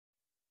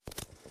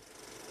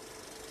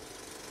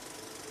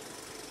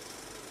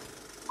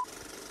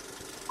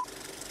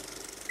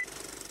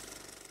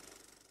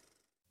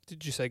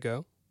Did you say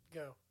go?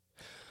 Go.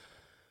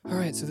 All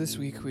right, so this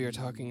week we are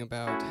talking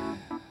about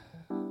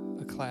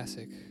a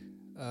classic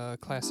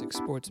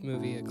sports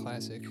movie, a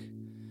classic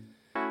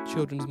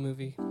children's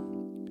movie,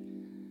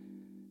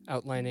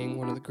 outlining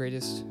one of the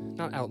greatest,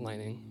 not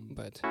outlining,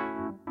 but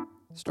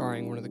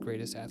starring one of the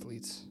greatest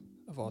athletes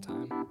of all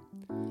time.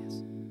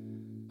 Yes.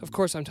 Of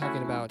course, I'm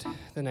talking about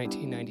the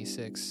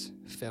 1996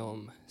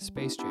 film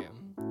Space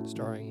Jam,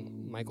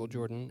 starring Michael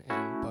Jordan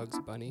and Bugs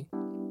Bunny.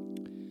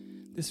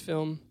 This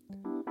film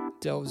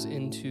delves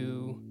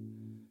into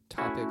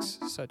topics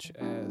such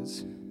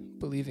as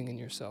believing in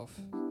yourself,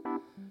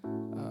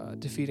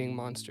 defeating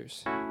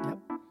monsters,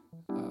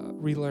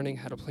 relearning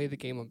how to play the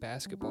game of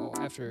basketball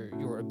after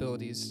your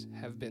abilities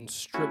have been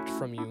stripped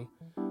from you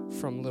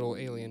from little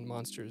alien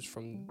monsters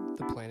from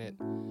the planet.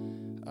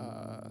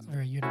 It's a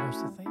very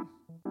universal theme.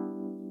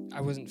 I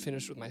wasn't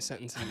finished with my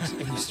sentences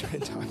and you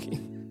started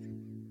talking.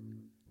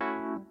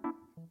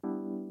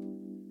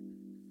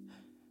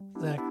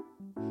 Zach,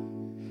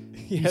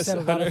 you Yes, said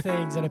a lot Hunter. of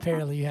things, and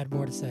apparently you had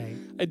more to say.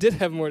 I did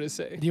have more to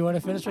say. Do you want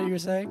to finish what you were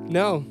saying?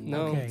 No,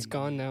 Okay. it's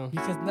gone now.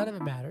 Because none of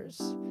it matters.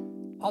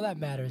 All that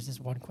matters is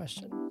one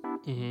question.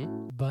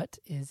 Mm-hmm. But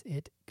is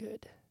it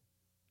good?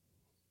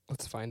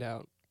 Let's find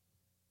out.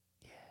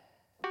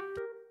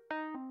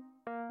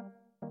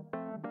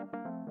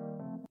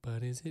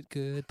 But is it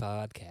good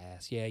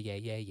podcast? Yeah.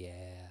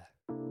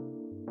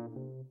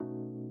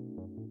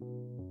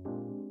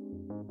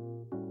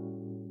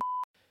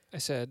 I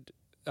said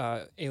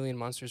alien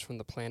monsters from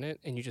the planet,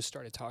 and you just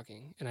started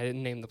talking, and I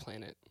didn't name the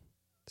planet.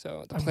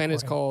 So the I'm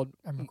planet's called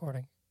I'm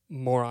recording.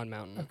 Moron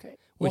Mountain, Okay.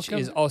 which Welcome-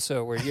 is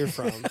also where you're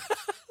from.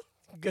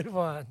 Good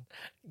one.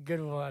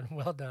 Good one.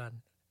 Well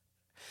done.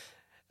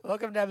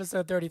 Welcome to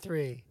episode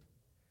 33.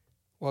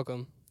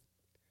 Welcome.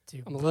 To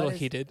I'm a But little Is-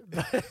 heated.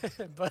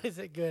 But Is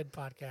It Good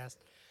podcast.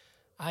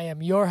 I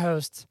am your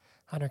host,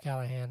 Hunter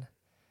Callahan.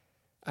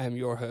 I am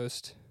your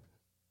host,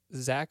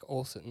 Zach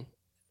Olson.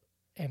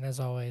 And as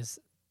always,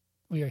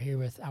 we are here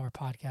with our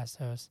podcast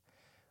host,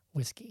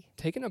 Whiskey.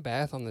 Taking a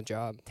bath on the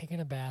job. Taking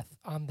a bath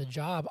on the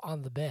job,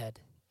 on the bed.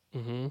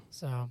 Mm-hmm.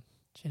 So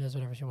she does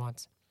whatever she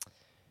wants.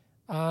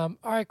 All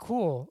right,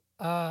 cool.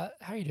 How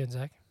are you doing,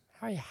 Zach?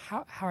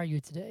 How are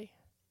you today?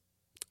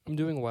 I'm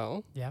doing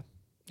well. Yeah.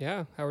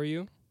 Yeah. How are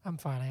you? I'm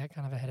fine. I got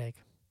kind of a headache.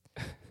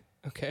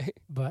 Okay.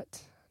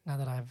 But now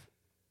that I've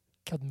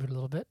killed the mood a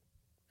little bit,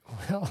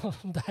 we'll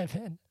dive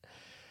in.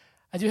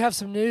 I do have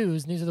some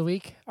news of the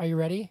week. Are you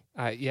ready?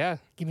 Yeah.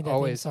 Give me that theme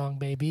Always. song,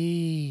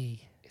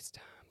 baby. It's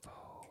time for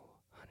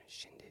Hunter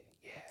Shindig.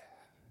 Yeah.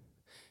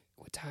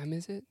 What time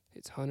is it?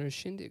 It's Hunter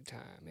Shindig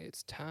time.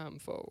 It's time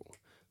for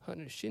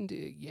Hunter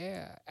Shindig.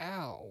 Yeah.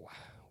 Ow.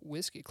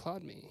 Whiskey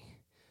clawed me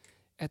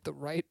at the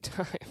right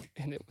time,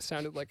 and it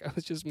sounded like I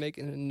was just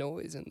making a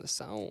noise in the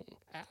song.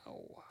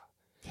 Ow.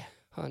 Yeah.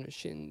 Hunter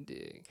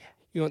Shindig.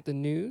 You want the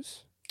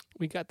news?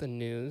 We got the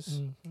news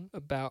Mm-hmm.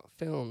 about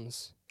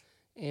films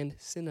and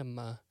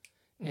cinema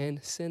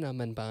and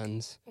cinnamon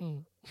buns.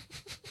 Mm.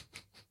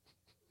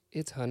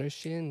 It's Hunter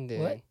Shindig.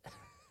 What?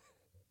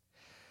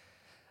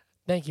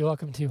 Thank you.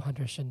 Welcome to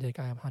Hunter Shindig.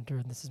 I am Hunter,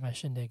 and this is my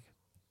Shindig,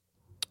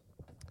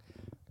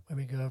 where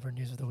we go over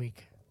news of the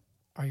week.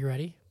 Are you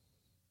ready?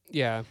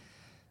 Yeah.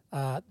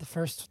 The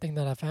first thing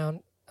that I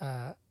found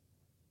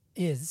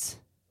is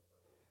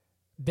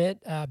Ben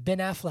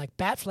Affleck.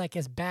 Batfleck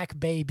is back,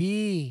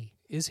 baby.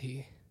 Is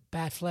he?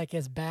 Batfleck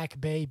is back,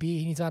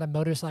 baby. He's on a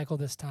motorcycle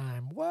this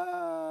time.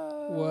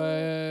 Whoa.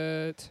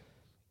 What?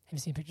 Have you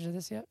seen pictures of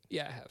this yet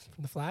Yeah, I have.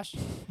 from The Flash?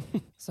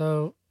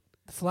 So,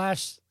 The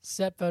Flash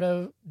set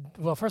photo.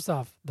 Well, first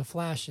off, The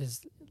Flash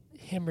is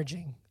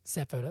hemorrhaging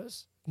set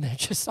photos. They're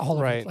just all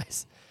over Right. the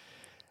place.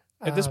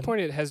 At this point,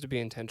 it has to be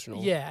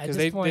intentional. yeah, at because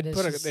this point,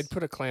 it's just- they'd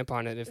put a clamp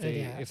on it if they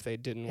yeah. if they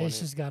didn't want It's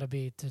it. just got to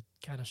be to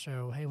kind of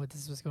show, hey,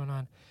 this is what's going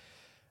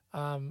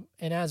on.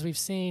 And as we've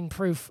seen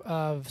proof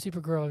of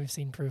Supergirl, we've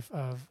seen proof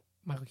of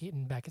Michael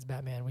Keaton back as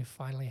Batman. We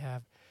finally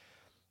have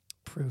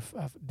proof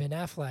of Ben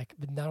Affleck,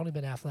 but not only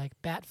Ben Affleck,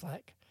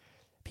 Batfleck.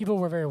 People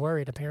were very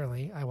worried,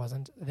 apparently, I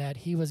wasn't, that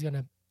he was going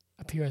to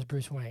appear as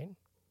Bruce Wayne.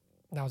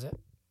 That was it,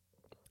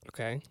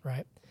 Okay,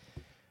 right?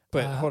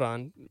 but Uh, hold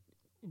on.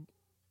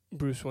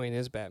 Bruce Wayne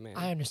is Batman.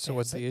 I understand. So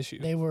what's but the issue?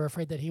 They were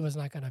afraid that he was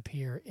not going to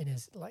appear in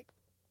his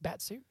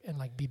bat suit and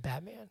be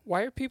Batman.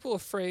 Why are people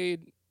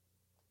afraid?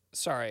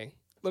 Sorry,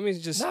 let me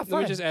just No,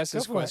 fine. ask Go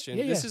this for it. question.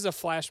 Yeah, This yeah. is a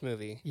Flash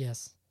movie.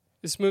 Yes.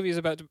 This movie is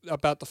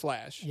about the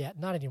Flash. Yeah,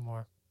 not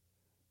anymore.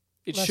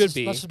 It Let's should just-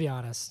 be. Let's just be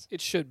honest. It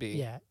should be.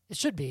 Yeah, it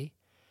should be.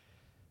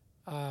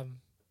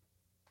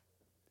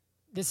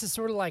 This is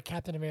sort of like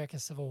Captain America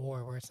Civil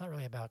War, where it's not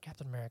really about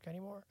Captain America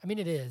anymore. I mean,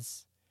 it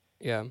is,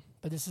 Yeah.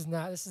 but this is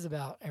not. This is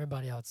about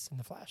everybody else in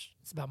the Flash.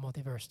 It's about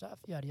multiverse stuff,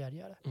 yada, yada,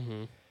 yada.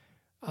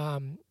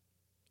 Mm-hmm.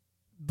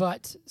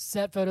 But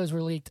set photos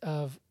were leaked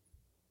of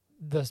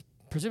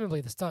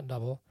presumably the stunt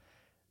double,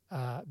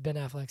 Ben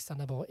Affleck's stunt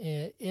double,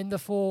 in the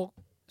full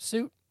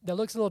suit that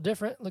looks a little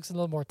different, looks a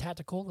little more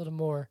tactical, a little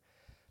more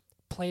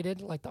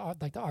plated, like the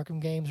Arkham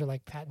games or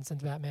like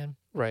Pattinson's Batman.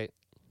 Right.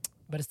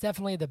 But it's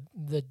definitely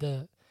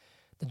the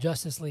the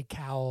Justice League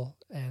cowl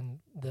and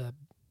the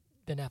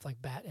Ben Affleck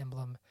bat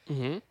emblem,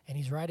 Mm-hmm. and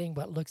he's riding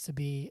what looks to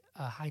be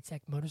a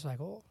high-tech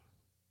motorcycle.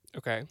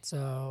 Okay.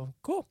 So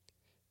cool.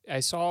 I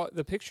saw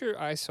the picture.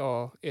 I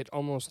saw it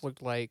almost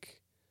looked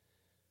like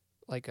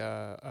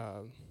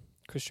a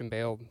Christian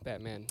Bale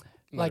Batman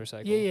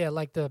motorcycle. Yeah,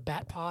 like the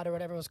Bat Pod or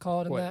whatever it was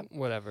called in that.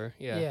 Whatever.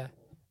 Yeah.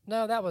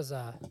 No, that was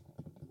I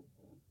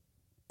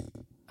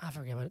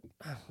forget what.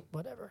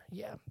 Whatever.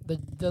 Yeah,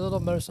 the little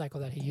motorcycle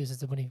that he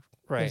uses when he goes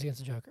Right. against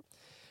the Joker.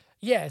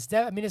 Yeah,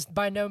 it's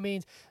by no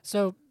means.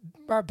 So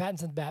Robert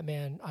Pattinson's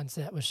Batman on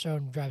set was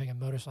shown driving a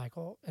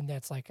motorcycle, and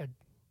that's like a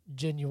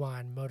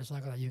genuine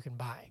motorcycle that you can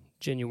buy.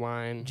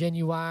 Genuine.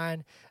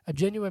 A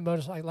genuine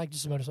motorcycle, like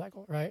just a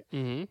motorcycle, right?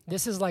 Mm-hmm.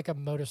 This is like a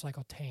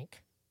motorcycle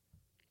tank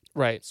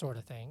Right. sort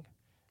of thing.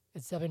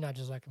 It's definitely not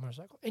just like a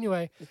motorcycle.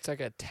 Anyway, It's like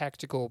a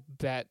tactical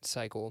bat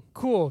cycle.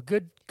 cool.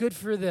 Good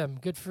for them.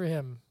 Good for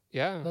him.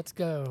 Yeah. Let's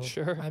go.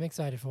 Sure. I'm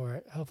excited for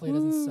it. Hopefully it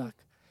doesn't suck.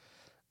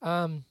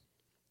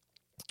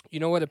 You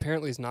know what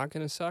apparently is not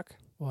going to suck?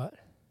 What?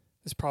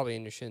 It's probably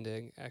in your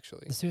shindig,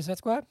 actually. The Suicide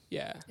Squad?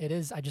 Yeah. It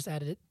is. I just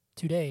added it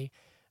today.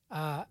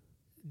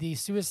 The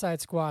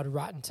Suicide Squad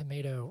Rotten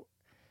Tomato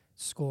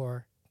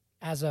score,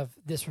 as of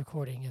this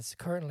recording, is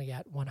currently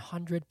at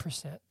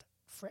 100%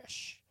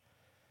 fresh.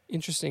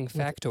 Interesting with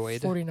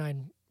factoid.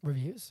 49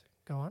 reviews.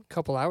 Go on. A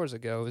couple hours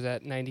ago, it was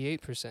at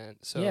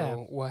 98%. So Yeah.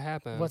 what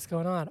happened? What's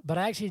going on? But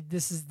actually,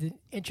 this is the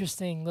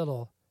interesting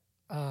little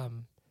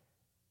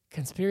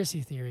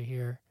conspiracy theory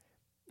here.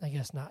 I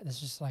guess not. This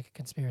is just like a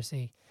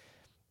conspiracy.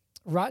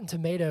 Rotten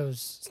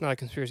Tomatoes. It's not a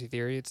conspiracy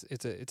theory. It's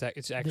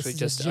actually This is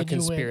just a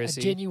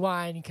conspiracy. A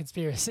genuine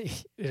conspiracy.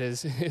 It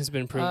is. It's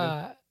been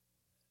proven.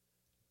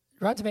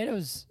 Rotten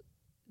Tomatoes,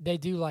 they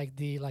do like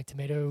the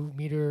tomato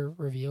meter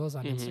reveals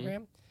on Mhm.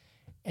 Instagram,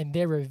 and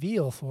their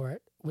reveal for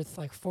it with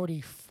like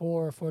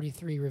 44,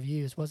 43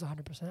 reviews was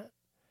 100%.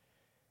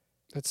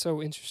 That's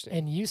so interesting.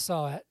 And you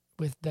saw it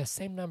with the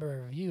same number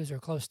of reviews or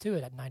close to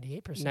it at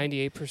 98%.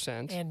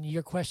 98%. And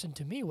your question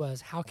to me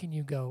was, how can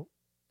you go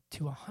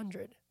to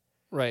 100?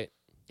 Right.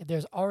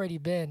 There's already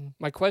been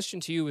My question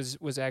to you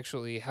was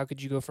actually, how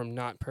could you go from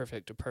not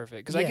perfect to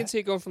perfect? Because I Yeah. can see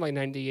it going from like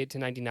 98 to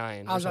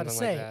 99 or something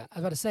like that. I was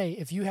about to say,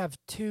 if you have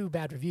 2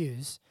 bad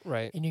reviews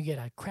Right. and you get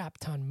a crap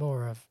ton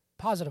more of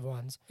positive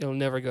ones, It'll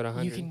never go to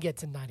 100. you can get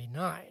to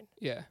 99.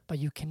 Yeah. But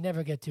you can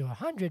never get to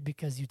 100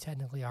 because you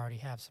technically already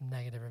have some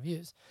negative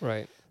reviews.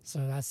 Right.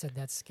 So I said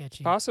that's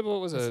sketchy. Possible it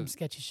was That's some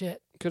sketchy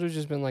shit. could have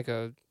just been like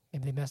a,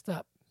 Maybe they messed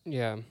up.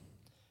 yeah,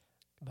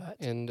 But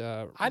and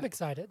I'm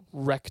excited.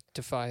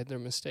 rectified their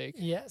mistake.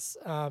 Yes.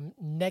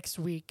 Next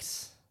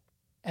week's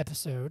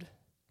episode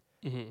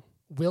Mm-hmm.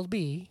 will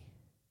be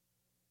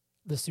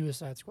the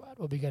Suicide Squad.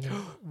 We're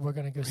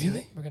gonna go see Really?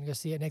 it. We're gonna go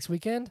see it next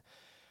weekend.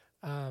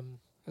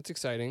 That's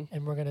exciting.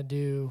 And we're gonna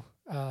do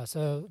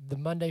so the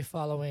Monday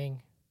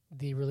following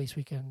the release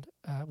weekend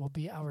will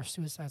be our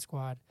Suicide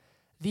Squad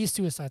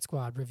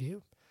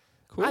review.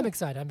 Cool. I'm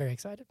excited. I'm very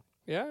excited.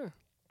 Yeah.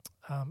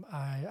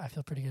 I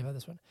feel pretty good about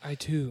this one. I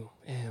too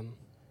am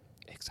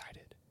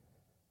excited.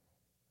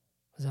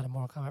 Was that a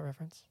Mortal Kombat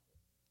reference?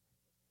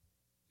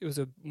 It was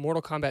a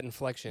Mortal Kombat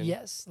inflection.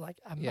 Yes, like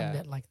I Yeah.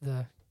 meant like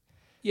the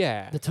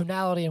Yeah.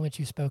 tonality in which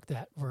you spoke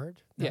that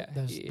word. Yeah,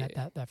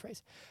 That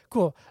phrase.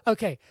 Cool.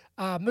 Okay.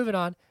 Moving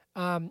on.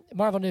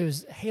 Marvel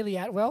news: Haley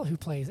Atwell, who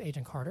plays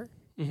Agent Carter,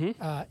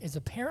 Mm-hmm. is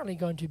apparently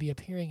going to be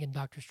appearing in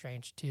Doctor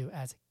Strange 2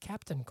 as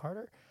Captain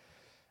Carter.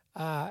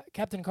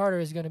 Captain Carter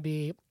is going to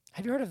be.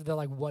 Have you heard of the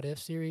What If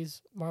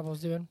series Marvel's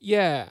doing?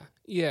 Yeah.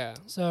 Yeah.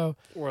 So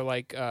Or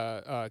like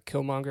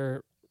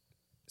Killmonger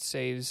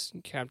saves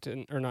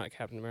Captain or not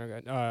Captain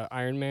America,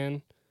 Iron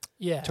Man,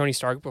 yeah, Tony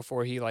Stark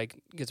before he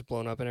gets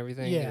blown up and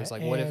everything. Yeah, And it's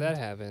like, what if that and-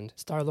 happened?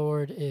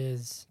 Star-Lord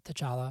is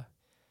T'Challa.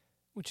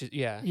 Which is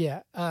yeah.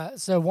 Yeah.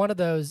 So one of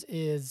those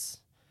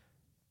is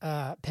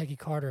Peggy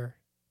Carter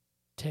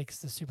takes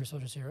the super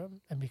soldier serum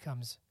and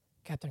becomes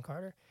Captain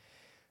Carter.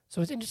 So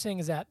what's interesting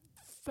is that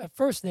at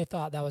first they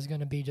thought that was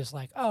going to be just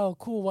like, oh,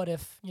 cool, what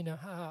if,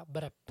 haha.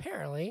 But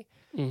apparently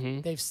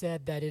Mm-hmm. they've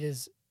said that it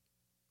is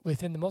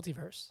within the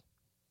multiverse.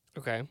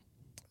 Okay.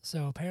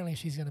 So apparently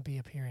she's going to be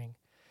appearing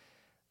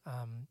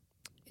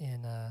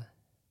in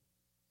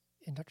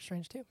Doctor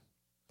Strange 2.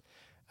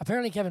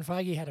 Apparently Kevin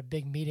Feige had a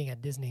big meeting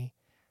at Disney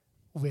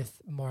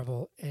with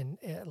Marvel and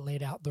it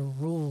laid out the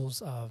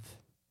rules of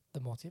the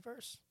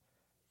multiverse.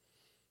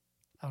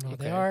 I don't know what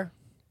they Okay. are,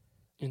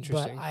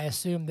 Interesting. but I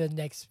assume the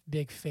next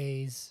big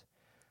phase,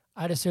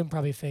 I'd assume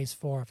probably phase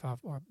 4 or 5,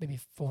 or maybe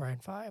 4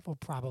 and 5 will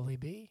probably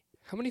be.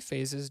 How many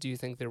phases do you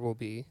think there will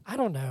be? I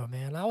don't know,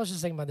 man. I was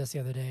just thinking about this the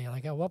other day.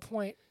 Like, at what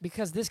point,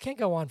 because this can't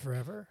go on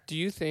forever. Do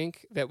you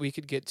think that we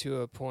could get to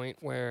a point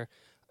where,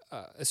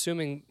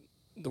 assuming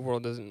the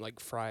world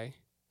doesn't fry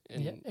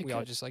and Yeah, it we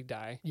all could. just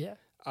die, Yeah,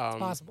 it's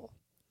possible.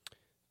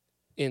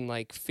 in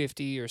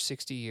 50 or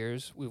 60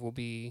 years, we will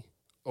be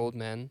old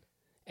men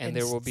and And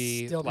there will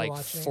be still be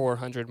watching.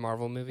 400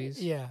 Marvel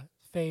movies? Yeah,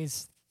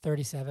 phase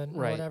 37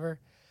 or Right. whatever.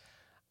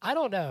 I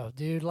don't know,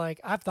 dude.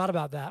 I've thought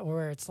about that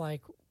where it's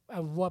like,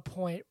 at what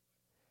point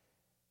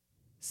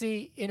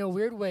See, in a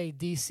weird way,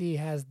 DC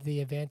has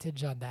the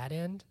advantage on that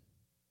end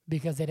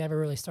because they never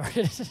really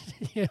started.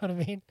 You know what I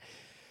mean?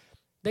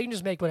 They can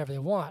just make whatever they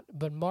want,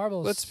 but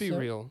Marvel's. Let's be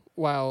real.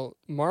 While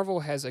Marvel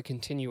has a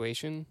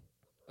continuation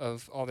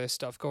of all this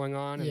stuff going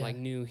on and Yeah. like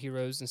new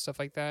heroes and stuff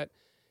like that,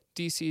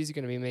 DC is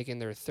going to be making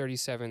their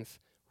 37th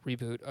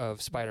reboot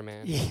of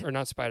Spider-Man, Yeah. or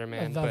not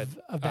Spider-Man, but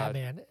of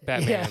Batman.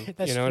 Batman. Yeah,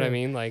 that's you know what I true.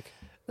 mean? Like,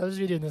 Those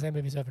are doing the same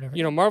movies over and over.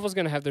 you know, Marvel's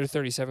going to have their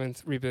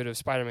 37th reboot of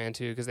Spider-Man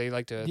too, because they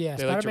like to Yeah,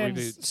 they like to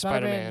Spider-Man's- reboot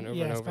Spider-Man over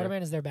yeah, and over.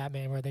 Spider-Man is their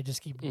Batman, where they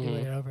just keep doing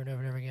Mhm. it over and over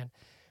and over again.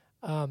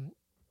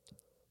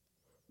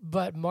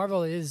 But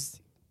Marvel is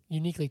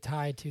uniquely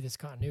tied to this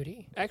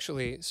continuity.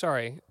 Actually,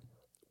 sorry,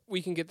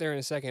 we can get there in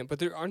a second,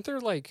 but aren't there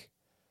like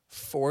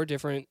 4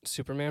 different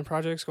Superman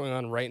projects going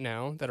on right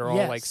now that are all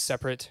like Yes.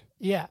 separate?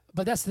 Yeah,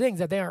 but that's the thing, is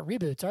that they aren't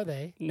reboots, are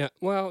they? No,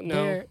 well,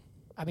 no. They're,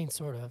 I mean,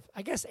 sort of.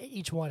 I guess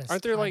each one is.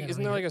 Aren't there like? kind of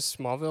Isn't there like reboot.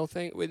 a Smallville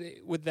thing with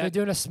They're that?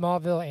 doing a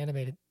Smallville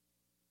animated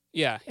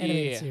Yeah,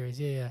 yeah. series.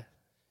 Yeah.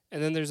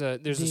 And then there's a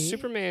The-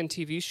 Superman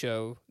TV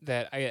show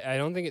that I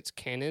don't think it's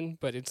canon,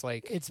 but it's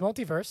like, It's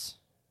multiverse.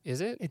 is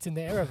it? It's in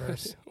the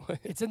Arrowverse. What?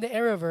 It's in the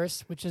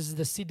Arrowverse, which is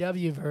the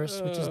CW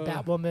verse, which is Uh.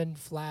 Batwoman,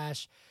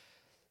 Flash,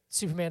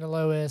 Superman and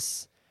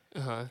Lois,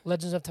 Uh-huh.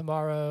 Legends of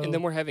Tomorrow. And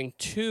then we're having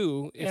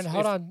 2. and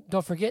hold on,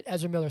 don't forget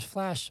Ezra Miller's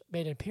Flash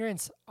made an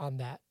appearance on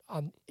that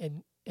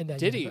in that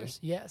Did he? universe.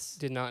 Yes.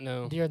 Did not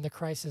know. During the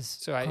Crisis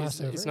So it's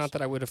crossovers. not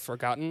that I would have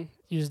forgotten.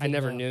 You just I didn't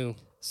never know. knew.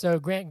 So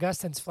Grant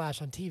Gustin's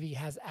Flash on TV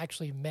has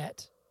actually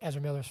met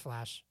Ezra Miller's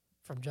Flash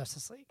from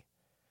Justice League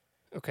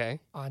Okay,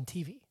 on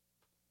TV.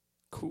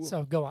 cool.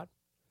 So go on.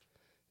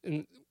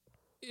 And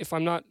if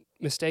I'm not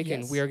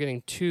mistaken, Yes. we are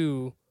getting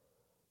 2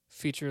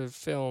 feature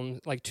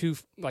films, like 2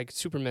 like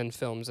Superman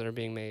films that are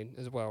being made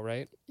as well,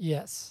 right?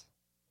 Yes.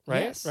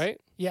 Right? Yes. Right?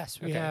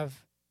 Yes, we Okay.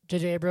 have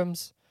J.J.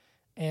 Abrams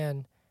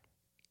and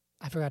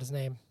I forgot his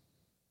name.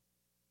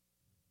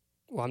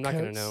 Well, I'm not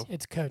going to Coates. know.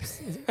 It's Coates.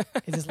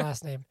 is his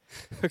last name.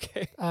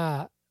 Okay.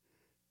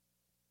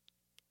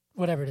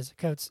 Whatever it is,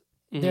 Coates.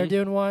 They're Mhm.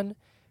 doing one,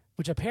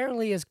 which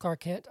apparently is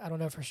Clark Kent. I don't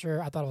know for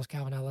sure. I thought it was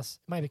Calvin Ellis.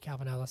 It might be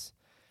Calvin Ellis.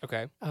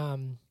 Okay.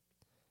 And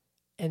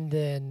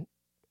then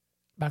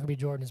Michael B.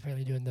 Jordan is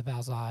apparently doing the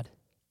Val Zod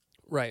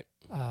Right.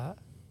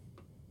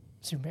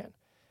 Superman.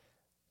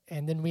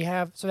 And then we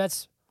have, so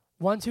that's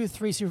 1, 2,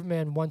 3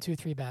 Superman, 1, 2,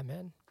 3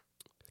 Batman.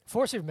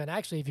 4 Superman,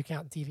 actually, if you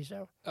count the TV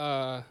show.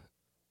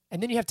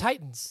 And then you have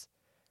Titans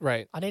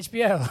Right. on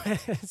HBO.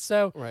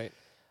 So, Right.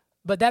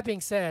 but that being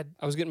said,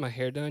 I was getting my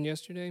hair done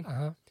yesterday,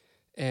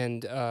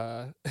 and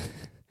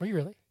were you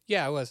really?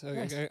 yeah, I was.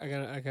 Nice. I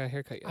got a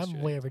haircut yesterday.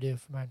 I'm way overdue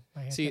for my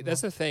hair. See,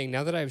 that's the thing.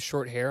 Now that I have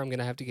short hair, I'm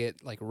gonna have to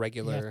get like you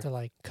regular have to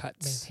like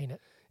cuts. maintain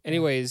it.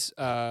 Anyways,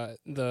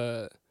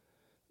 the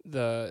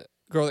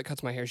girl that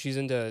cuts my hair, she's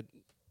into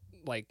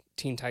like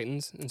Teen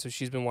Titans, and so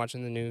she's been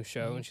watching the new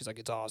show, Mhm. and she's like,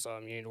 "It's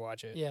awesome. You need to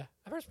watch it." Yeah,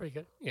 I've heard it's pretty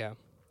good. Yeah.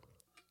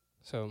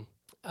 So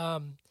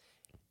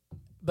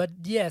But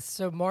yes,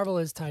 so Marvel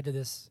is tied to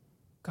this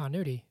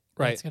continuity. And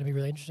Right. It's going to be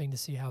really interesting to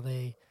see how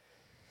they.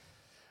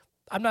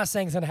 I'm not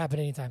saying it's going to happen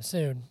anytime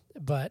soon,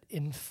 but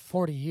in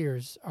 40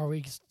 years, are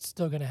we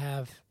still going to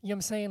have? You know what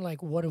I'm saying?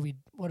 Like, what do we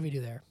do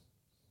there?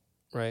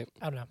 right.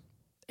 I don't know.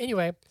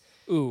 Anyway,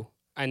 Ooh,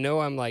 I know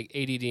I'm like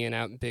ADDing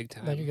out big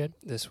time no, you're good.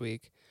 this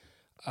week.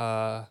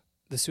 The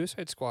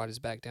Suicide Squad is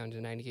back down to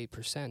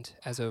 98%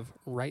 as of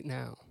right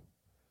now,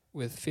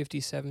 with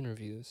 57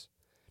 reviews.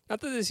 Not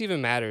that this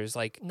even matters.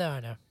 Like, No, I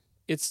know.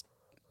 it's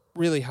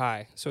really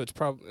high, so it's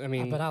probably. I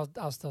mean, But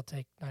I'll still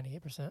take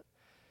 98%.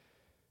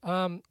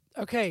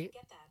 Okay.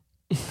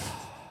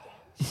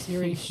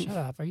 Siri, shut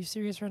up. Are you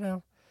serious right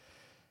now?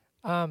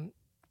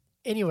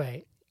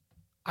 Anyway,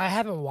 I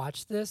haven't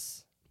watched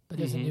this, but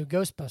there's Mhm. a new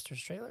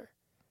Ghostbusters trailer.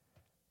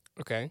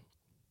 okay.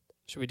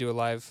 Should we do a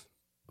live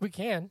We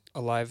can.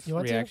 you want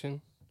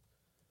reaction?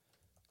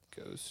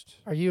 Ghost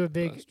Are you a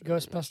big Ghostbusters.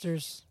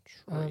 Ghostbusters?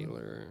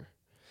 trailer.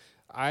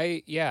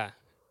 Yeah.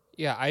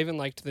 I even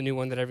liked the new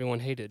one that everyone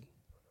hated.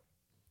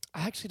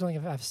 I actually don't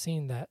think I've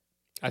seen that.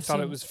 I I've thought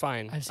it seen- was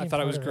fine. I've I seen thought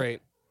it part was of it.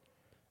 great.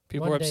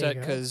 People One were day upset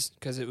ago.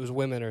 because it was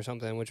women or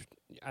something, which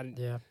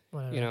Yeah.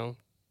 Whatever. you know,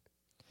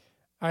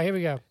 All right, here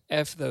we go.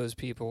 F those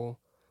people.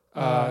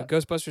 Uh,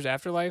 Ghostbusters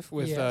Afterlife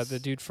with yes. the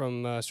dude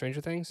from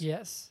Stranger Things.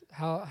 Yes.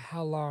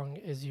 How long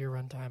is your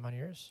runtime on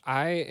yours?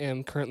 I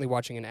am currently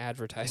watching an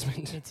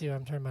advertisement. Me too.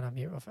 I'm turning mine on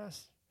mute real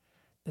fast.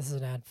 This is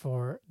an ad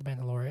for The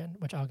Mandalorian,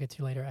 which I'll get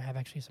to later. I have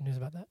actually some news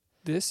about that.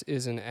 This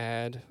is an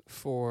ad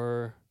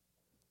for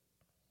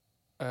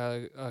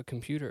a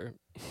computer.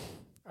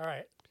 All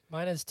right.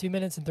 Mine is 2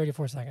 minutes and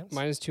 34 seconds.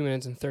 Mine is 2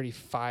 minutes and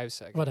 35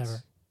 seconds.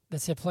 Whatever.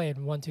 Let's hit play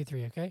in 1, 2,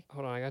 3, okay?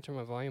 Hold on, I got to turn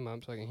my volume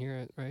up so I can hear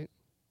it, right?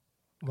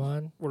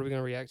 1. What are we going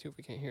to react to if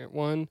we can't hear it?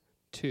 1,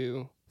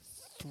 2,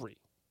 3.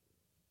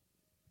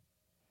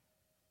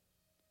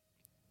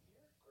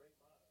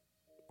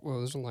 Whoa,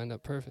 those are lined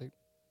up perfect.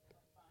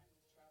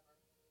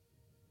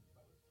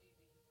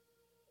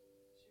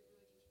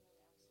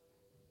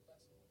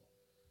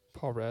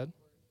 Paul Rudd.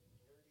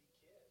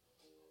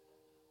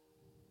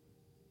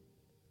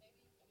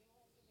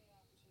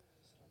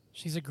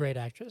 She's a great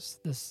actress.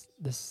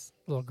 This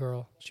little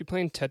girl. She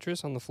playing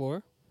Tetris on the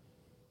floor?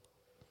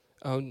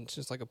 Oh, it's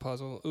just like a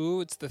puzzle.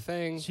 Ooh, it's the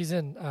thing. She's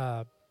in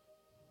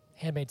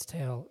Handmaid's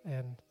Tale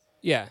and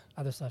Yeah.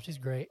 other stuff. She's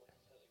great.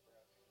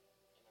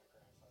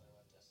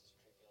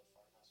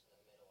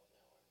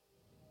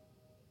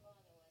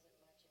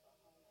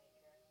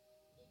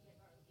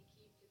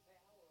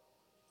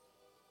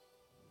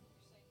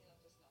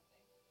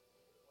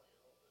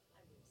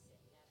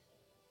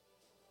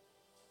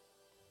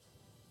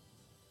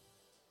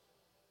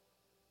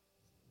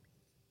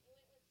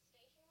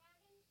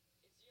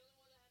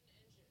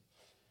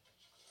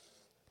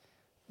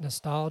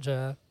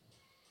 Nostalgia.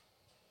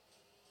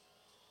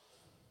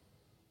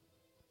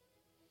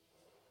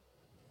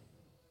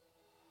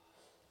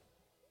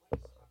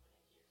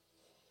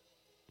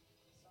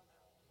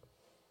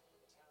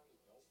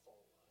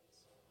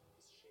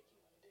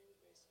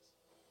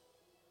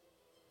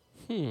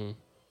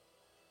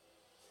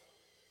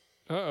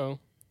 Uh-oh.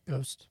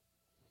 Ghost.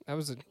 That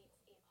was a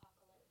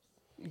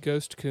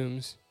ghost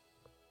Coombs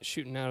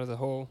shooting out of the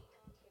hole.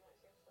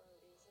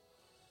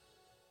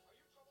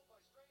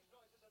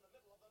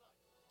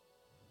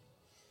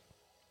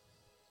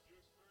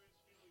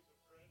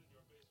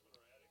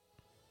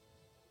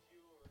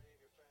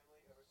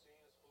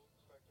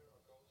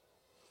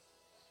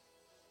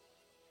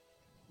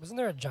 Wasn't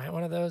there a giant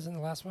one of those in the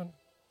last one?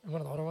 In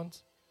one of the older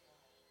ones?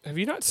 Have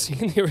you not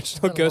seen the original It's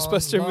been a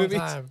Ghostbuster long movies?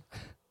 time.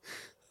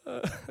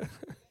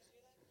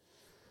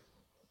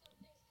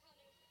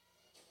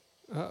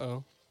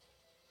 Uh-oh.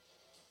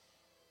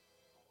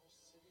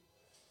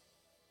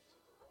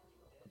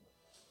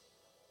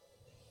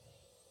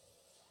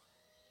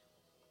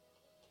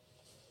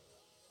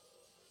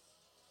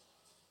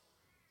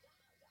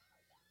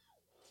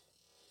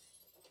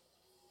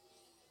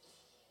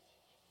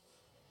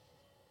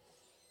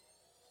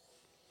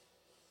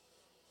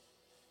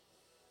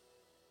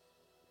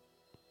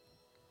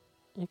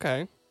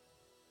 Okay.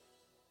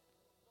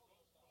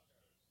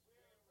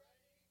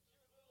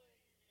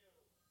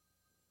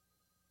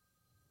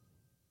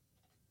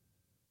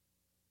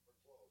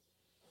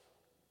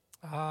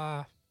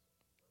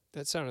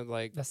 That sounded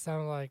like That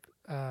sounded like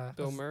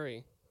Bill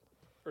Murray.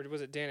 Or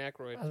was it Dan I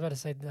Aykroyd? was about to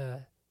say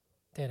the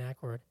Dan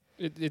Aykroyd.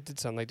 It did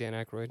sound like Dan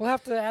Aykroyd. We'll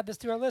have to add this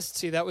to our list.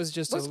 See, that was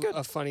just That's good.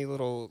 a funny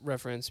little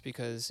reference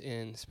because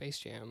in Space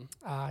Jam,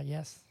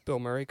 Yes. Bill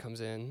Murray comes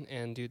in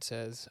and dude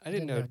says, I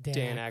didn't know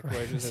Dan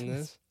Aykroyd was in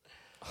this.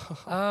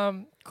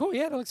 Cool.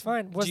 Yeah, that looks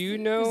fine. Do you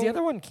know? Is the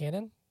other one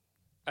canon?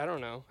 I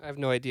don't know. I have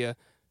no idea.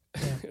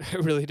 Yeah. I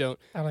really don't.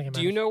 I don't think it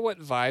Do you matters. know what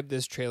vibe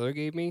this trailer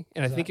gave me?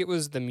 And What's I think it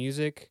was the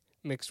music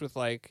mixed with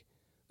like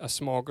a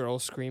small girl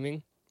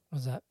screaming.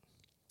 What's that?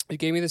 It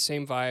gave me the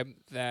same vibe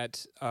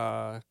that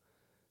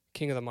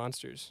King of the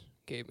Monsters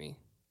gave me.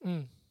 I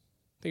think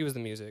it was the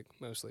music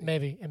mostly.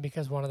 Maybe, and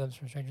because one of them's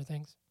from Stranger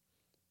Things.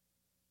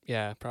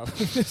 Yeah,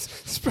 probably.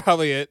 That's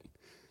probably it.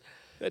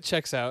 That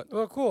checks out.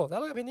 Well, cool.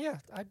 That I mean, yeah,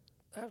 I'm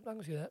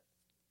gonna see that.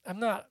 I'm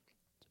not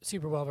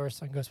super well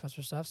versed on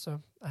Ghostbuster stuff,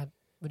 so I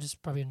would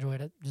just probably enjoy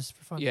it just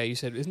for fun. Yeah, you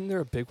said, isn't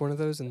there a big one of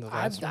those in the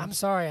last one? I'm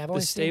sorry, I've The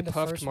only Stay seen the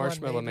Puffed first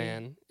Marshmallow one, maybe.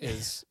 Man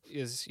is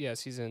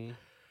yes, he's in.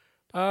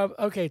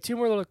 Okay, two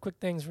more little quick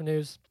things for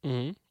news.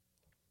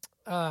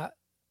 Mm-hmm.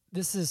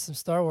 This is some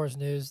Star Wars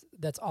news.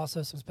 That's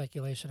also some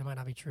speculation. It might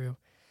not be true,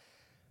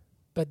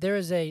 but there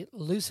is a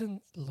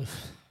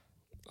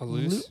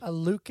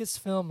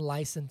Lucasfilm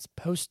license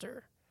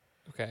poster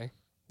Okay.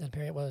 that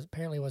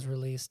apparently was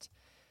released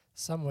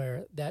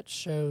somewhere that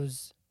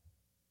shows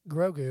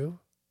Grogu.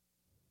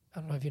 I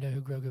don't know if you know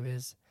who Grogu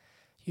is.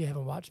 You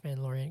haven't watched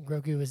Mandalorian.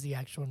 Grogu is the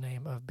actual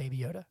name of Baby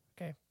Yoda.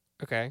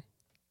 Okay.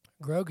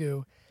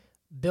 Grogu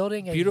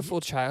building a Beautiful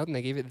child, and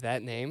they gave it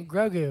that name.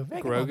 Grogu.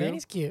 Hey, come on, Grogu? man,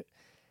 he's cute.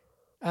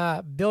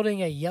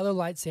 Building a yellow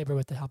lightsaber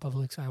with the help of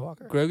Luke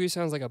Skywalker. Grogu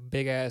sounds like a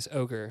big ass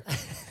ogre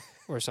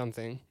or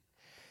something.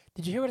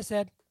 Did you hear what it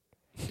said?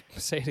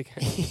 Say it again.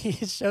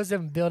 It shows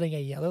him building a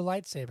yellow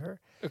lightsaber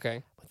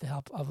Okay. with the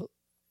help of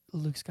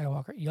Luke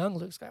Skywalker, young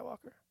Luke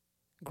Skywalker.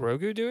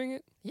 Grogu doing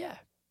it? Yeah.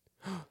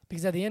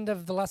 Because at the end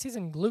of the last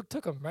season, Luke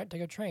took him, right, to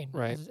go train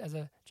Right. as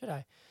a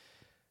Jedi.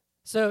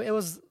 So it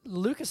was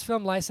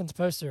Lucasfilm license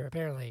poster,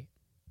 apparently.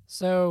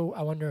 So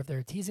I wonder if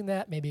they're teasing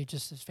that, maybe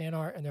just as fan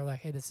art, and they're like,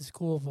 hey, this is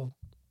cool, we'll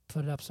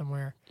put it up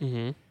somewhere.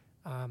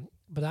 Mm-hmm.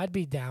 But I'd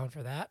be down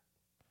for that.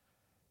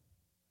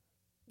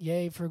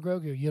 Yay for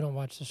Grogu. You don't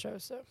watch the show,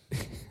 so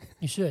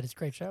you should. It's a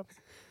great show.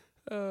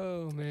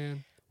 Oh,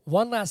 man.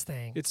 One last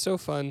thing. It's so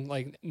fun,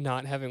 like,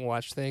 not having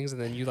watched things,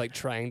 and then you, like,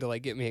 trying to,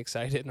 like, get me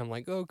excited, and I'm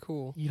like, oh,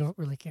 cool. You don't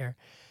really care.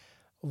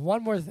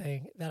 One more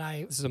thing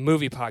that This is a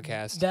movie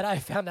podcast. I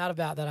found out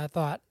about that I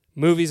thought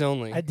Movies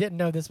only. I didn't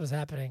know this was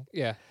happening.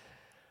 Yeah.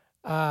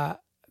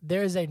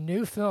 There is a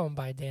new film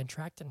by Dan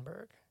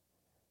Trachtenberg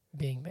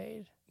being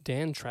made.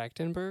 Dan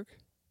Trachtenberg?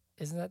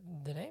 Isn't that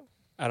the name?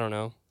 I don't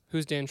know.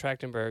 Who's Dan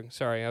Trachtenberg?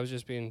 Sorry, I was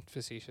just being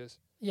facetious.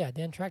 Yeah,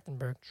 Dan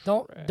Trachtenberg.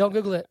 Don't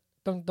Google it.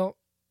 Don't.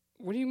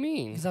 What do you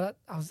mean? Because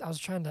I was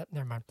trying to.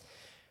 Never mind.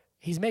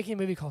 He's making a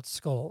movie called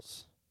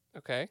Skulls.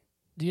 Okay.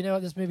 Do you know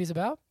what this movie's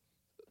about?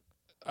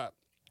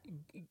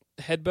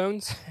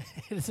 Headbones?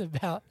 It's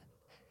about.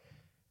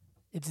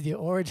 It's the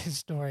origin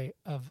story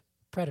of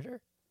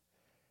Predator.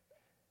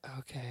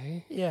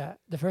 Okay. Yeah,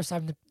 the first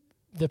time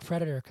the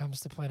Predator comes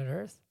to planet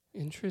Earth.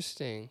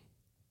 Interesting.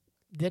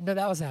 Didn't know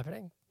that was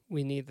happening,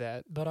 We need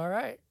that. but all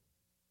right.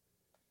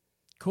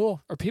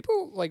 Cool. Are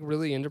people like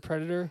really into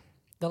Predator?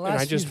 The And I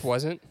last just few,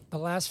 wasn't? the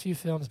last few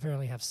films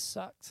apparently have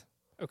sucked.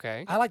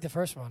 Okay. I like the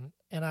first one,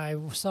 and I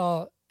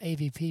saw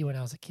AVP when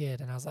I was a kid,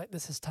 and I was like,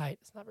 "This is tight.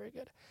 It's not very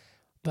good."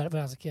 But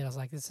when I was a kid, I was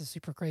like, "This is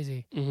super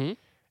crazy." Mm-hmm.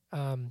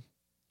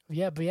 But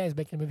yeah, he's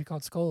making a movie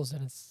called Skulls,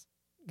 and it's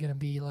gonna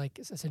be like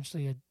it's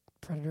essentially a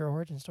Predator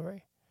origin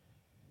story.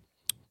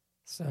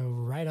 So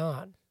right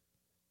on.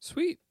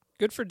 Sweet.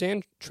 Good for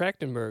Dan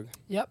Trachtenberg.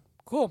 Yep.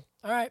 Cool.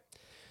 All right.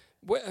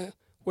 What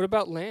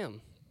about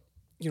Lamb?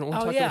 You don't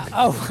want Oh to talk yeah.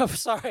 about Oh, I'm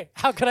sorry.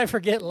 How could I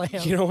forget Lamb?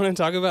 You don't want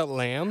to talk about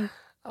Lamb?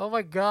 Oh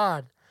my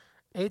God.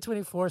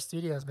 A24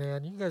 Studios,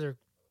 man. You guys are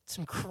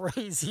some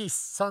crazy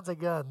sons of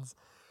guns.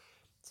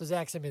 So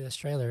Zach sent me this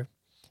trailer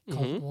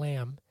called Mm-hmm.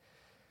 Lamb.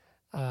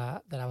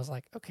 That I was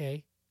like,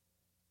 okay,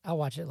 I'll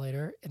watch it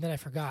later. And then I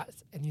forgot.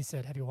 And you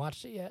said, have you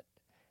watched it yet?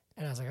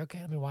 And I was like, okay,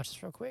 let me watch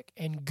this real quick.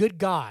 And good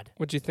God,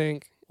 What'd you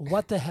think?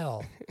 what the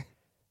hell?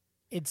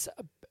 It's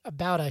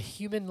about a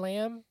human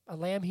lamb, a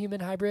lamb-human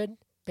hybrid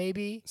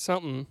baby,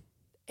 Something.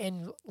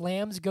 and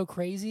lambs go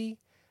crazy.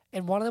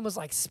 And one of them was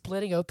like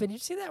splitting open. Did you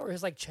see that? Where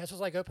his like chest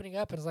was like opening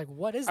up, and it's like,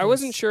 what is this? I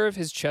wasn't sure if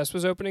his chest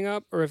was opening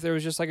up or if there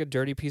was just like a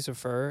dirty piece of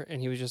fur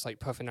and he was just like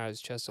puffing out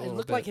his chest a It little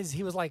looked bit. like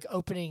he was like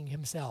opening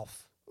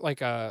himself.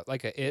 like a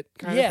It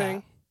kind Yeah. of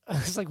thing. I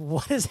was like,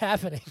 what is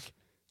happening?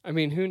 I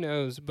mean, who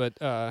knows? But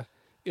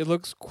it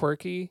looks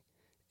quirky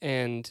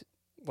and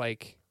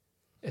like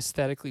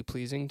aesthetically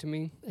pleasing to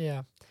me.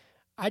 Yeah.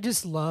 I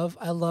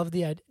love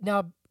the idea.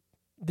 Now,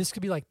 this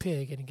could be like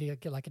Pig and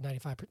get like a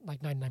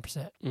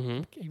 99%.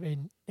 Mm-hmm. I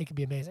mean, it could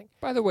be amazing.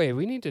 By the way,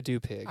 we need to do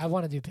Pig. I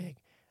want to do Pig.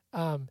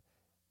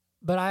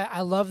 But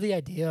I love the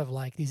idea of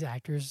like these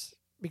actors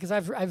because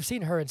I've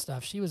seen her and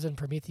stuff. She was in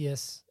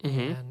Prometheus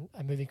Mhm. and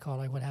a movie called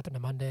like What Happened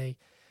to Monday.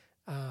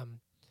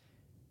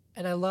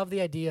 And I love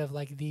the idea of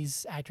like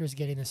these actors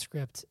getting the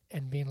script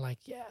and being like,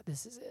 yeah,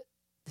 this is it.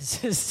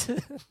 This is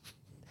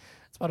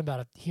it's what about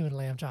a human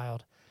lamb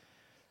child.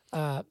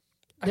 I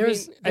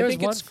There's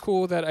think one it's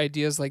cool that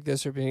ideas like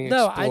this are being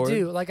No, explored. I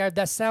do. Like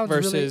that sounds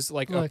Versus really,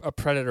 like look, a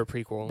Predator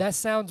prequel. that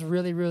sounds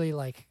really, really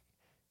like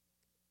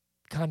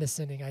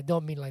condescending. I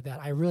don't mean like that.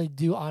 I really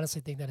do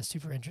honestly think that is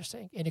super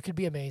interesting and it could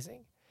be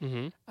amazing.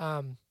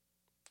 Mm-hmm.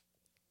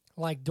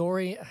 Like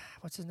Dory,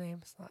 what's his name?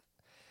 It's not.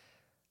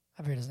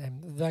 I forget his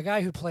name. The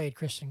guy who played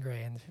Christian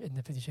Grey in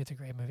the 50 Shades of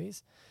Grey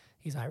movies.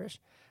 He's Irish.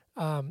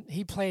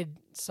 He played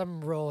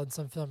some role in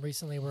some film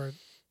recently where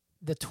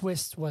the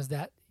twist was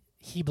that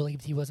he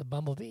believed he was a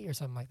bumblebee or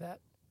something like that.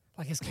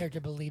 Like his character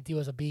believed he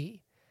was a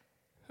bee.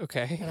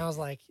 Okay. And I was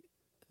like,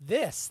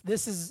 this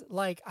is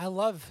like, I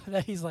love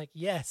that he's like,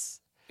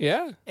 yes.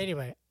 Yeah.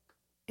 Anyway,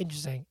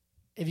 interesting.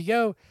 If you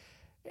go,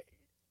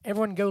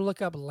 everyone go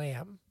look up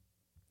Lamb.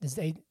 This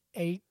is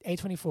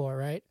A24,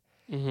 right?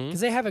 Mm-hmm. Because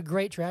they have a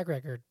great track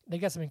record. They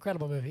got some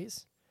incredible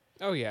movies.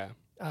 Oh yeah.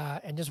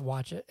 And just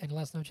watch it and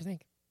let us know what you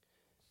think.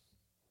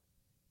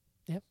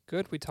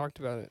 Good. We talked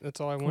about it. That's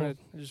all I Cool. wanted.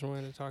 I just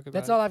wanted to talk about.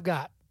 That's it. all I've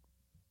got.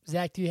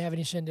 Zach, do you have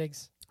any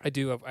shindigs? I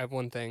do. I have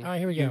one thing. All right,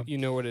 here we go. You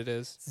know what it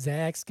is.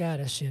 Zach's got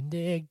a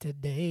shindig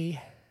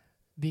today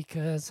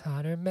because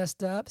Hunter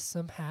messed up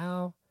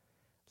somehow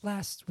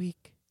last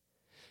week.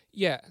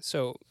 Yeah.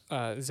 So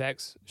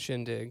Zach's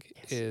shindig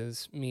Yes.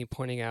 is me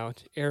pointing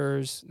out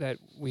errors that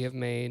we have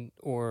made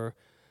or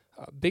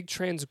big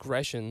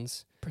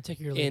transgressions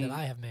Particularly In- that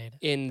I have made.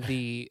 in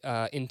the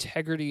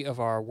integrity of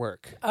our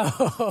work.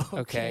 Oh,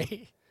 Okay.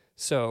 okay.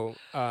 So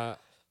I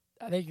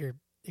think you're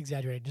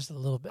exaggerating just a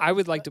little bit. I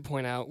would like to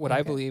point out what I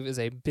Okay. believe is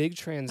a big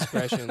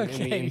transgression in the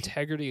Okay.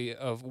 integrity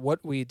of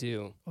what we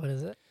do. What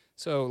is it?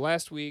 So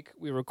last week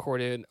we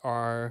recorded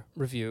our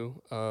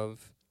review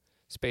of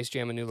Space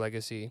Jam: A New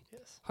Legacy.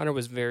 Yes. Hunter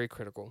was very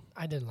critical.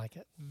 I didn't like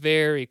it.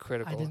 Very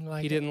critical. didn't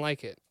like he it. didn't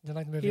like it. Didn't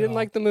like the movie. He didn't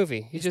like the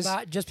movie. He It's just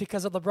not just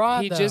because of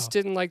LeBron. he though. just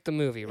didn't like the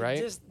movie, It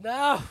right?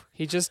 No.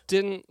 He just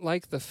didn't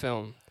like the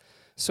film.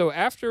 So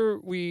after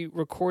we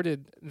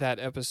recorded that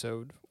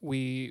episode,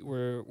 we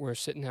were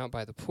sitting out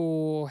by the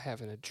pool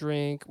having a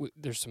drink.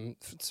 There's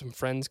some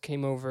friends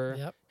came over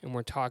Yep. and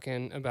we're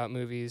talking about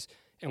movies,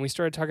 and we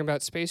started talking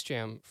about Space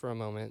Jam for a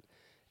moment.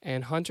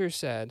 And Hunter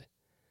said,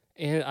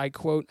 and I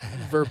quote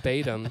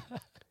verbatim,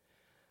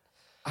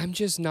 "I'm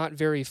just not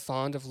very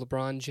fond of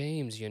LeBron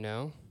James, you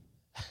know,"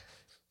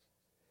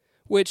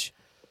 which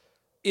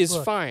is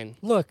Look. fine.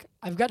 Look,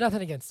 I've got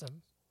nothing against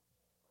him.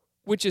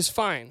 Which is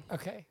fine.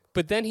 Okay.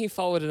 But then he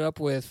followed it up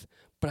with,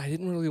 "But I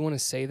didn't really want to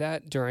say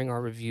that during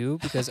our review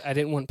because I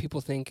didn't want people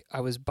thinking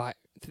I was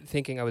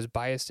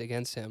biased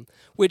against him,"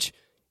 which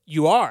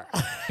you are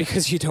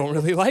because you don't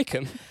really like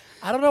him,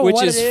 I don't know which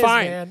what is it is,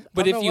 fine. man.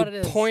 But I if don't know you what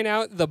it is. point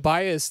out the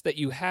bias that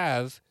you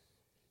have,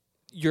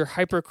 your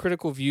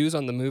hypercritical views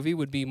on the movie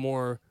would be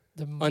more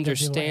The nuance,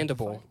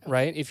 understandable, fine.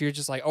 right? If you're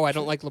just like, "Oh, I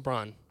don't like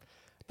LeBron,"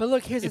 But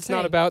look, here's It's the thing.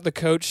 not about the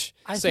coach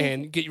I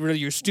saying, get rid of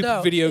your stupid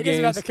no, video it games. is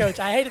about the coach.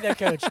 I hated that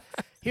coach.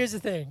 Here's the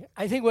thing.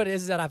 I think what it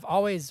is that I've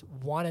always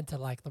wanted to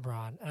like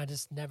LeBron, and I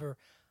just never.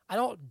 I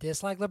don't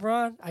dislike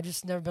LeBron. I've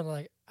just been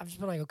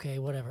like, okay,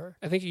 whatever.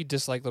 I think you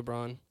dislike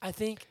LeBron. I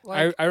think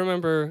like I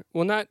remember,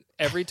 well, not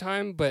every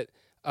time, but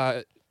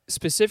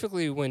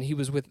specifically when he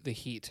was with the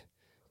Heat.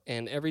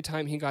 And every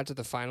time he got to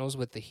the finals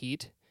with the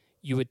Heat,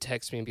 you would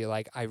text me and be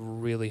like, I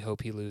really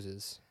hope he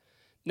loses.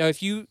 Now,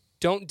 if you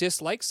don't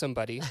dislike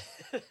somebody,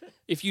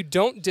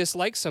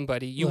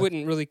 you Look,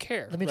 wouldn't really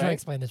care. let me try to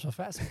explain this real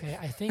fast. Okay,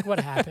 I think what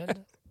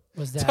happened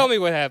was that Tell me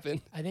what happened.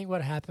 I think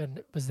what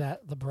happened was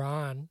that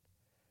LeBron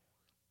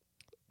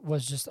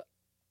was just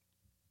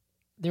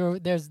there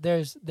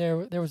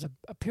was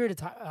a period of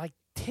time, like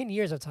 10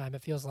 years of time,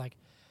 it feels like,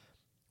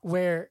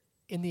 where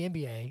in the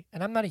NBA,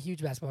 and I'm not a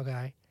huge basketball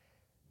guy,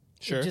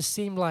 Sure. it just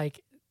seemed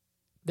like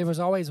there was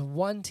always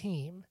one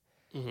team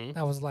Mm-hmm.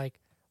 that was like,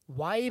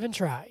 why even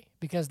try?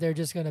 Because they're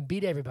just going to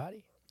beat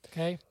everybody.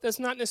 Okay? That's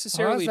not Hold on a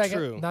necessarily second.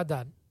 true. Not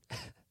done.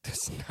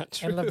 That's not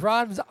true. And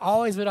LeBron's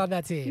always been on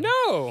that team.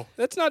 No,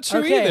 that's not true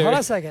Okay, either. hold on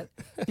a second.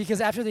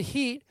 Because after the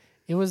Heat,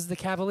 it was the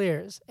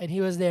Cavaliers, and he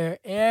was there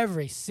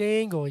every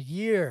single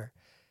year.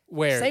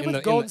 Where? Same in with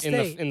the, Golden in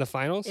the, State. in the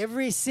finals?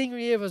 Every single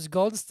year was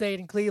Golden State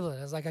and Cleveland.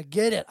 I was like, I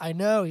get it. I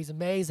know he's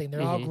amazing.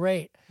 They're all Mhm.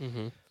 great.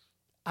 Mm-hmm.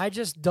 I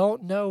just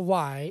don't know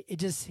why. It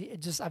just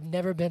I've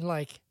never been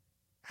like,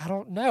 I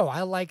don't know.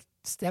 I like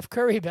Steph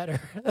Curry better.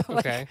 Like,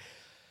 Okay.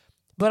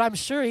 but I'm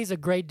sure he's a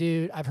great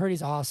dude. I've heard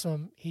he's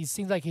awesome. He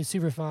seems like he's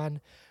super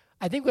fun.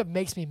 I think what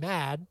makes me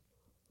mad,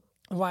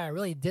 and why I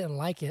really didn't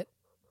like it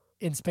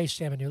in Space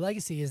Jam: A New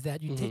Legacy, is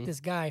that you take Mhm. this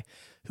guy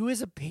who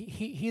is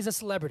he's a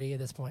celebrity at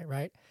this point,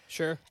 right?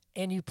 Sure.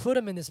 And you put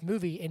him in this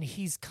movie, and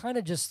he's kind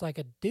of just like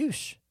a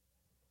douche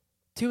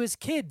to his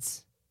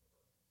kids.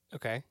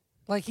 Okay.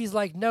 Like, he's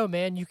like, no,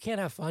 man, you can't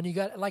have fun. You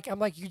got, like, I'm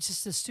like, you're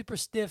just a super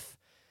stiff,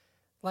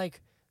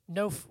 like,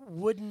 no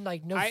wooden,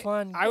 like, no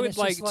fun. I And would it's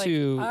just like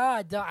to-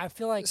 I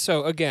feel like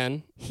So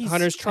again, he's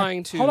Hunter's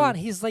trying to. Hold on,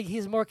 he's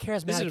more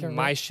charismatic. This is in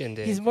my real,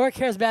 shindig. he's more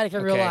charismatic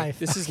in real Okay, life.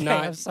 This is Okay,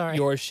 not I'm sorry.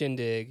 your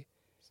shindig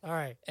All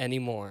right,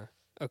 anymore.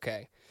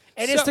 Okay.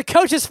 and So- it's the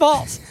coach's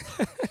fault.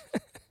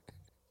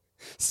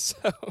 So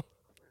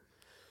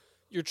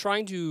you're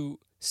trying to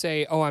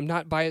say, "Oh, I'm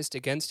not biased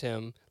against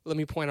him. Let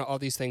me point out all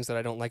these things that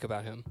I don't like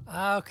about him."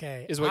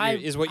 Okay, Is what you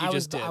I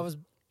just was,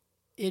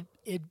 did.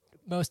 It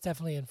most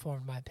definitely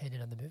informed my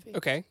opinion on the movie.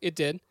 Okay, it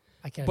did.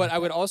 I can't. But admit I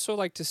would that. also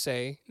like to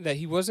say that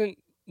he wasn't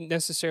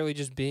necessarily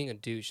just being a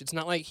douche. It's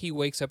not like he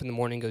wakes up in the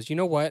morning and goes, "You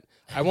know what?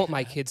 I want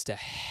my kids to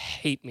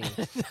hate me."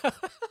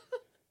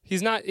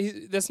 He's not.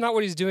 That's not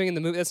what he's doing in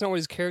the movie. That's not what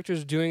his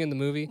character's doing in the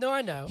movie. No,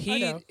 I know. I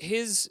know.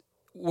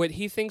 What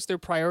he thinks their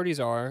priorities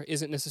are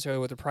isn't necessarily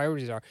what their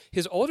priorities are.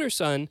 His older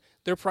son,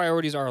 their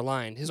priorities are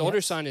aligned. His older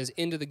Yes. son is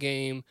into the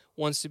game,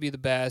 wants to be the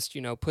best,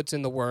 puts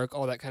in the work,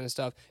 all that kind of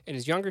stuff. And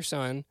his younger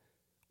son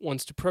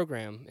wants to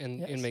program and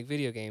Yes. make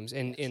video games.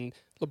 And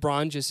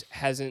LeBron just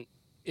hasn't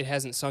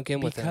sunk in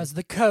with him. Because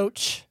the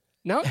coach.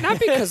 No, not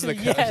because of the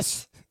coach.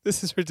 Yes.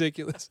 This is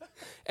ridiculous.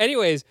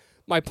 Anyways,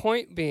 my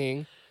point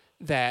being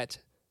that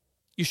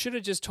you should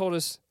have just told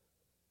us,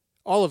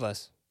 all of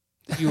us,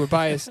 that you were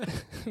biased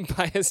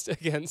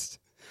against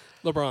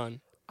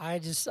LeBron.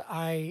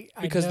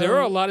 Because there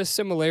are a lot of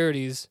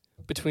similarities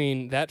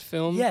between that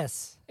film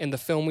Yes. and the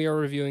film we are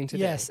reviewing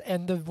today. Yes,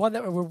 and the one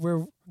that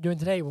we're doing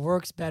today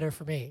works better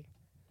for me.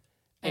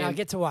 And I'll And-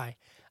 get to why.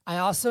 I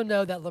also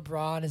know that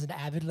LeBron is an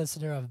avid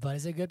listener of But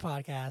Is It Good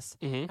podcast.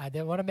 Mhm. I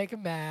didn't want to make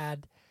him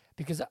mad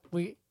because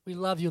we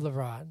love you,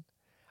 LeBron.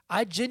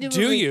 I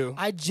genuinely you?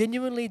 I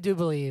genuinely do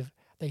believe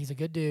that he's a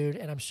good dude,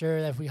 and I'm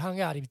sure that if we hung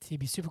out, he'd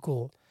be super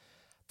cool.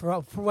 For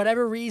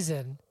whatever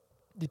reason,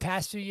 the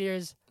past few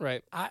years,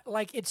 Right.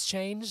 it's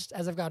changed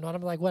as I've gotten on.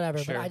 I'm like, whatever.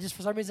 Sure. But I just,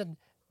 for some reason,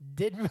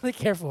 didn't really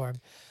care for him.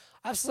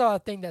 I saw a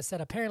thing that said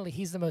apparently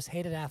he's the most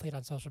hated athlete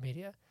on social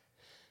media,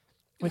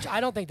 which I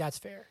don't think that's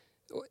fair.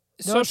 No one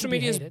Social should be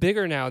media is hated.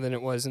 bigger now than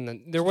it was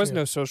there was True.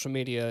 no social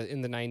media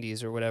in the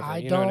 90s or whatever. I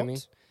you don't. know what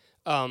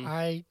I mean?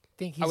 I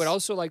think he's. I would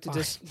also like to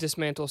fine.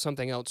 dismantle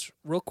something else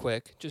real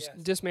quick. Just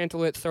Yes.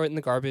 dismantle it, throw it in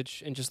the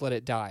garbage, and just let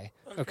it die.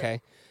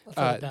 Okay. Let's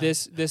let it die.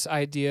 This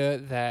idea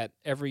that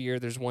every year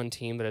there's one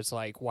team, but it's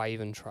like, why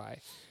even try?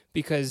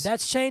 Because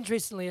That's changed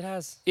recently. It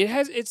has. it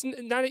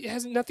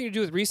has nothing to do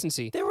with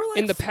recency. There were like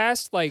In the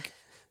past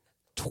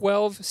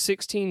 12,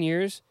 16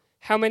 years,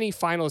 how many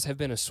finals have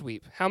been a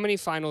sweep? How many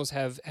finals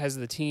has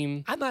the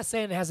team? I'm not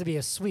saying it has to be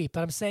a sweep,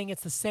 but I'm saying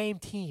it's the same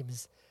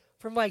teams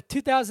from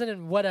 2000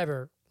 and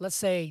whatever. Let's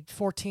say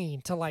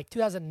 14 to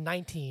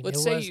 2019. Let's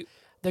it say was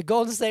the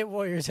Golden State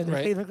Warriors and the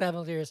Right. Cleveland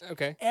Cavaliers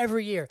okay.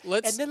 every year.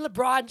 Let's- And then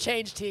LeBron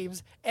changed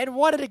teams and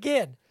won it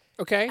again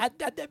Okay.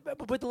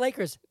 with the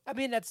Lakers. I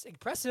mean, that's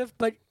impressive,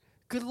 but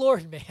good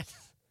Lord, man.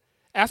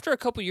 After a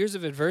couple years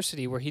of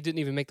adversity where he didn't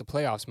even make the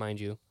playoffs, mind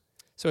you.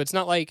 So it's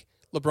not like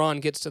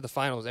LeBron gets to the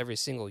finals every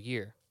single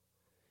year.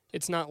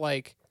 It's not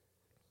like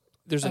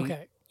there's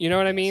Okay. you know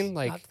what I Yes. mean?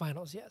 Not Like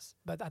finals, yes.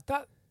 But I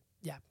thought,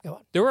 yeah, go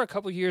on. there were a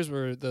couple years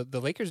where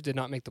the Lakers did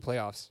not make the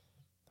playoffs.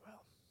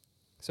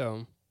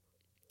 So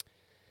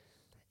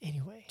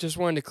Anyway. just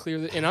wanted to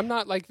clear and I'm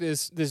not like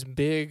this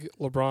big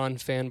LeBron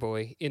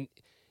fanboy.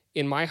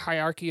 In my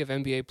hierarchy of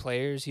NBA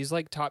players, he's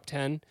like top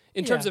 10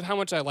 in terms of how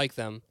much I like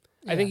them.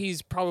 I think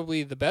he's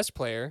probably the best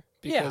player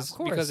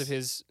because of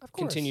his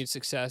continued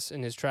success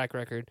and his track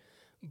record,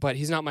 but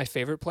he's not my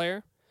favorite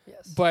player.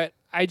 Yes. But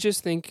I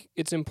just think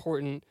it's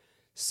important.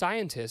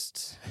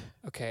 Scientists,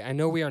 okay, I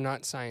know we are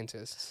not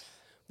scientists,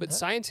 but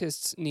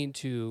scientists need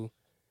to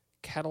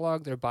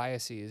catalog their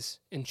biases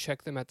and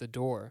check them at the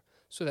door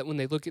so that when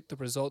they look at the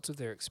results of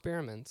their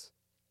experiments,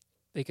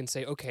 they can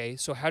say, okay,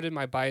 so how did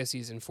my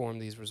biases inform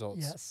these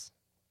results? Yes.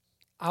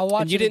 I'll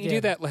watch it again. And you didn't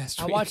do that last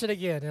week. I'll watch it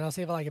again, and I'll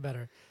see if I like it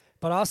better.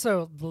 But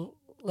also,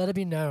 let it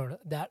be known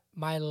that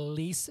my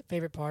least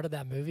favorite part of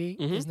that movie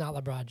is not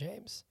LeBron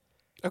James.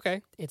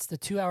 Okay. It's the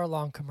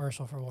 2-hour-long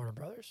commercial for Warner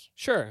Brothers.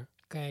 Sure.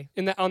 Okay.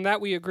 On that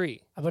we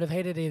agree. I would have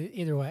hated it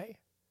either way.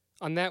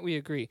 On that we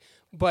agree.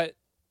 But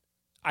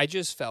I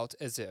just felt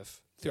as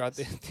if throughout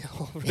the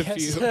whole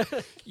review,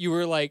 you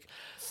were like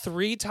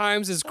 3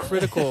 times as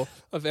critical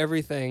of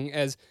everything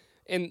as...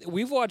 And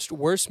we've watched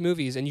worse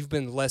movies, and you've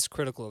been less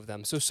critical of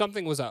them. So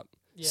something was up.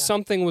 Yeah,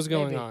 something was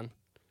going on.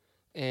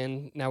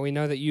 And now we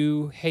know that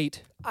you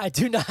hate... I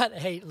do not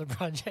hate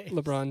LeBron James.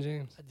 LeBron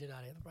James. I do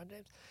not hate LeBron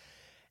James.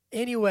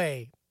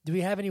 Anyway, do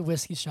we have any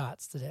whiskey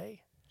shots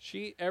today?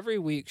 Every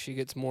week she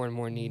gets more and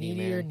more needy,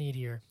 man.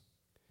 Needier.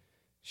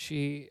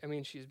 She's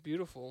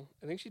beautiful.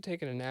 I think she's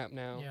taking a nap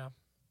now. Yeah.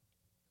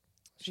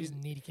 She's a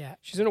needy cat.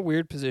 She's in a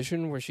weird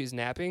position where she's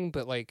napping,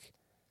 but like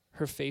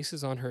her face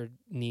is on her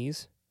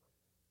knees.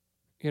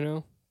 You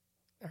know?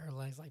 Her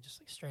legs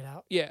just straight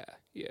out. Yeah.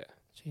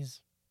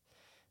 She's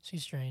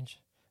strange.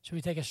 Should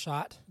we take a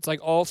shot? It's like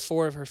all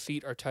 4 of her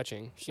feet are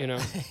touching, you know?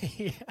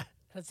 Yeah.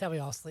 That's how we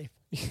all sleep.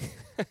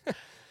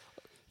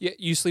 Yeah,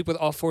 you sleep with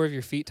all 4 of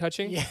your feet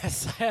touching?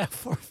 Yes, I have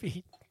 4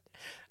 feet.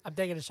 I'm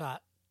taking a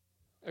shot.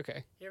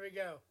 Okay. Here we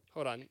go.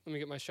 Hold on. Let me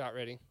get my shot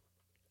ready.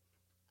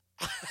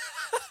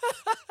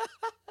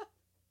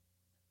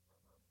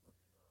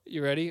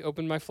 You ready?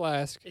 Open my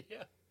flask.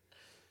 Yeah.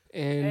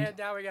 And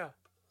down we go.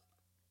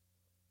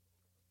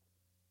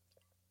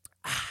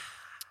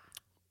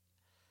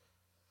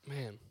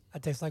 Man.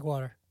 That tastes like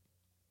water.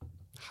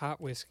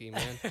 Hot whiskey,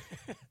 man.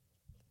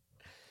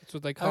 That's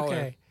what they call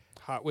it.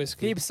 Hot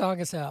whiskey. Theme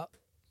song us out.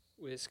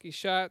 Whiskey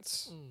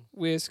shots.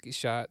 Whiskey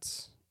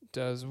shots.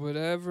 Does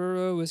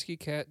whatever a whiskey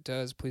cat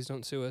does. Please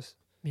don't sue us.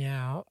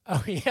 Meow.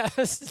 Oh,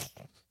 yes.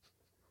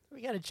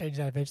 We got to change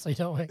that eventually,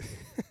 don't we?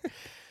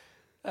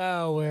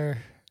 Oh, we're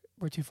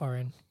too far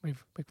in.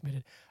 We've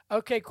committed.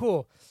 Okay,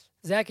 cool.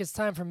 Zach, it's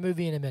time for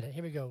movie in a minute.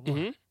 Here we go.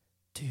 1,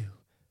 2,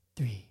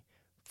 3,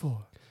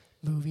 4.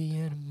 Movie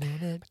in a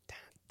minute.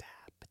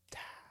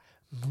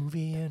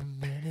 Movie in a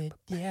minute.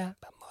 Yeah.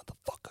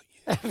 Motherfucker,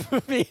 yeah.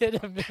 Movie in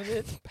a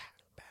minute.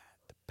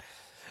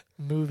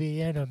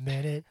 Movie in a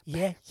minute.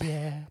 Yeah,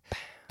 yeah.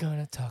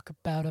 Gonna talk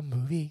about a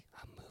movie.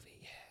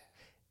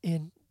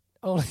 In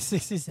only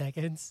 60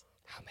 seconds.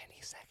 How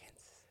many seconds?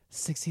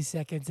 60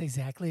 seconds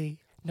exactly.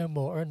 No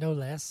more, no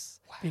less.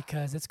 Wow.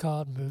 Because it's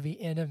called Movie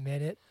in a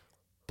Minute.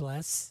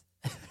 Bless.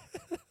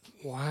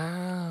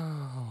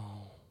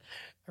 Wow.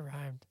 It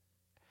rhymed.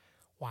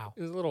 Wow.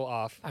 It was a little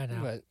off. I know.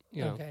 But,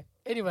 you know. Okay.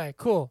 Anyway,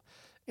 cool.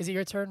 Is it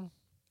your turn?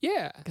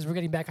 Yeah. Because we're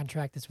getting back on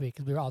track this week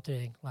because we were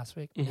alternating last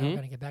week. Now we're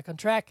going to get back on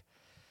track.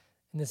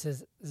 And this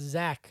is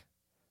Zach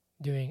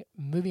doing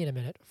Movie in a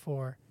Minute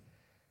for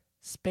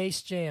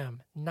Space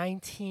Jam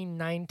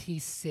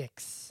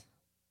 1996.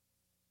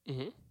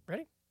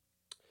 Ready?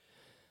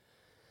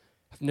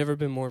 I've never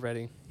been more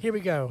ready. Here we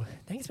go. I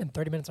think it's been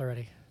 30 minutes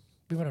already.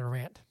 We went on a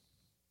rant.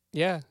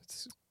 Yeah,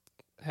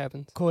 it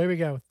happens. Cool, here we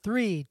go.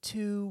 3,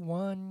 2,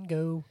 1,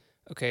 go.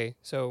 Okay,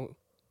 so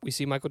we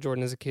see Michael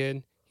Jordan as a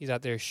kid. He's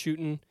out there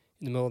shooting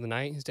in the middle of the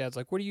night. His dad's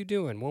like, "What are you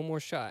doing? One more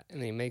shot." And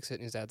then he makes it,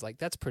 and his dad's like,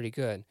 "That's pretty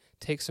good.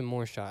 Take some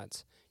more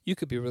shots. You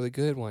could be really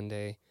good one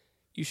day.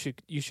 You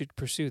should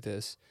pursue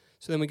this."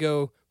 So then we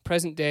go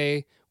present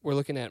day. We're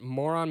looking at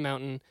Moron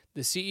Mountain.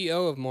 The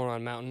CEO of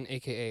Moron Mountain,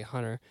 a.k.a.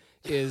 Hunter,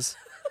 is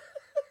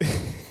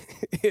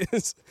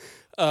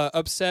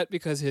upset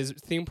because his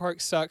theme park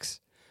sucks.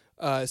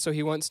 So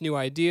he wants new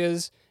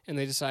ideas, and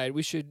they decide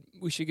we should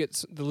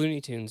get the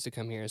Looney Tunes to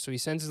come here. So he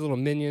sends his little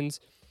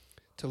minions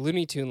to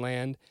Looney Tune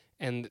Land,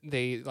 and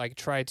they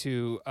try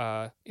to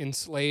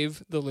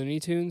enslave the Looney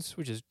Tunes,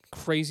 which is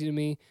crazy to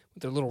me,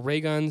 with their little ray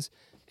guns.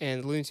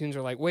 And the Looney Tunes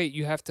are like, "Wait,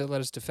 you have to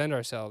let us defend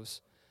ourselves,"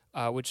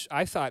 which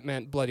I thought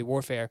meant bloody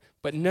warfare,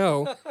 but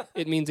no,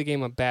 it means a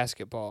game of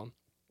basketball.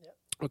 Yep.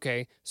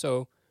 Okay,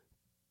 so,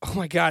 oh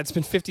my God, it's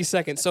been 50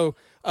 seconds. So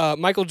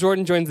Michael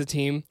Jordan joins the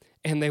team,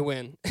 and they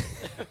win.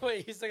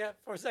 Wait, you still got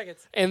 4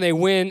 seconds. And they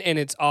win, and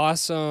it's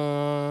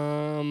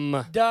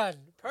awesome. Done.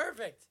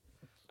 Perfect.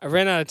 I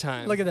ran out of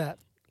time. Look at that.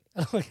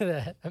 Look at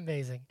that.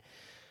 Amazing.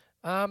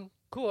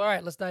 Cool. All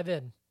right, let's dive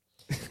in.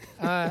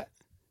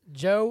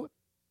 Joe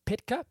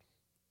Pytka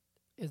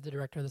is the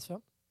director of this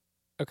film.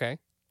 Okay.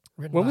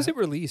 When was it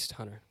released,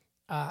 Hunter?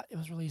 It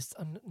was released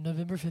on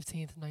November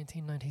 15th,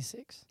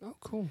 1996. Oh,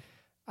 cool.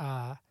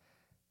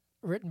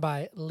 written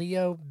by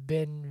Leo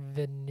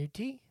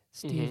Benvenuti,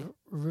 Steve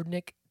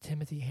Rudnick,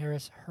 Timothy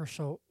Harris,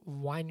 Herschel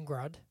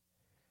Weingrod.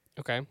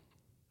 Okay.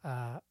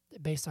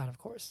 Based on, of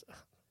course,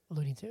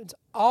 Looney Tunes.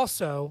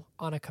 Also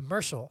on a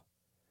commercial,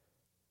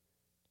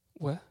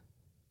 What?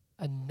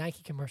 a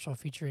Nike commercial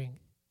featuring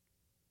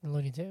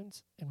Looney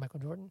Tunes and Michael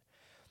Jordan.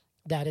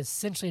 That is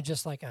essentially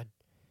just like a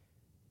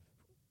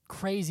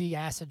crazy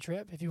acid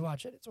trip. If you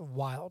watch it, it's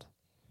wild.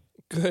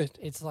 Good.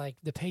 It's like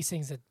the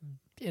pacing's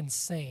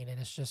insane, and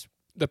it's just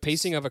The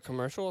pacing of a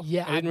commercial?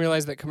 Yeah, I didn't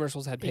realize that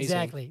commercials had pacing.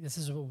 exactly. This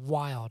is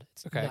wild.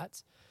 It's Okay.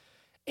 nuts.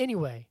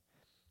 Anyway,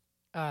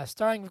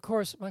 starring, of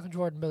course, Michael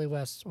Jordan, Billy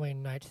West,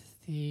 Wayne Knight,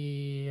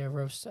 Thea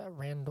Rosa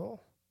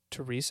Randall.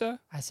 Teresa?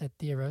 I said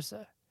Thea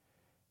Rosa.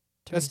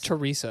 That's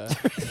Teresa.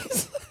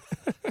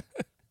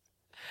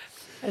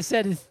 I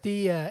said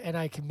Thea, and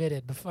I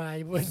committed before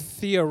I would.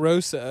 Thea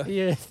Rosa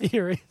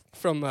Thea.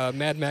 from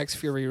Mad Max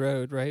Fury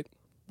Road, right?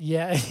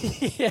 Yeah,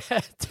 yeah,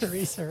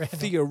 Teresa Randall.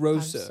 Thea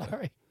Rosa. I'm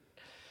sorry.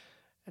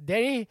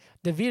 Danny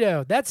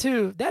DeVito. That's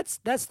who. That's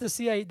the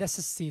CIA. That's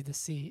the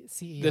CEO.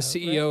 The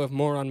CEO of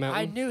Moron Right? I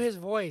Mountain. knew his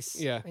voice.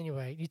 Yeah.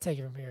 Anyway, you take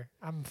it from here.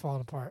 I'm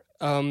falling apart.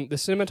 The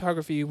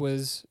cinematography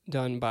was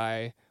done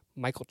by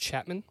Michael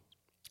Chapman.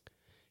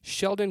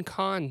 Sheldon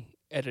Kahn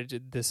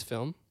edited this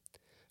film.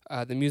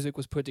 The music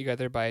was put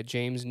together by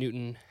James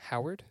Newton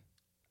Howard.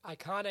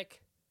 Iconic.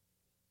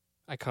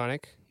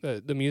 Iconic.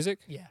 The music?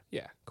 Yeah.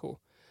 Yeah, cool.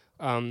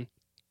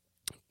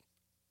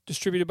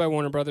 Distributed by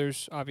Warner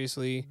Brothers,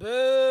 obviously.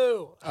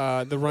 Boo.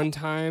 The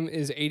runtime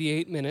is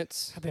 88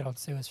 minutes. Hope they don't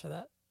sue us for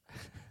that.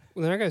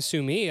 Well, they're not going to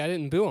sue me. I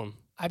didn't boo them.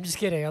 I'm just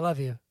kidding. I love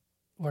you,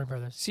 Warner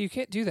Brothers. See, you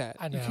can't do that.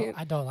 I know. You can't,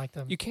 I don't like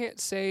them. you can't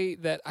say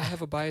that I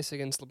have a bias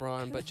against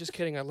LeBron, but just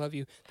kidding, I love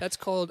you. That's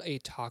called a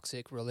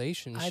toxic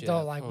relationship. I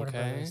don't like Warner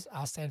okay? Brothers.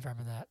 I'll stand firm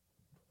in that.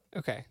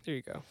 Okay, there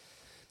you go.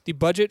 The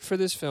budget for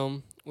this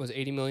film was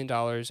 $80 million,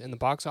 and the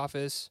box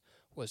office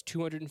was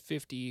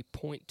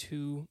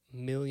 $250.2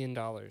 million.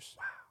 Wow.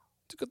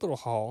 It's a good little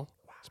haul,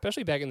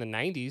 especially back in the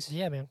 90s.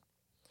 Yeah, man.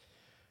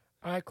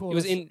 All right, cool. It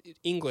was in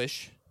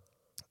English,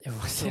 It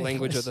was the in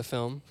language of English. the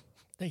film.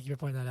 Thank you for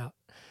pointing that out.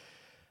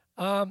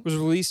 It was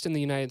released in the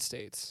United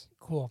States.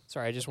 Cool.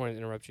 Sorry, I just wanted to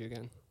interrupt you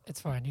again.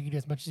 It's fine. You can do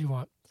as much as you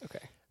want.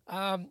 Okay.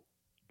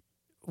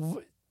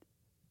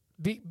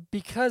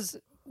 Because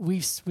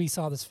we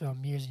saw this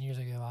film years and years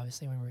ago.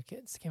 Obviously, when we were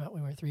kids, it came out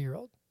when we were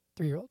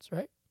 3-year-olds,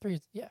 right? 3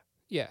 years, yeah.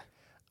 Yeah.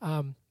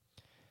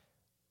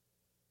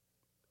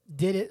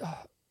 Did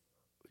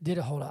it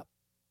hold up?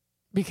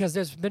 Because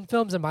there's been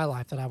films in my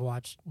life that I've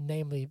watched,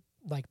 namely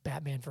like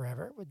Batman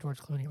Forever with George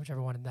Clooney,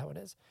 whichever one that one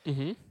is,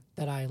 Mm-hmm.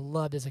 that I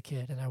loved as a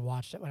kid, and I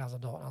watched it when I was an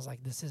adult, and I was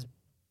like, this is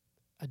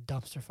a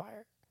dumpster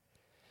fire.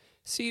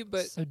 See,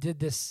 but So did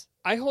this?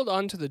 I hold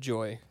on to the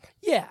joy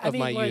Yeah, I of mean,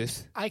 my like,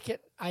 youth.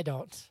 I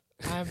don't.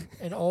 I'm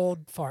an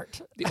old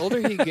fart. The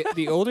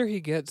older he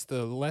gets,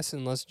 the less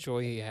and less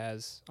joy he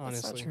has.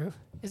 Honestly, That's not true.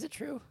 Is it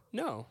true?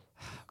 No.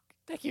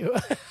 Thank you.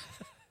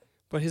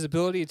 But his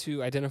ability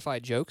to identify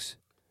jokes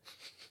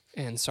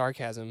and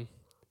sarcasm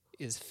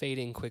is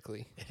fading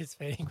quickly. It is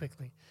fading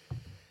quickly.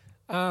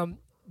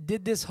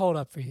 Did this hold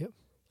up for you?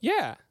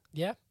 Yeah,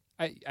 Yeah.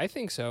 I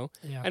think so.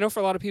 Yeah. I know for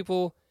a lot of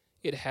people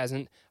it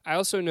hasn't. I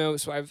also know.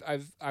 So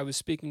I was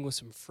speaking with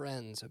some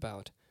friends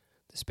about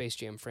the Space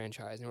Jam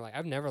franchise, and they're like,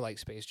 I've never liked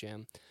Space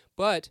Jam,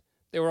 but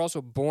they were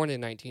also born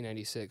in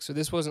 1996, so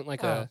this wasn't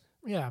like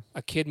Yeah.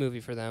 a kid movie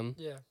for them.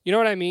 Yeah. You know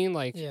what I mean?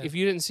 Like Yeah. if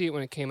you didn't see it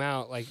when it came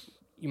out, like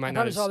you might I not.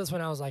 probably Have saw this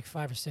when I was like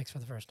 5 or 6 for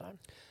the first time.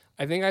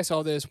 I think I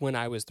saw this when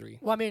I was 3.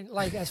 Well, I mean,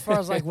 like as far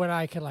as like when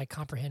I could like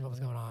comprehend what was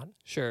going on.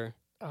 Sure.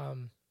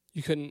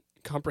 You couldn't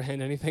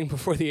comprehend anything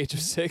before the age of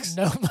 6.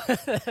 No,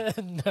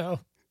 no.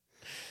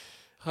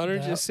 Hunter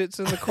No. just sits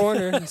in the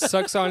corner and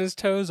sucks on his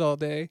toes all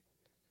day.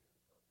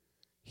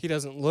 He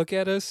doesn't look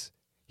at us.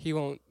 He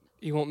won't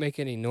make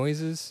any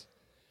noises.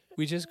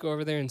 We just go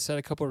over there and set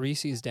a couple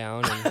Reese's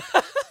down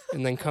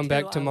and then come I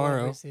back love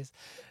tomorrow. Reese's.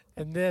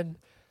 And then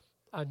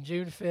on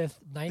June 5th,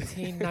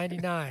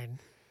 1999,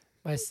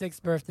 my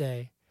 6th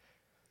birthday,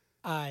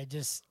 I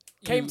just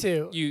came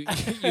to. You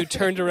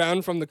turned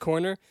around from the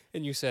corner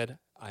and you said,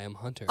 "I am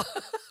Hunter."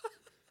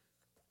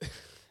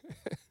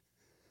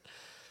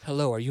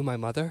 Hello, are you my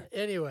mother?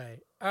 Anyway,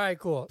 all right,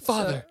 cool.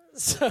 Father.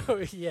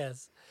 So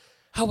yes.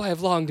 How I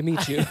have longed to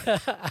meet you.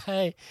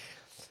 I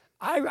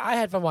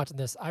had fun watching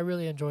this. I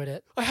really enjoyed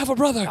it. I have a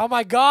brother. Oh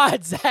my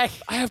God, Zach!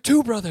 I have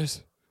 2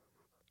 brothers.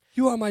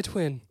 You are my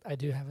twin. I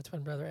do have a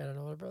twin brother and an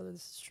older brother.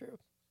 This is true.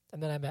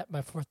 And then I met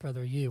my 4th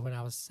brother, you, when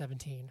I was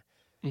 17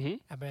 Mm-hmm.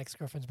 at my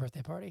ex-girlfriend's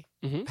birthday party.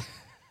 Mm-hmm.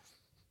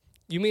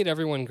 You made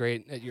everyone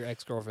great at your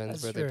ex-girlfriend's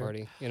That's birthday true.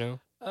 party, you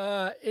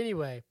know?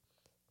 Anyway,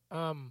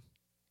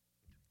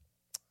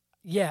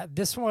 yeah,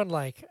 this one,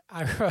 like,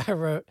 I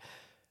wrote,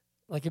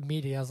 like,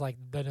 immediately. I was like,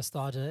 the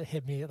nostalgia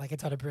hit me like a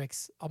ton of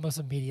bricks almost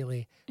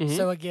immediately. Mhm.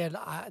 So, again,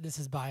 this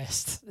is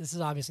biased. This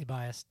is obviously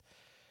biased.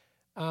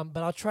 But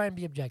I'll try and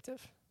be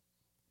objective.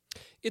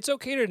 It's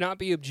okay to not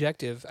be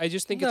objective. I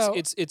just think No.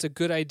 it's a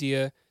good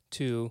idea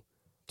to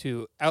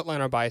to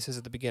outline our biases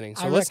at the beginning.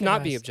 So I let's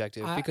not be recognize-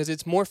 objective I- because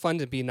it's more fun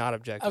to be not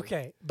objective.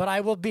 Okay, but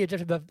I will be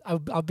objective.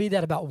 I'll be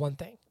that about one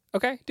thing.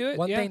 Okay, do it.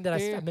 One Yeah, thing that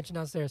yeah, I mentioned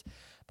downstairs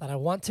that I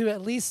want to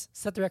at least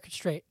set the record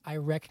straight. I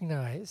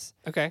recognize,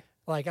 Okay.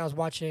 like I was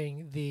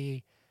watching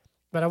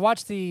but I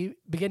watched the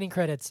beginning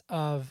credits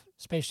of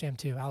Space Jam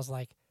 2. I was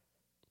like,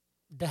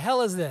 the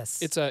hell is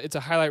this? It's a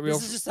highlight reel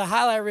This is just a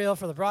highlight reel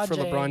for LeBron for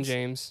James. LeBron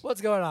James.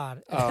 What's going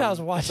on? And I was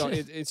watching.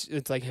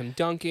 It's like him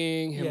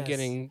dunking, him Yes.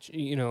 getting,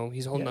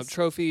 he's holding up Yes.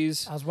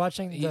 trophies. I was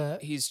watching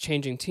He's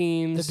changing the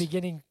teams.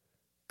 beginning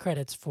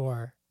credits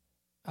for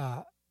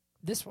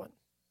this one,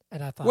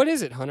 and I thought, What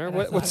is it, Hunter? and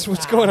I What's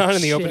thought, going on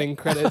in the shit. opening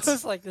credits? I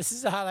was like, this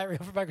is a highlight reel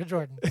for Michael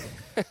Jordan.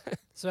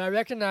 So I You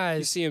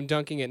recognize. see him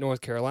dunking at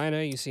North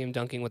Carolina. You see him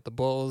dunking with the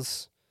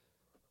Bulls.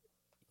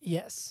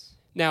 Yes.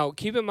 Now,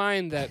 keep in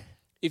mind that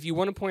if you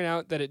want to point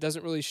out that it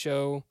doesn't really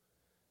show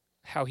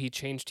how he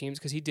changed teams,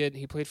 because he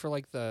played for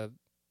like the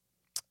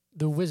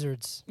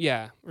Wizards.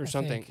 or I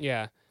something. think.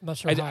 Yeah, I'm not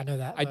sure how I know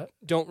that. I but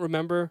don't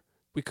remember.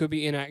 We could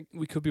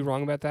be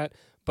wrong about that.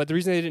 But the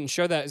reason they didn't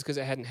show that is because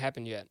it hadn't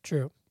happened yet.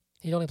 true.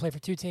 He only played for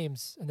 2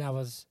 teams, and that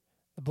was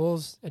the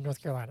Bulls and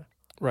North Carolina.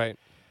 Right.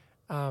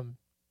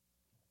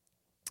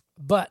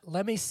 But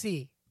let me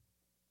see.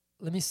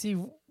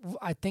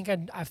 I think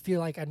I feel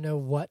like I know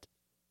what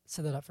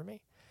set that up for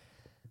me.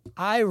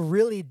 I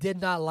really did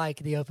not like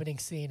the opening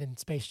scene in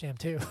Space Jam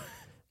 2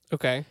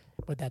 Okay.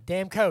 with that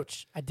damn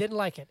coach. I didn't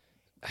like it.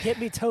 Hit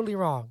me totally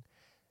wrong.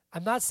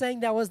 I'm not saying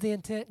that was the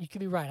intent. You could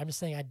be right. I'm just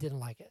saying I didn't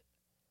like it.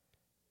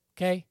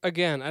 Okay?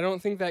 Again, I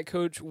don't think that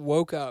coach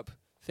woke up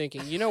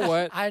thinking, you know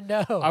what? I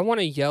know. I want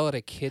to yell at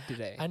a kid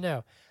today. I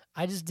know.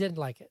 I just didn't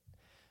like it.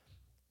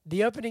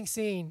 The opening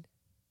scene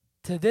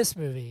to this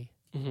movie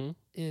Mm-hmm.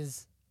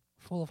 is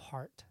full of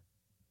heart.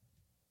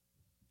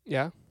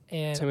 Yeah.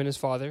 And It's him and his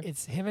father.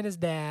 it's him and his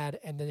dad,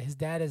 and then his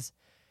dad is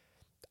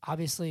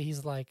obviously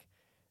he's like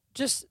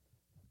just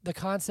the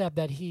concept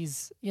that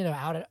he's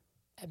out at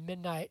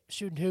midnight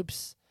shooting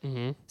hoops,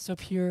 Mm-hmm. so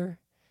pure,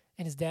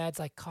 and his dad's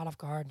like caught off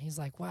guard, and he's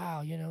like,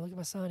 wow, look at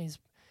my son, he's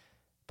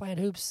playing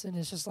hoops, and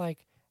it's just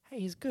like, hey,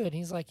 he's good. And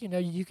he's like,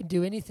 you can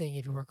do anything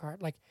if you work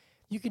hard, like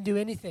you can do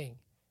anything.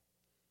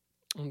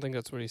 I don't think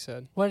that's what he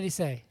said. What did he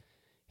say?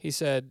 He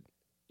said,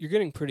 "You're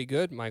getting pretty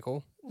good,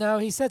 Michael." No,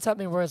 he said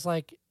something where it's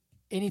like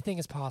anything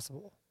is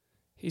possible.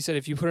 He said,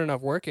 "If you put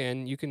enough work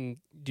in, you can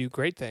do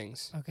great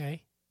things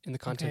Okay. in the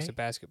context Okay. of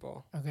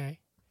basketball." Okay.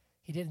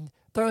 He didn't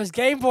throw his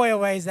Game Boy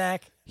away,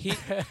 Zach.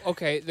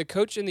 Okay, the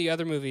coach in the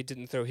other movie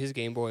didn't throw his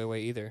Game Boy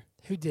away either.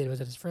 Who did? Was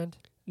it his friend?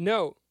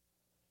 No.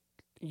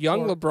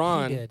 Young Or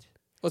LeBron. He did.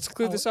 Let's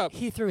clear this up.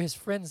 He threw his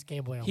friend's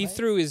Game Boy away. He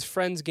threw his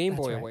friend's Game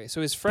That's Boy right. away.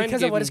 So his friend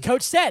because gave of what him, his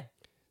coach said.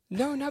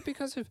 No, not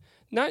because of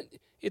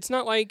it's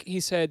not like he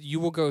said, "You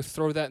will go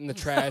throw that in the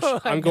trash. I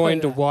I'm know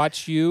going to that.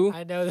 watch you,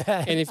 I know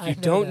that. and if I you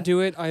know don't that. do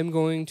it, I'm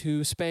going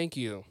to spank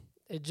you."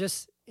 It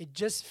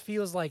just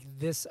feels like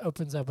this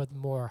opens up with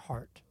more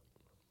heart.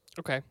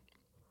 Okay.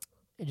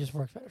 It just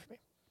works better for me.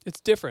 It's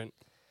different.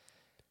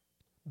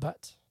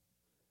 But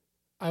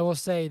I will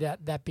say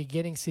that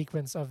beginning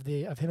sequence of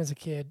him as a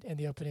kid and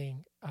the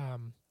opening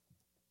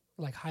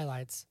like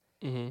highlights,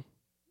 Mm-hmm.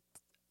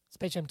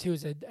 Space Jam 2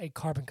 is a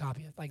carbon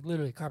copy, like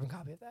literally a carbon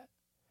copy of that.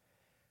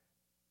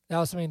 That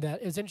was something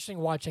that it was interesting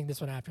watching this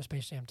one after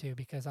Space Jam 2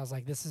 because I was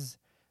like, this is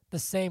the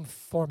same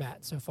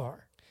format so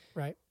far,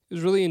 right? It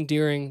was really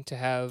endearing to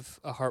have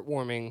a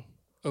heartwarming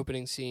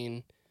opening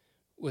scene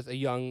with a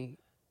young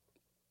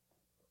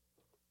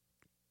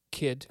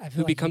kid I feel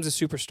who like becomes a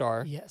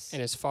superstar Yes.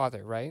 and his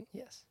father, right?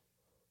 Yes.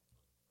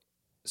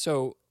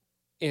 So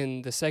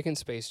in the second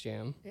Space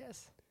Jam,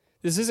 Yes.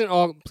 this isn't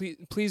all,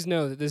 please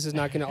know that this is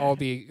not going to all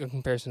be a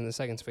comparison to the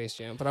second Space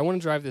Jam, but I want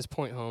to drive this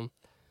point home.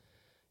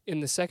 In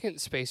the second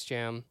Space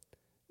Jam,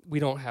 we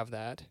don't have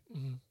that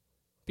Mm-hmm.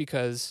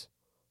 because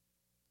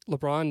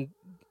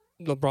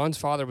LeBron's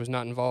father was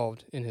not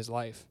involved in his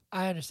life.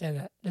 I understand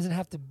that. It doesn't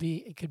have to be,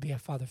 it could be a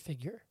father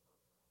figure.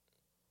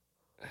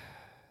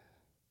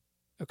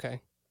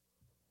 Okay.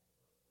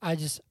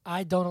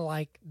 I don't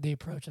like the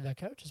approach of that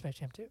coach in Space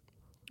Jam 2.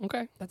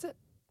 Okay. That's it.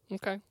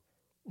 Okay.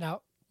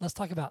 Now, let's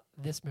talk about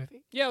this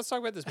movie. Yeah, let's talk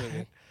about this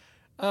movie.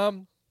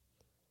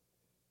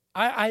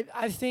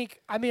 I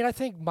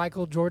think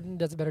Michael Jordan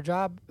does a better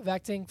job of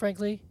acting,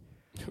 frankly.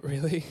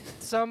 Really?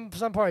 Some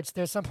parts,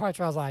 there's some parts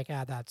where I was like,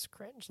 that's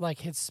cringe. Like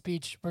his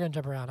speech, we're going to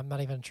jump around. I'm not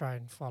even going to try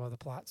and follow the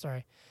plot.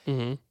 Sorry.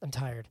 Mm-hmm. I'm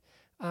tired.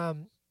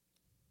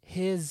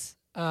 His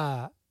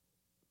halftime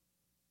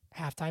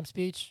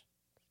speech,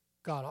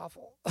 god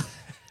awful.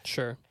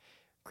 Sure.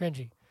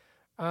 Cringy.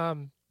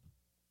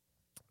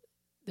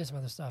 There's some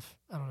other stuff.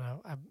 I don't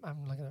know.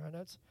 I'm looking at my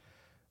notes.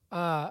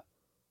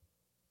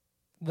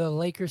 The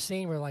Lakers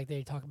scene where like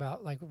they talk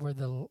about like where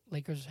the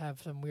Lakers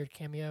have some weird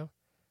cameo.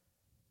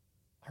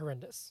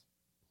 Horrendous.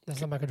 That's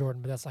not Michael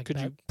Jordan, but that's like Could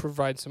bad. you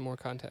provide some more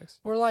context?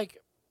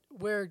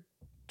 Where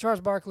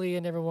Charles Barkley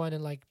and everyone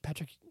and like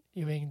Patrick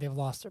Ewing, they've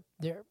lost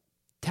their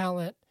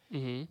talent,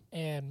 Mm-hmm.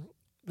 and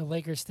the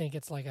Lakers think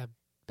it's like a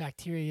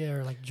bacteria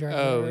or like germ.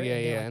 Oh, or- yeah,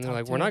 and they, yeah. And they're talk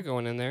like, to we're him. not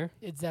going in there.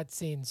 It's that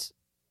scene's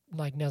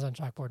like nails on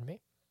chalkboard to me.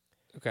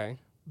 Okay.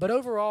 But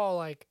overall,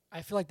 like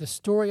I feel like the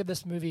story of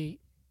this movie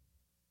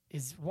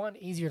is one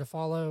easier to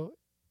follow,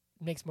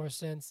 makes more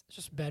sense. It's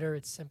just better.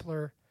 It's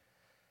simpler.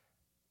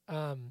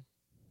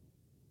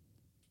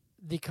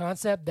 The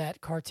concept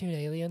that cartoon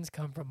aliens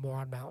come from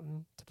Moron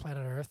Mountain to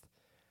planet Earth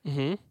Mm-hmm.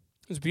 It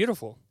was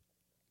beautiful.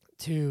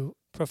 to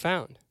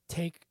Profound.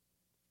 take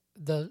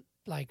the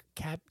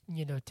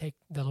take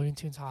the Looney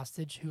Tunes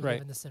hostage who Right.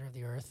 live in the center of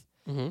the Earth.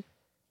 Mm-hmm.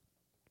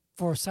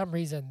 For some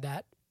reason,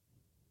 that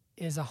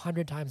is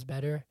 100 times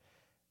better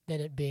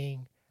than it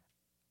being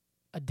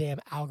a damn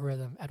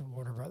algorithm at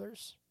Warner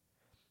Brothers.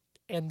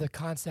 And the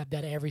concept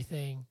that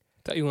everything.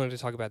 Thought you wanted to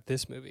talk about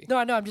this movie. No,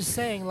 I'm just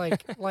saying,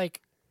 like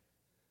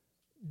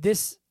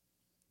this.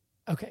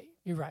 Okay,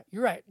 you're right.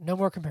 You're right. No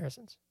more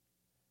comparisons.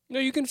 No,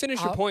 you can finish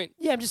your point.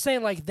 Yeah, I'm just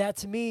saying, like that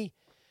to me.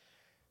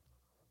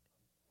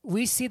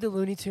 We see the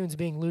Looney Tunes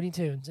being Looney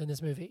Tunes in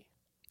this movie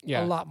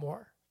Yeah. a lot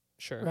more,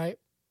 Sure. right?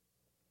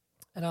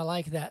 And I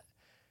like that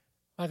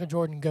Michael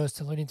Jordan goes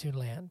to Looney Tune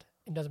land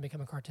and doesn't become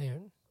a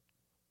cartoon.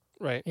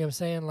 Right. You know what I'm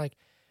saying? Like,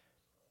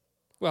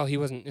 Well, he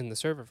wasn't in the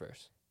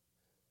Serververse.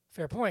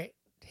 fair point.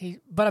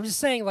 But I'm just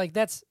saying, like,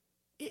 that's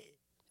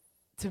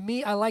to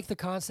me. I like the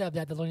concept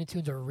that the Looney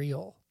Tunes are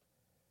real,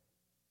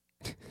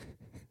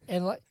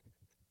 and like,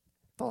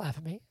 don't laugh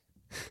at me.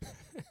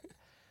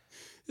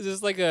 Is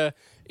this like a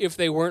if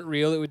they weren't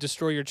real, it would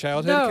destroy your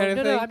childhood No, kind of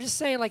no, thing? no. I'm just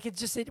saying, like,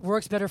 it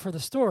works better for the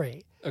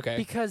story Okay.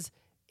 because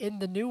in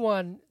the new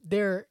one,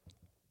 they're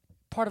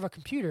part of a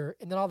computer,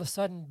 and then all of a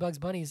sudden, Bugs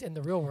Bunny's in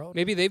the real world.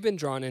 Maybe they've been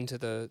drawn into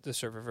the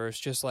Serververse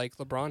just like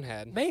LeBron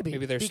had. Maybe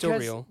they're still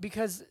real.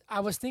 Because I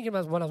was thinking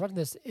about when I was watching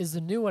this, is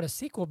the new one a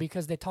sequel?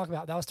 Because they talk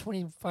about that was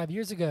 25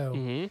 years ago,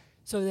 Mm-hmm.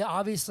 so they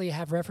obviously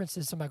have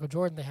references to Michael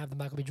Jordan. They have the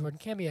Michael B. Jordan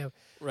cameo.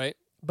 Right.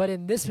 But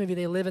in this movie,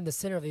 they live in the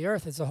center of the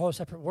earth. It's a whole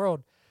separate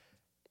world.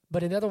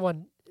 But in the other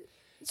one,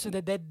 so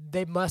that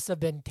they must have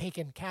been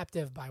taken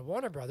captive by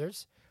Warner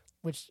Brothers,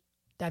 which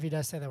Daffy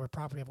does say that we're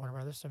property of Warner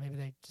Brothers. So maybe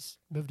they just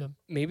moved them.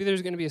 Maybe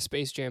there's going to be a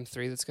Space Jam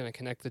 3 that's going to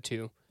connect the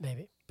two.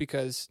 Maybe.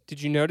 Because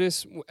did you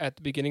notice at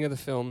the beginning of the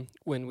film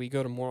when we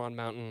go to Moron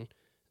Mountain,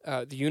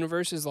 the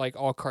universe is like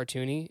all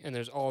cartoony and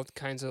there's all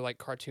kinds of like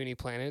cartoony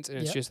planets and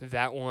it's Yep. just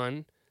that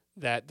one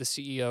that the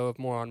CEO of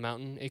Moron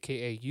Mountain,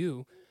 aka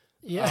you,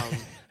 Yeah.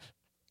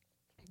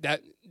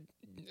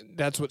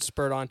 that's what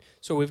spurred on.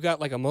 So we've got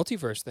like a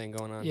multiverse thing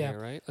going on Yeah. here,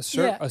 right? A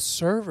Yeah.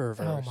 serververse.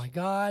 Oh my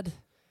God.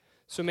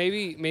 So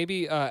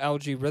maybe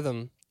Algae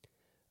Rhythm,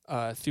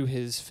 through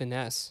his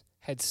finesse,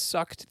 had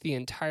sucked the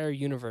entire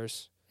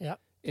universe Yep.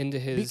 into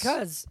his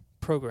Because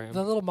program.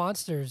 the little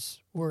monsters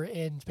were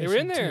in Space They were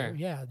in Jam 2. there.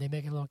 Yeah, they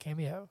make a little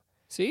cameo.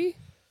 See?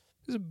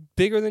 This is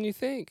bigger than you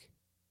think.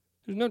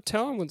 There's no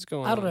telling what's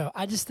going on. I don't know.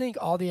 I just think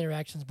all the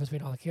interactions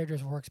between all the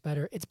characters works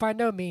better. It's by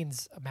no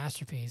means a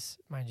masterpiece,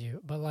 mind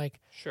you, but like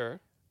Sure.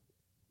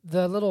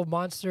 the little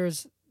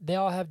monsters, they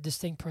all have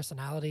distinct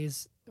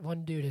personalities.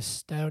 One dude is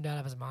stoned out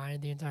of his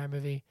mind the entire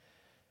movie.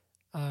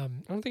 I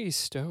don't think he's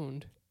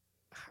stoned.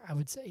 I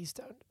would say he's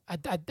stoned. I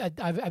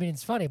mean,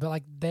 it's funny, but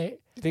like You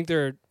think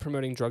they're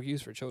promoting drug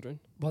use for children?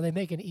 they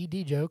make an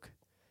ED joke.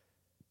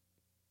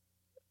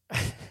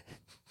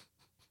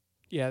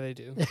 Yeah, they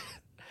do.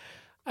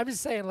 I'm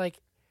just saying, like,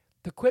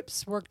 the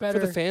quips work For better.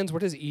 the fans,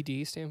 what does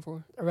ED stand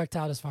for?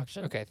 Erectile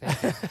dysfunction. Okay,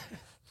 thank you.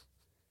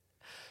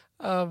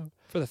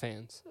 For the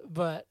fans.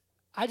 But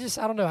I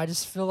don't know. I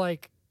just feel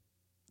like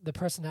the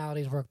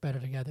personalities work better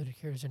together. The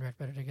characters interact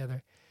better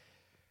together.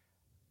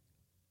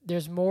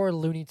 There's more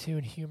Looney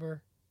Tune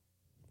humor.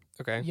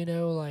 Okay. You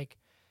know, like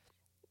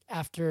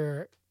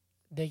after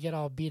they get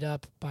all beat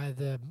up by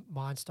the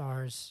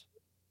Monstars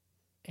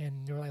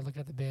and you're like looking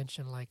at the bench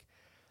and like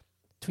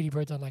Tweety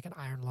Bird's on like an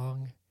iron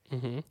lung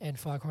Mm-hmm. and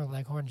Foghorn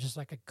Leghorn just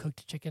like a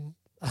cooked chicken.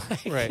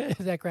 Right.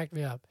 That cracked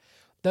me up.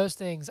 Those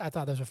things, I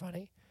thought those were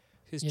funny.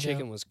 His You know.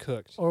 chicken was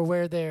cooked. Or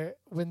when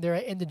they're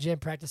in the gym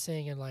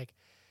practicing and like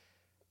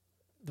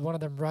one of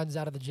them runs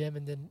out of the gym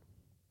and then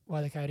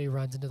Wile E. Coyote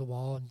runs into the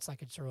wall and it's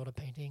like it's a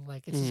painting.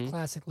 Like it's Mhm. just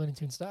classic Looney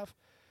Tunes stuff.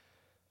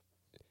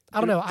 I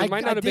don't know. There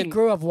might not I have did been-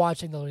 grow up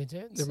watching the Looney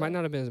Tunes. There might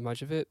not have been as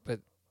much of it,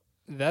 but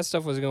that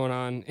stuff was going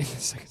on in the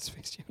second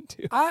Space Jam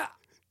too. I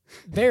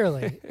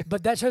barely,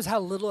 but that shows how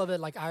little of it.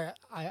 Like I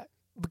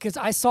because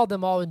I saw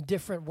them all in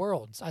different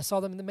worlds. I saw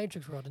them in the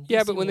Matrix world. And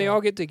Yeah, DC but when they world.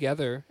 all get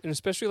together, and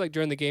especially like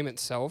during the game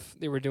itself,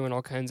 they were doing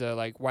all kinds of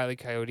like Wile E.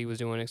 Coyote was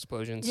doing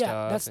explosion yeah,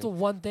 stuff. that's and the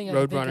one thing I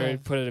can think Roadrunner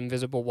of. put an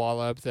invisible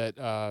wall up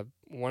that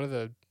one of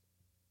the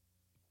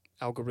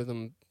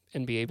algorithm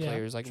NBA Yeah,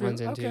 players like true. runs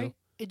into. Okay.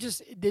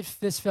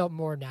 This felt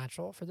more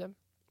natural for them.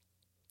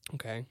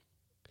 Okay.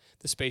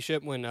 The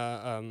spaceship when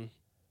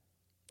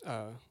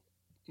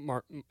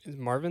is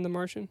Marvin the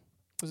Martian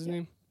was his Yeah.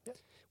 name? Yep.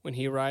 When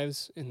he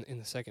arrives in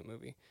the second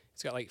movie.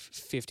 It's got like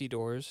 50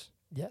 doors.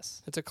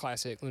 Yes. That's a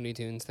classic Looney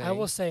Tunes thing. I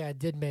will say I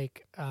did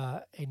make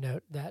a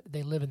note that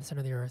they live in the center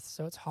of the earth,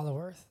 so it's Hollow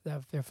Earth.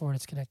 Therefore,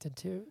 it's connected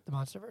to the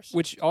MonsterVerse.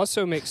 Which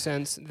also makes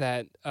sense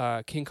that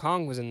King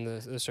Kong was in the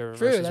serververse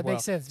True, as that well.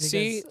 makes sense.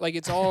 See, Because like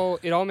it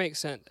all makes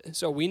sense.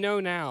 So we know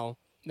now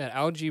that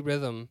Algae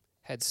Rhythm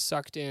had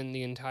sucked in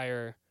the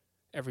entire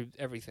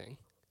everything.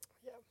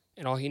 Yeah.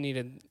 And all he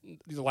needed,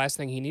 the last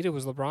thing he needed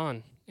was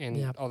LeBron and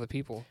Yeah. all the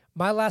people.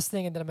 My last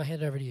thing, and then I'm gonna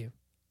hand it over to you,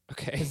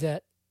 Okay. is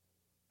that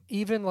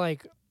even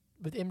like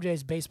with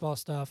MJ's baseball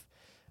stuff,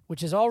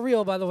 which is all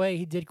real, by the way,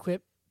 he did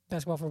quit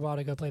basketball for a while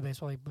to go play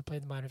baseball. He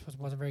played the minors,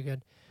 wasn't very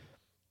good.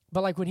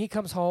 But like when he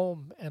comes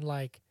home and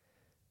like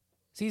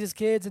sees his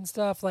kids and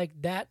stuff, like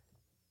that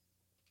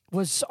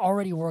was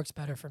already works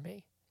better for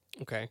me.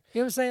 Okay.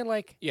 You know what I'm saying?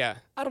 Like Yeah.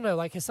 I don't know,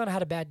 like his son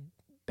had a bad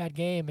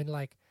game, and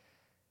like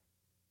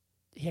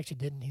he actually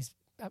didn't.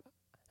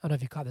 I don't know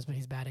if you caught this, but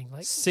he's batting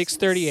like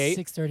 638.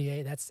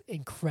 638. That's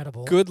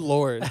incredible. Good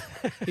Lord.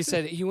 He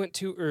said he went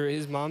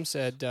his mom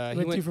said He he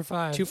went went 2 for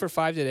 5. 2 for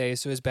 5 today,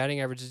 so his batting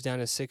average is down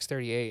to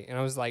 638. And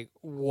I was like,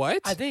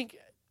 what? I think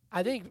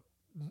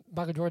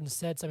Michael Jordan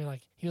said something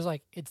like, he was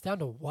like, it's down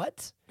to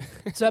what?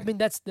 So I mean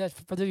that's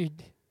for anybody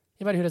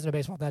who doesn't know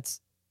baseball, that's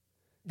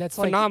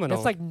phenomenal.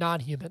 That's like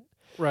non-human.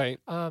 Right.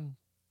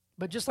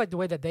 But just like the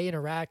way that they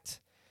interact,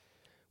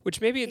 Which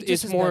maybe It it's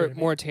just is better to me.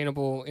 more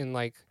attainable in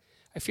like,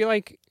 I feel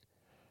like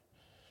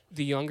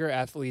the younger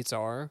athletes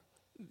are,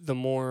 the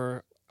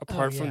more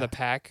apart from yeah. the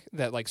pack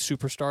that like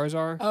superstars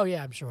are. oh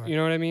yeah, I'm sure. You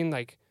know what I mean?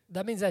 Like,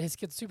 That means that his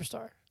kid's a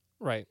superstar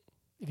right.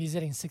 if he's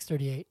hitting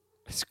 638.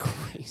 It's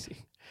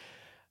crazy.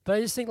 But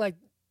I just think like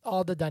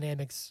all the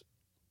dynamics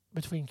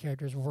between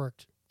characters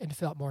worked and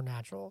felt more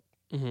natural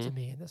to Mm-hmm.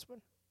 me in this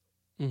one.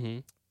 Mm-hmm.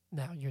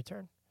 Now your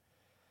turn.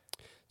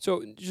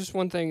 So just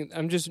one thing,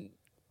 I'm just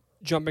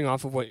jumping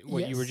off of what you were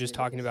Yes, just yes,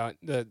 talking yes. about,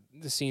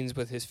 the scenes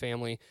with his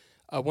family.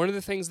 One of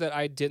the things that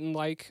I didn't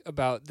like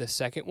about the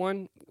second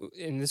one,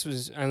 and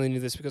I only knew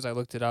this because I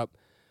looked it up,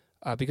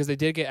 because they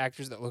did get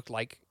actors that looked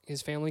like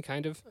his family,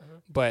 kind of,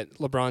 but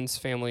LeBron's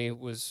family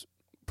was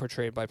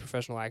portrayed by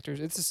professional actors.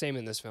 It's the same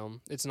in this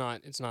film. It's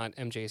not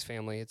MJ's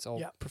family. It's all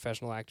Yeah.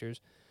 professional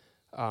actors.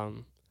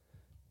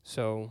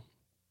 So,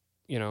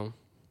 you know,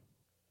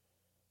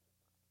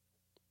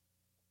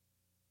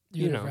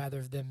 You You would have know.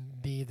 rather them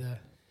be the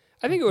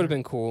I think it would have Okay.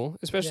 been cool,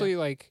 especially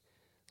like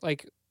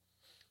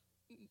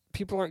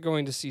people aren't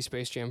going to see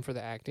Space Jam for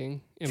the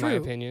acting, in my True.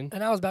 opinion.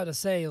 And I was about to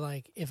say,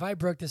 like, if I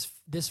broke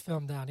this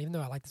film down, even though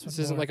I like this one This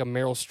isn't more, like a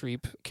Meryl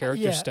Streep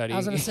character yeah, study. I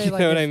was gonna say, you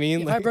like, know what if, I mean?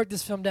 If Like, I broke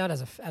this film down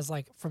as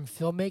like from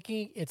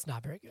filmmaking, it's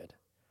not very good.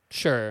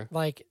 sure.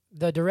 Like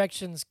the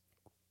direction's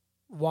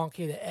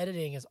wonky, the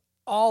editing is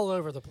all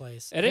over the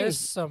place. Editing There's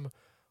is- some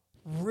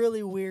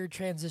really weird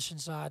transition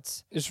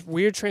shots. There's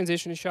weird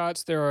transition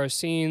shots. There are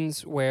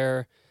scenes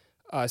where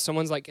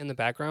someone's like in the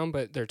background,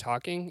 but they're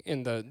talking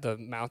and the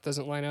mouth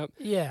doesn't line up.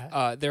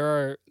 Yeah,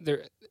 There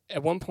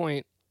at one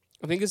point,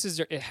 I think this is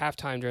at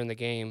halftime during the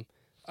game,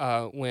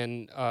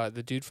 when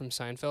the dude from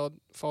Seinfeld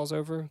falls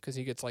over because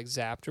he gets like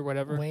zapped or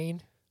whatever.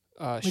 Wayne.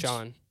 which-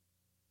 Sean.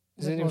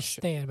 His name Well, is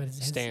Stan, but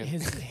his Stan.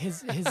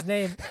 his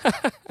name.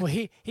 Well,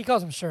 he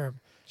calls him Sherm.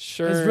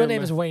 Sure. His real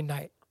name is Wayne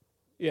Knight,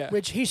 yeah.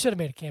 which he should have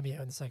made a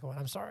cameo in the second one.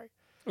 I'm sorry.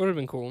 It would have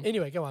been cool.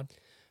 Anyway, go on.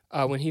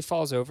 When he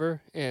falls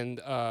over and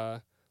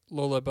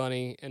Lola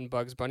Bunny and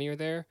Bugs Bunny are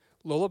there,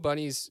 Lola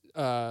Bunny's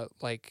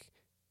like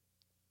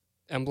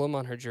emblem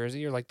on her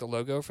jersey, or like the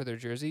logo for their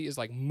jersey, is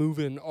like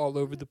moving all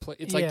over the place.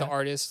 It's like the Yeah.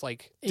 artist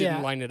like didn't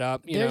Yeah. line it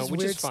up, you There's know, which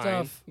weird is fine.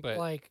 stuff But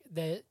like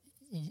that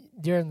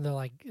during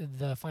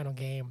the final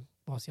game.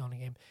 Well, it's the only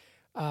game.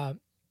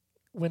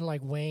 When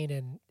like Wayne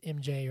and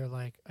MJ are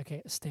like,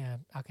 okay,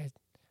 Stan. Okay,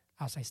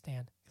 I'll say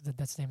Stan because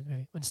that's the name of the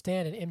movie. When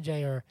Stan and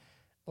MJ are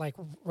like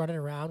running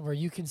around, where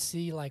you can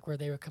see like where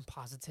they were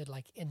composited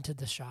like into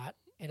the shot,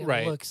 and it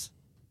Right. looks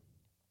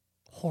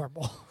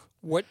horrible.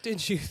 what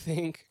did you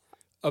think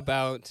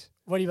about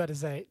What are you about to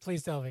say?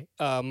 Please tell me.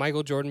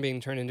 Michael Jordan being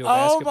turned into a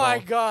Oh basketball? my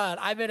God!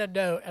 I made a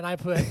note and I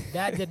put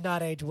that did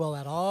not age well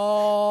at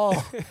all.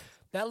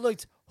 That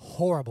looked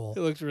horrible.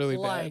 It looked really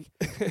like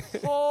bad.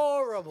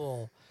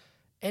 horrible.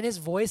 And his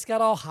voice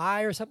got all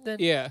high or something.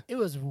 Yeah. It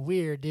was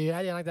weird, dude.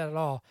 I didn't like that at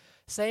all.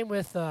 Same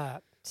with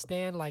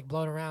Stan like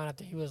blown around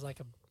after he was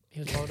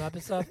blown up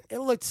and stuff. It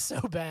looked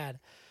so bad.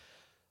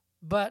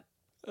 But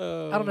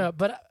I don't know.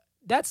 But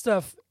that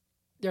stuff,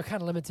 they're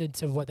kind of limited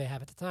to what they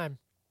have at the time.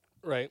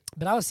 Right.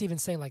 But I was even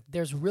saying like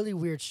there's really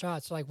weird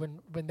shots. Like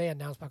when they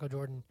announced Michael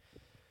Jordan,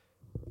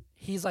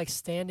 he's like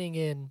standing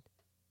in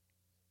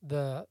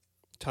the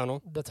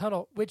Tunnel.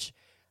 tunnel, which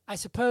I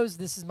suppose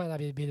this might not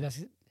be the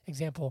best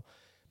example,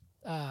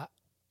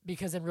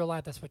 because in real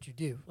life that's what you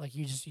do. Like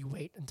you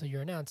wait until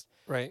you're announced.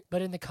 Right.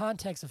 But in the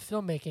context of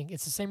filmmaking,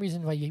 it's the same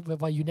reason why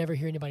you never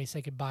hear anybody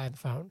say goodbye on the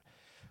phone,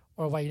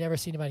 or why you never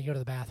see anybody go to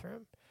the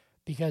bathroom,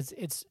 because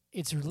it's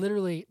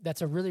literally,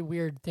 that's a really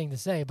weird thing to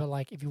say. But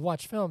like if you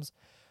watch films,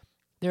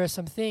 there are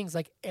some things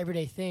like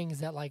everyday things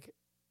that like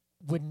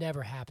would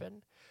never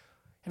happen.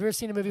 Have you ever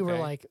seen a movie where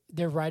Okay. like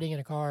they're riding in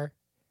a car,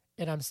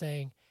 and I'm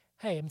saying,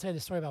 "Hey, I'm gonna tell you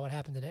the story about what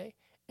happened today,"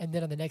 and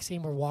then on the next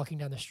scene we're walking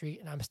down the street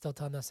and I'm still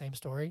telling the same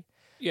story?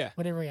 Yeah.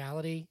 When in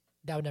reality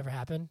that would never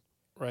happen.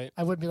 Right.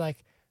 I would be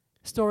like,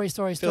 story.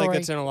 I feel like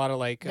that's in a lot of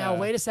like Now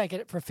wait a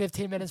second for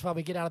 15 minutes while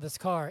we get out of this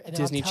car. And then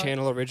I'll Disney tell-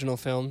 Channel original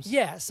films.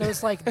 Yeah, so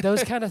it's like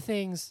those kind of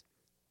things.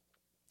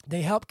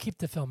 They help keep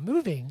the film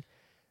moving,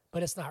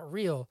 but it's not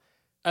real.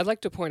 I'd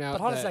like to point out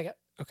But hold that... on a second.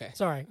 Okay.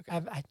 Sorry, I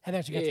haven't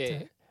actually got Yeah.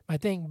 to my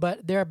thing.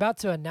 But they're about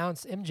to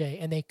announce MJ,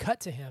 and they cut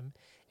to him.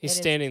 He's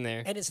and standing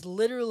there. And it's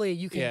literally,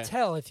 you can Yeah.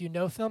 tell if you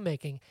know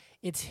filmmaking,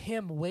 it's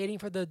him waiting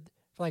for the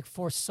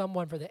for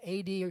someone, for the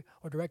AD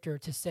or director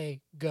to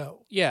say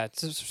go. Yeah,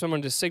 it's just for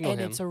someone to signal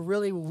And him. it's a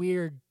really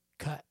weird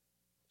cut.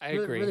 I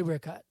really, agree. Really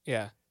weird cut.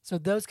 Yeah. So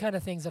those kind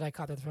of things that I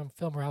caught from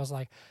film where I was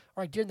like,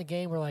 all right, during the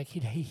game where like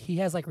he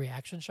has like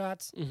reaction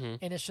shots, Mm-hmm.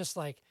 and it's just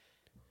like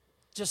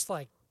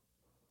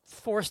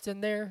forced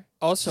in there.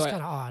 Also, It's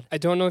kind of odd. I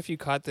don't know if you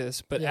caught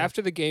this, but Yeah.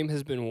 after the game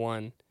has been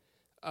won,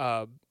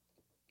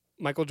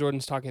 Michael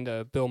Jordan's talking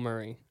to Bill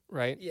Murray,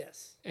 right?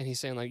 Yes. And he's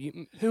saying like,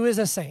 Who is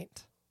a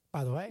saint,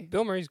 by the way?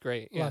 Bill Murray's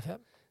great. Yeah. Love him.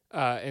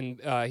 And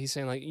he's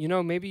saying like,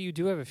 maybe you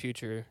do have a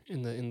future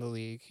in the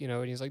league,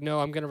 and he's like, no,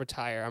 I'm gonna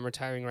retire. I'm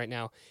retiring right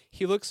now.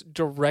 He looks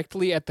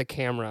directly at the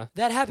camera.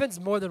 That happens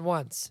more than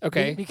once.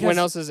 Okay. Because When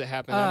else does it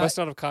happen? I uh, must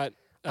not have caught.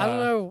 I don't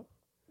know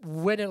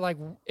when it like.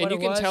 And you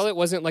can tell it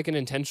wasn't like an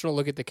intentional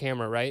look at the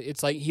camera, right?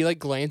 It's like he like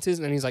glances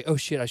and then he's like, oh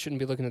shit, I shouldn't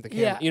be looking at the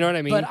camera. Yeah, You know what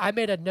I mean? But I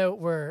made a note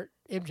where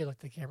MJ looked at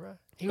the camera.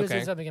 He was doing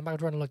Okay. something, and Michael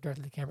Jordan looked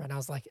directly at the camera, and I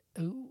was like,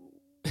 ooh.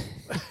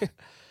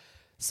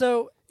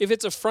 So if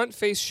it's a front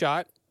face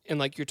shot and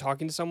like you're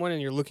talking to someone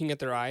and you're looking at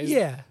their eyes,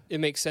 yeah, it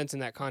makes sense in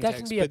that context.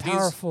 that can be a But these-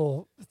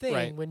 powerful thing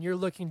Right. when you're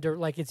looking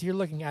you're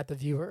looking at the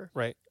viewer.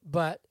 Right.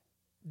 But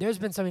there's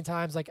been so many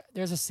times, like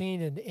there's a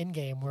scene in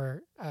Endgame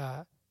where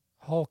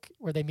Hulk,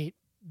 where they meet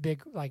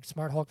big like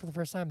Smart Hulk for the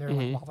first time. They're in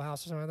Mhm. like Waffle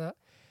House or something like that,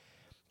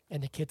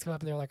 and the kids come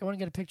up and they're like, I want to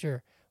get a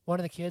picture. One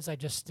of the kids like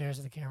just stares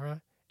at the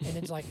camera and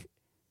it's like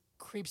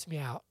creeps me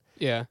out.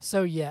 Yeah.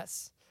 So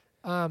yes,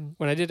 When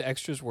I did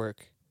extras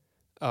work,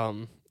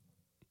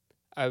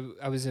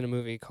 I was in a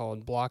movie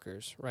called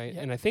Blockers, right?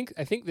 Yeah. And I think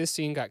this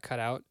scene got cut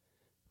out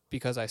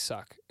because I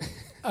suck.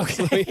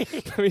 okay.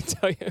 Let me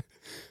tell you,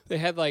 they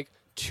had like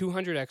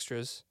 200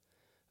 extras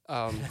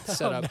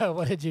set up. No,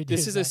 what did you do?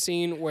 This is a Zach?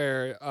 scene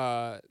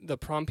where the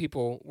prom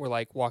people were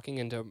like walking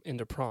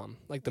into prom.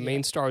 Like the Yeah.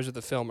 main stars of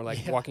the film are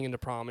like Yeah. walking into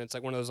prom, and it's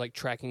like one of those like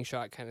tracking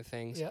shot kind of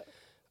things. Yeah.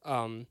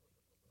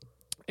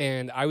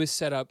 And I was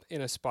set up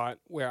in a spot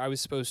where I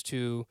was supposed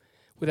to,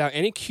 without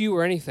any cue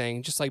or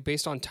anything, just like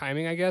based on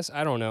timing, I guess,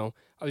 I don't know.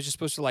 I was just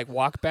supposed to like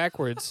walk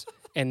backwards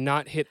and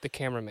not hit the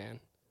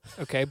cameraman.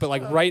 Okay, but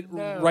like Oh, right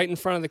no. in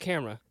front of the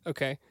camera.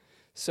 Okay,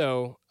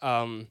 so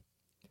I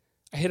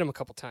hit him a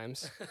couple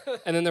times,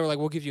 and then they were like,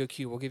 "We'll give you a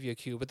cue. We'll give you a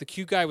cue." But the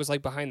cue guy was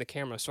like behind the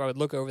camera, so I would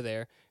look over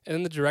there, and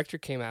then the director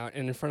came out,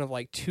 and in front of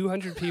like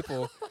 200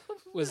 people,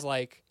 was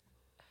like,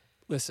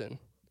 "Listen,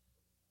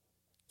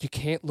 you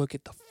can't look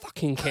at the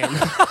fucking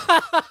camera."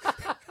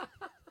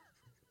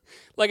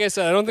 Like I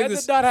said, I don't think That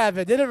this. did not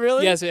happen. Did it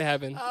really? Yes, it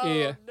happened. Oh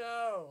Yeah.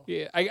 no.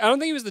 Yeah, I don't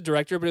think he was the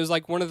director, but it was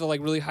like one of the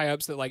like really high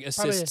ups that like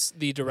Probably assists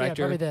the Yeah,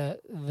 director. probably the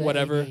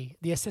whatever. AD,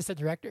 the assistant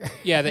director.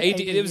 Yeah, the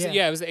AD. AD, It was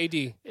yeah. it was the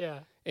AD, Yeah.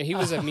 and he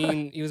was a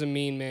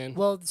mean man.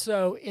 Well,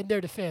 so in their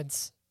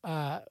defense,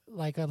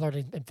 like I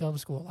learned in film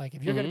school, like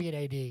if you're going Mhm. to be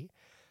an AD,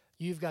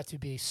 you've got to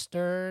be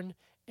stern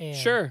and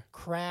Sure.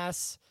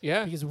 crass.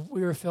 Yeah, Because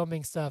we were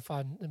filming stuff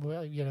on, in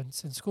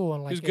school,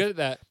 and he like was good at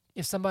that.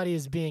 if somebody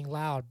is being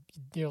loud,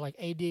 you're like,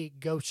 AD,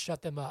 go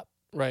shut them up.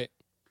 Right.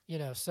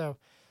 So,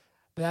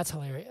 but that's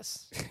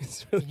hilarious.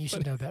 It's really And you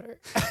should know better.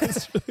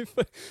 It's really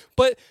funny.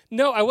 But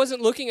no, I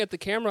wasn't looking at the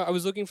camera. I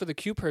was looking for the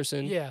cue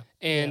person. Yeah.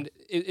 And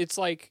it's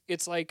like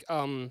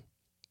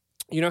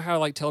you know how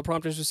like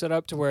teleprompters are set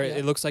up to where Yeah.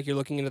 it looks like you're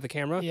looking into the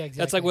camera. Yeah, That's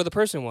exactly. like where the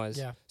person was.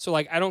 Yeah. So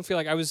like I don't feel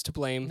like I was to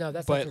blame. No,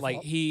 that's not but your like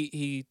fault.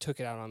 he took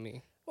it out on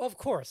me. Well, of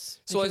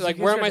course. So because like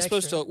you're where am an I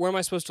supposed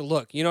extra. to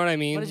look? You know what I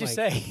mean? What did you Like,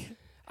 say?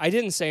 I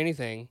didn't say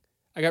anything.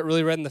 I got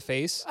really red in the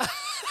face.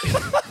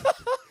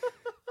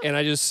 And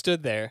I just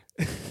stood there.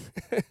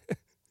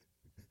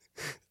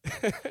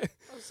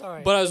 I'm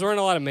sorry. But I was wearing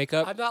a lot of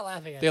makeup. I'm not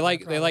laughing at They you, I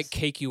like promise.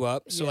 cake you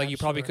up, so Yeah, like I'm you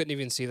probably sure. couldn't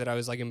even see that I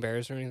was like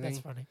embarrassed or anything. That's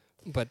funny.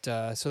 But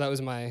so that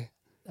was my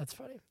That's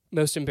funny.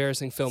 most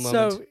embarrassing film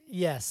moment. So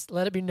yes,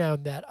 let it be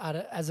known that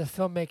as a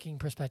filmmaking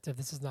perspective,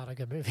 this is not a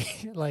good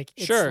movie. Like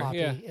it's Sure, sloppy.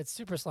 yeah. It's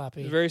super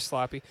sloppy. Very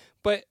sloppy.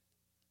 But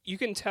you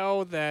can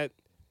tell that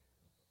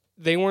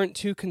they weren't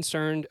too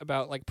concerned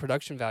about like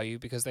production value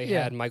because they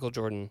Yeah. had Michael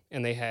Jordan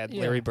and they had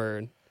Yeah. Larry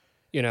Bird.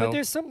 You know, But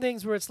there's some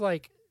things where it's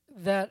like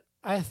that.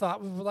 I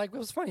thought like it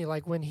was funny,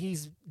 like when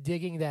he's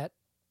digging that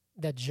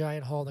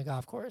giant hole in the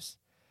golf course,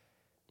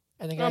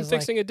 and the I'm guy's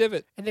fixing a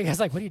divot. and the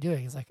guy's like, "What are you doing?"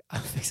 He's like, "I'm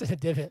fixing a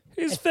divot."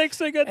 He's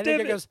fixing a And then the guy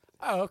divot. goes,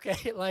 "Oh,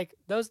 okay." Like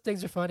those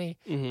things are funny.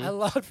 Mhm. I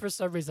loved for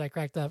some reason I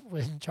cracked up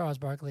when Charles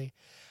Barkley.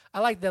 I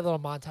like that little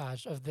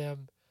montage of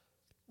them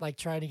like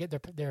trying to get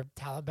their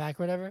talent back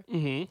or whatever.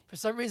 Mhm. For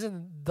some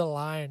reason, the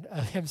line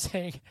of him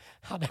saying,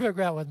 "I'll never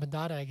go out with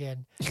Madonna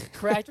again,"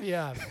 cracked me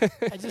up.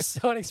 I just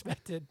so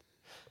unexpected.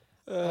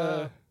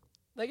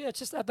 Like it's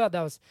just I thought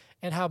that was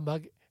and how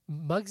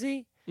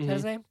Muggsy is that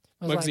his name?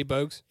 Was Muggsy like,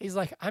 Bogues. he's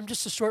like, I'm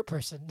just a short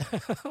person.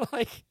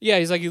 Like Yeah,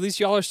 he's like, at least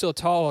y'all are still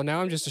tall.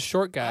 Now I'm just a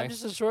short guy. I'm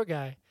just a short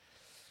guy.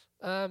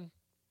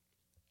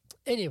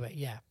 Anyway,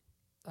 yeah.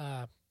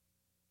 I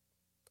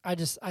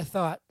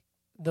thought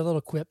the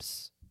little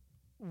quips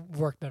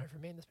work better for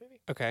me in this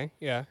movie. Okay,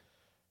 yeah.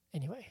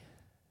 Anyway,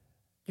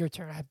 your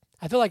turn.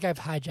 I feel like I've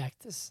hijacked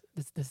this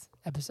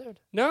episode.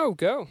 No,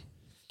 go.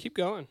 Keep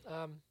going.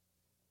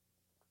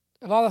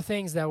 Of all the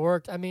things that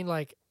worked, I mean,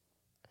 like,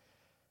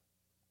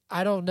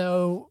 I don't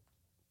know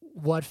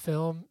what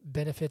film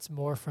benefits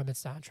more from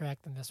its soundtrack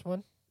than this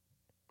one.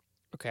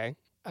 Okay.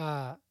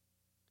 And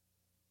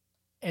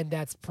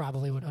that's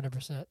probably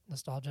 100%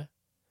 nostalgia.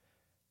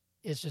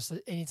 It's just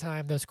that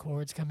anytime those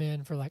chords come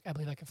in for, like, I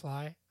Believe I Can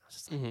Fly, I was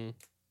just like,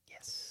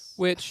 yes.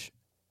 Which,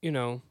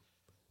 did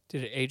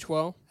it age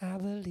well? I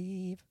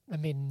believe. I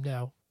mean,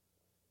 no.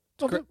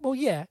 Well,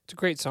 yeah. It's a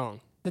great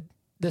song.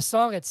 The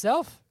song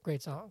itself,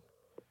 great song.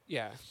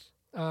 Yeah.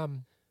 But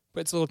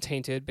it's a little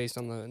tainted based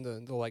on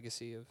the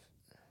legacy of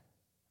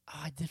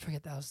I did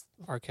forget that was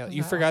R. Kelly. was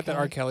You that forgot R. that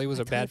R. Kelly was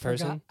a bad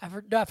person? I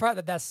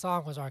forgot that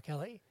song was R.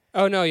 Kelly.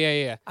 Oh, no,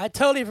 yeah. I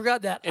totally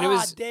forgot that. And it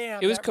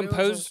was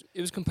composed.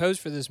 It was composed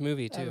for this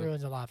movie, That too.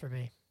 ruins a lot for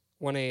me.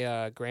 Won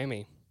a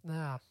Grammy.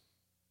 Nah.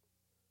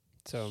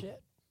 So,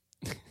 Shit.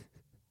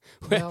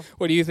 Well,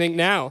 what do you think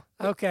now?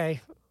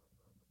 okay.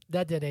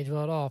 That didn't age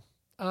well at all.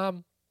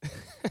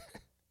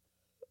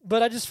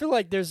 But I just feel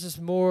like there's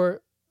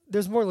more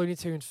Looney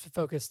Tunes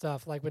focused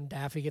stuff, like when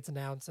Daffy gets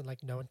announced and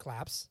like no one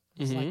claps.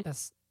 It's like,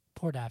 that's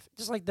poor Daffy.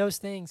 Just like those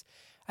things.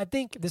 I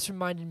think this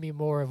reminded me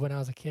more of when I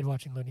was a kid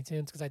watching Looney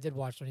Tunes, because I did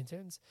watch Looney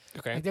Tunes.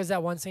 Okay. Like there's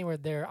that one scene where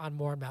they're on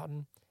Mourne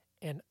Mountain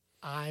and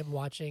I'm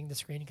watching the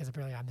screen because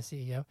apparently I'm the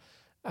CEO.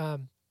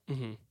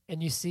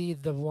 And you see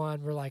the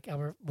one where like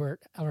Elmer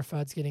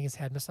Fudd's getting his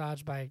head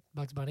massaged by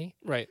Bugs Bunny.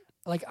 Right.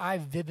 Like I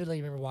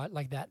vividly remember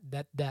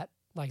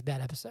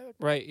that episode.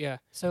 Right, yeah.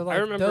 So like I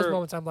remember those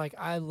moments I'm like,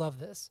 I love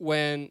this.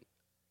 And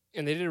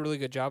they did a really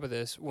good job of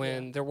this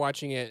when they're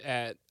watching it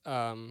at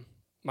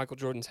Michael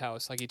Jordan's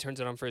house. Like he turns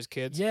it on for his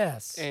kids.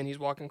 Yes. And he's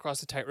walking across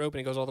the tightrope and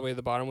he goes all the way to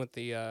the bottom with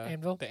the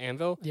anvil. The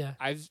anvil. Yeah.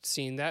 I've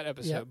seen that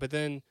episode. Yeah. But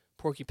then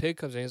Porky Pig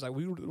comes in. He's like,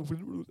 we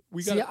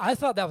got. See, I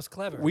thought that was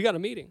clever. We got a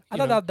meeting. I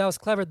thought that was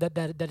clever.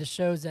 That it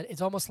shows that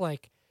it's almost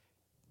like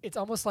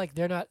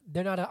they're not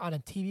on a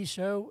TV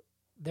show.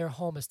 Their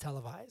home is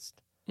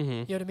televised. You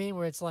know what I mean?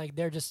 Where it's like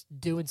they're just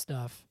doing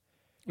stuff.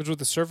 Which is what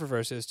the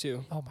Surferverse is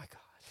too. Oh my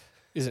god.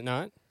 Is it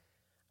not?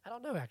 I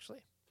don't know actually.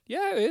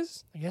 Yeah, it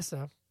is. I guess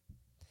so.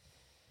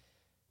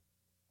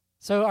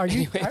 So are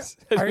you? Anyways,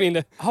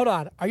 hold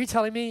on. Are you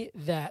telling me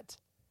that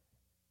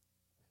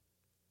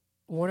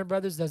Warner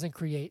Brothers doesn't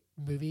create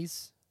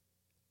movies?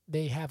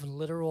 They have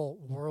literal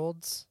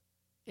worlds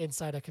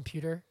inside a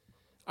computer.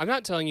 I'm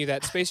not telling you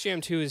that. Space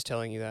Jam 2 is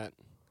telling you that.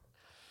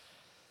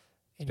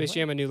 Anyway, Space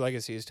Jam: A New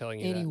Legacy is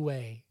telling you that.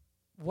 Anyway,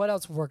 what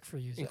else worked for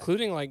you, Zach?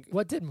 Including like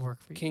what didn't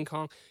work for you? King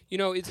Kong.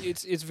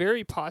 It's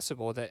very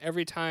possible that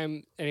every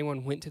time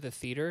anyone went to the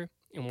theater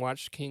and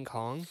watched King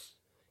Kong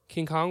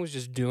was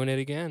just doing it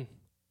again.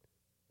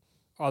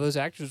 All those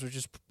actors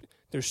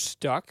they're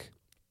stuck.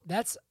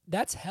 That's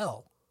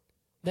hell.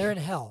 They're in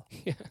hell.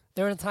 Yeah.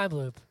 They're in a time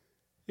loop.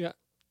 Yeah.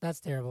 That's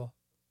terrible.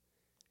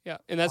 Yeah,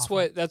 and that's Awful.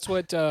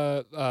 what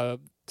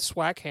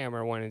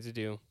Swackhammer wanted to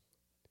do.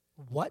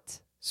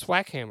 What?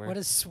 Swackhammer. What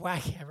is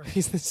Swackhammer?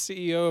 He's the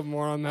CEO of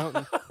Moron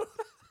Mountain.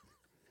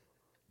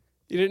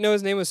 You didn't know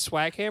his name was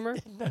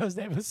Swackhammer? No, his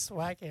name was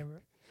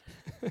Swackhammer.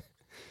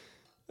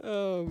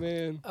 Oh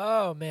man.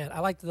 Oh man,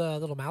 I liked the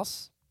little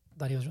mouse.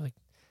 Thought he was really,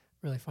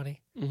 really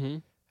funny. Mm-hmm.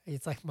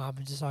 It's like Mom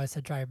just always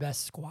said, "Try your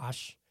best,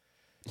 squash."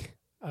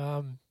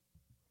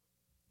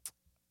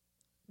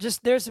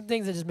 Just there's some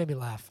things that just made me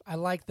laugh. I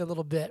like the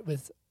little bit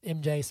with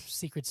MJ's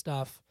secret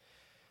stuff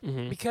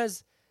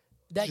because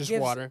that just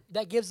gives water.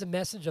 That gives a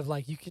message of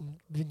like you can,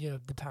 the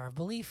power of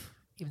belief,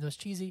 even though it's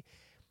cheesy,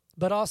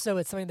 but also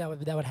it's something that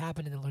would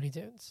happen in the Looney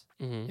Tunes.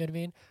 You know what I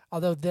mean?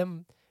 Although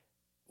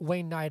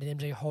Wayne Knight and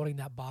MJ holding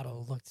that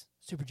bottle looked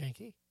super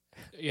janky.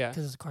 Yeah.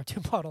 Because it's a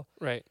cartoon bottle.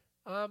 Right.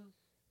 I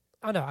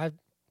don't know.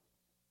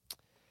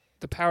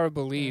 The power of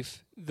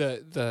belief,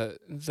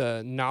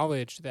 the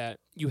knowledge that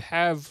you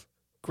have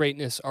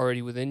greatness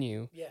already within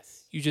you.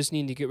 Yes. You just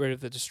need to get rid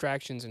of the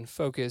distractions and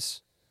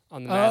focus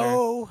on the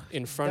matter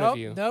in front of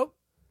you. Nope.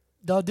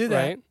 Don't do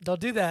that. Right? Don't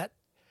do that.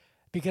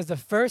 Because the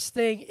first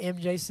thing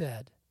MJ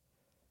said,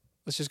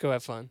 Let's just go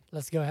have fun.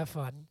 let's go have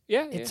fun.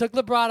 Yeah. It took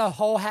LeBron a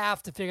whole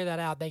half to figure that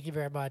out. Thank you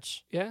very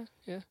much. Yeah.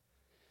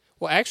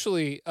 Well,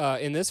 actually,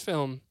 in this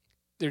film,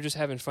 they're just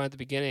having fun at the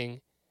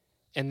beginning,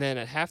 and then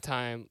at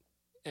halftime,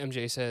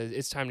 MJ says,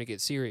 "It's time to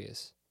get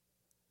serious."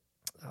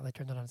 Oh, they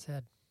turned it on its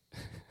head.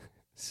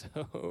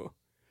 So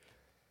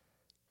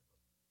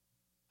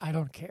I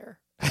don't care.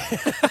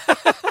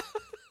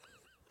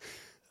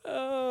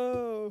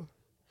 Oh.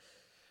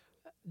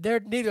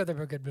 Neither of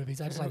them are good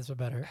movies. I just like this one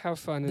better. How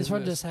fun This is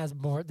one this? just has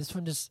more. This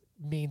one just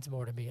means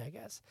more to me, I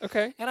guess.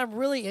 Okay. And I'm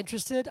really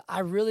interested. I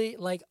really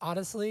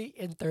honestly,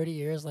 in 30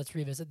 years, let's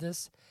revisit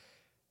this.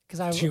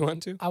 Because Do you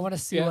want to? I want to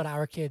see what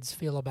our kids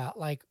feel about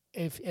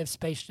if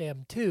Space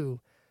Jam 2. You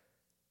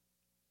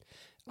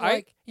know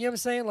what I'm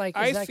saying?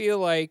 I feel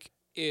like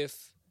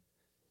if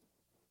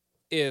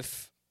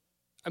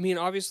I mean,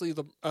 obviously,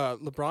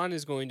 LeBron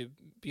is going to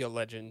be a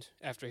legend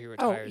after he Oh,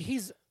 retires.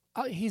 he's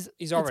He's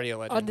it's already a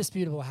legend.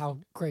 undisputable how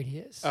great he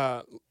is.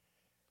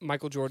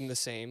 Michael Jordan the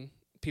same.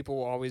 People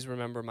will always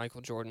remember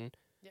Michael Jordan.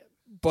 Yep.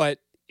 But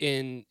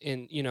in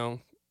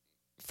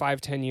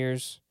 5-10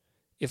 years,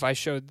 if I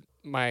showed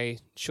my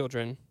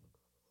children, am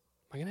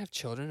I gonna have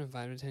children in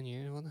 5 to 10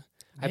 years? Well,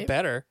 I Maybe.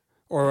 better,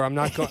 or I'm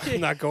not. I'm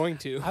not going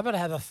to. I'm gonna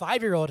have a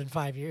 5-year-old in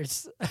 5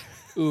 years.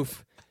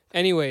 Oof.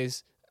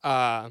 Anyways,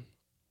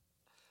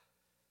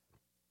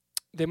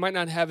 they might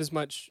not have as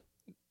much.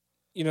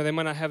 They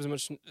might not have as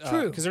much.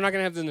 True. Because they're not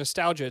gonna have the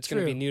nostalgia. It's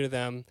gonna be True. new to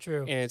them,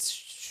 True. and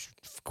it's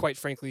quite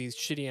frankly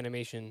shitty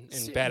animation and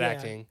See, bad yeah.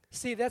 acting.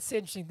 See, that's the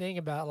interesting thing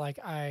about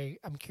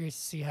I'm curious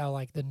to see how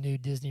like the new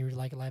Disney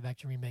like live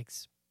action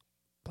remakes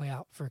play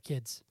out for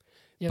kids.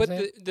 You know But what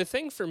I'm saying? the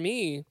thing for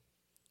me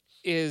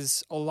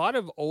is a lot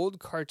of old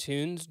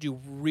cartoons do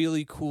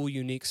really cool,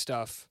 unique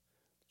stuff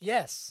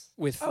Yes.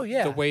 with Oh,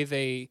 yeah. the way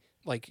they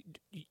like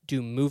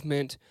do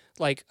movement.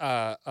 Like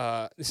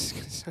this is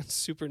gonna sound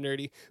super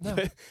nerdy, No.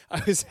 but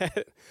I was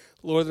at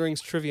Lord of the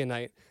Rings trivia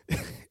night,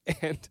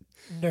 and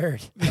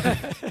Nerd.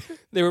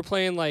 they were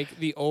playing like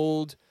the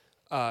old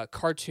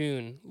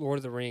cartoon Lord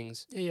of the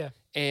Rings, Yeah.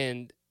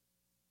 and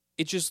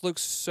it just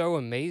looks so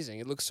amazing.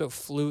 It looks so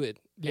fluid,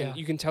 Yeah. and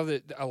you can tell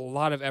that a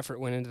lot of effort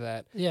went into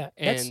that. Yeah.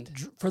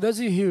 And- for those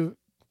of you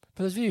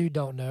who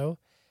don't know,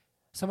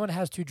 someone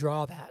has to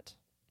draw that.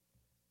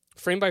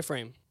 Frame by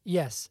frame.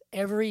 Yes,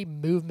 every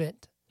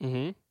movement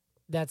Mm-hmm.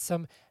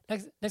 that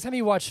next time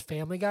you watch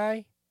Family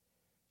Guy,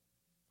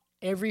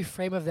 every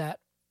frame of that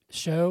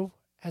show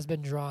has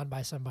been drawn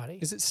by somebody.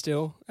 Is it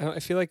still? I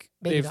feel like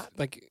Maybe they've not.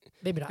 like.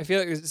 Maybe not. I feel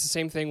like it's the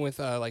same thing with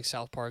like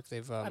South Park.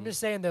 They've I'm just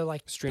saying though,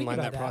 like think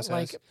streamlined about that process.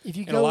 Like if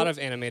you and go, a lot of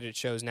animated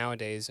shows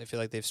nowadays, I feel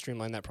like they've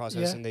streamlined that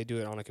process Yeah. and they do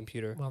it on a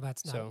computer. well,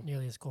 that's not so-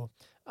 nearly as cool.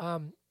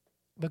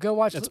 But go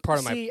watch. That's part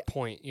of my see,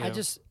 point. You know? I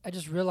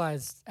just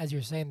realized as you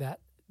were saying that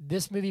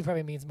this movie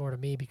probably means more to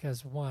me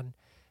because one,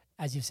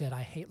 as you said,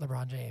 I hate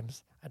LeBron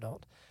James. I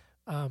don't.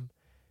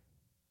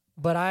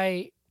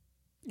 But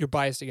You're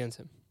biased against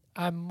him.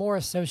 I'm more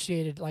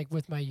associated like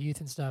with my youth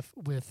and stuff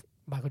with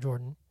Michael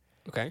Jordan.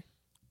 Okay.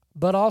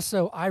 But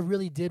also I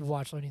really did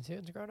watch Looney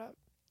Tunes growing up.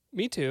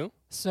 Me too.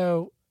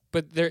 So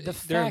But they're The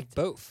they're fact-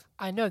 both.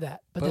 I know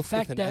that. But Both the with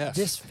fact an that F.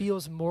 this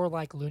feels more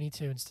like Looney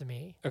Tunes to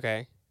me,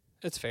 Okay.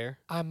 That's fair.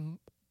 I'm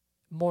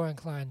more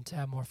inclined to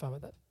have more fun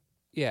with it.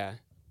 Yeah.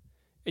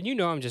 And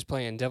I'm just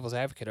playing devil's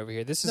advocate over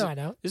here. This is No, I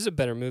know. this is a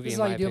better movie This is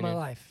in all my you do in opinion.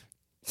 my life.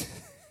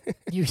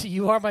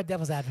 You are my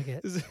devil's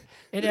advocate This is-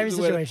 in this every is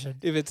what- situation.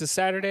 If it's a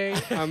Saturday,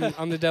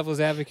 I'm the devil's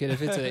advocate.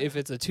 If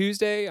it's a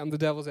Tuesday, I'm the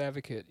devil's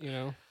advocate.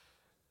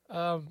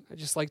 I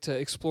just like to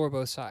explore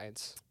both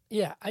sides.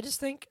 Yeah, I just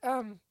think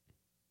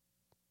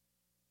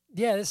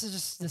yeah, this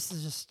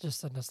is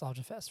just a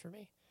nostalgia fest for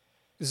me.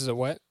 This is a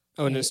what?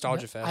 Oh, a And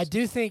nostalgia fest. I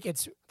do think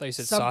it's I thought you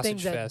said some sausage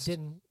things that fest.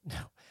 didn't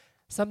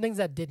some things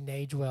that didn't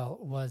age well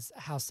was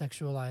how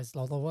sexualized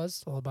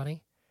Lola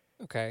Bunny.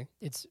 Okay.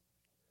 It's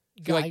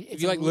If you like, it's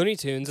if you a like l- Looney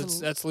Tunes, it's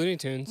a that's Looney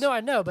Tunes. No,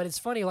 I know, but it's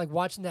funny like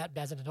watching that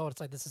as an adult. It's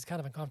like this is kind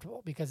of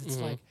uncomfortable because it's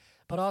Mhm. like,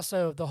 but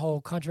also the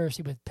whole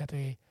controversy with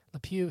Pepe Le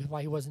Pew,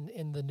 why he wasn't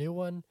in the new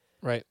one,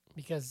 Right.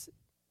 because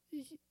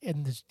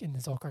in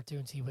his old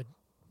cartoons he would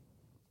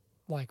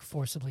like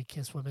forcibly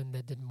kiss women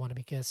that didn't want to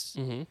be kissed.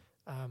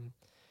 Mm-hmm.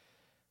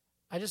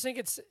 I just think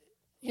it's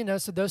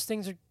so those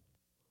things are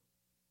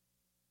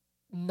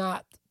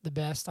not the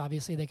best.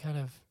 Obviously, they kind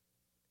of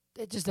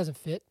it just doesn't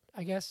fit.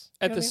 I guess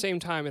You At know the what I mean? same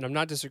time, and I'm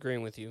not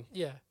disagreeing with you.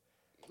 yeah.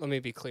 Let me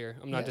be clear.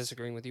 I'm not Yes.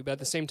 disagreeing with you. But at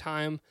the same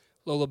time,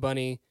 Lola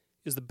Bunny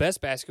is the best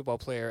basketball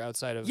player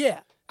outside of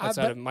Yeah,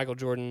 outside of Michael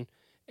Jordan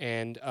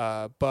and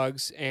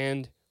Bugs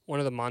and one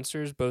of the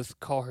monsters.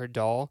 Both call her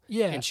doll,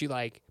 yeah. and she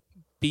like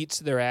beats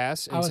their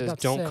ass I and was says, about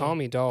to "Don't say- call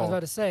me I was doll." about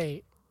to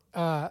say,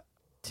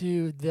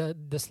 to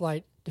the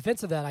slight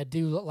defense of that, I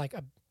do like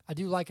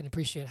and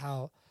appreciate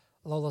how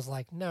Lola's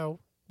like, no,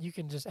 you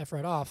can just F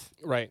right off.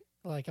 Right.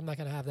 Like, I'm not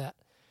gonna have that.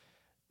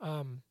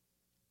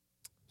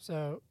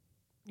 So,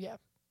 yeah,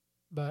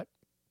 but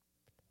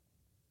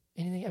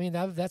anything. I mean,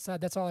 that's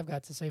all I've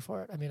got to say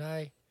for it. I mean,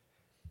 I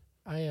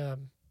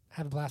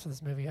have a blast with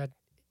this movie.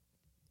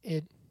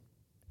 It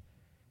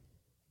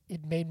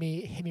hit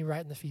me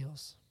right in the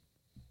feels.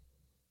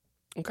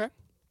 Okay.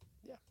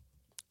 Yeah.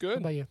 What Good.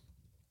 about you?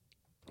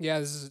 Yeah,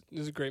 this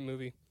is a great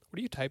movie. What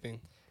are you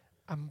typing?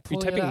 I'm Are you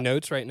pulling it typing up.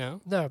 notes right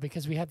now? No,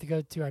 because we have to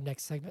go to our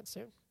next segment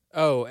soon.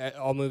 Oh,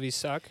 all movies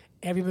suck.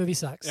 Every movie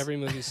sucks. Every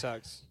movie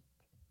sucks.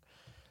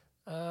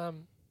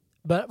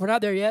 But we're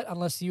not there yet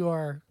unless you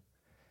are.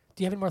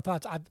 Do you have any more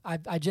thoughts? I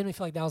genuinely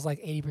feel like that was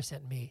like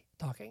 80% me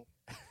talking.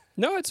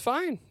 No, it's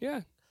fine.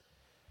 Yeah.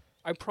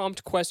 I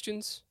prompt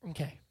questions.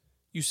 Okay.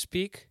 You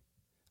speak.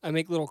 I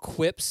make little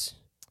quips.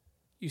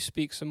 You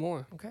speak some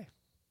more. Okay.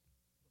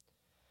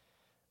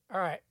 All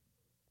right.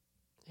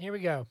 Here we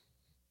go.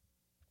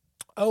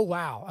 Oh,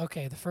 wow.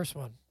 Okay, the first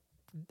one.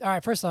 All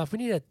right, first off, we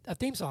need a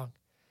theme song.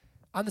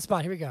 On the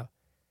spot. Here we go.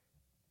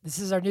 This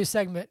is our new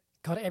segment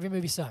called Every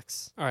Movie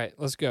Sucks. All right,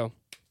 let's go.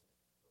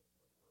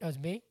 That was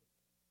me?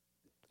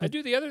 I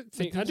do the other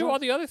thing. I do all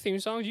the other theme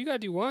songs. You gotta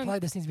do I one. feel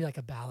like this needs to be like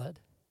a ballad.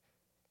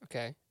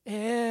 Okay.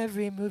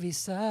 Every movie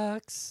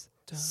sucks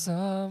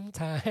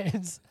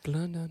sometimes.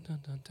 Dun, dun, dun,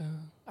 dun,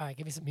 dun. All right,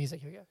 give me some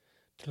music. Here we go.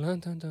 Dun,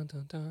 dun, dun,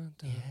 dun, dun,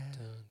 dun, Yeah.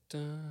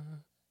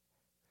 dun,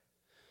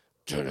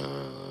 dun.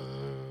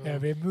 Dun.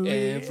 Every movie.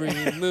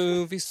 Every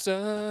movie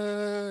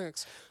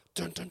sucks.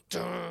 Dun, dun,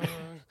 dun.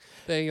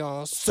 They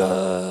all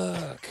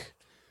suck.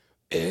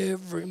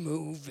 Every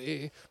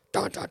movie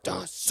sucks.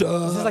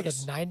 Is this like a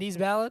 90s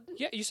ballad?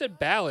 Yeah, you said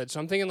ballad, so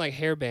I'm thinking like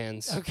hair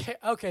bands.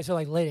 Okay, so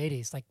like late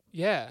 80s. Like,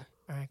 Yeah.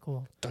 all right,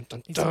 cool. Dun,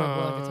 dun, These are like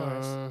blonde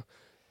guitars. dun.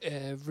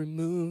 Every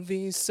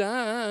movie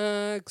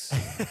sucks.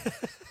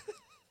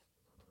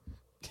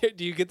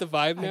 Do you get the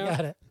vibe now?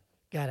 I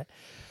got it.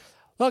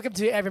 Welcome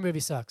to Every Movie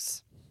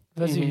Sucks.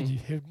 For those of Mm-hmm. you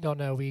who don't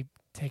know, we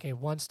take a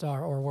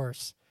 1-star or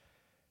worse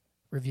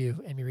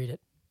review and we read it.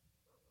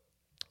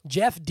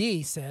 Jeff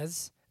D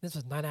says, this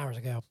was 9 hours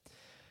ago,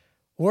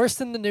 worse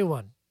than the new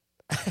one.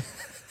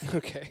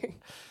 Okay.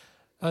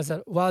 I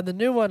said, while the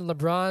new one,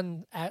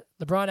 LeBron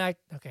act.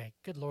 Okay,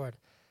 good Lord.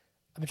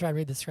 I'm going to try and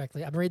read this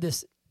correctly. I'm going to read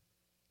this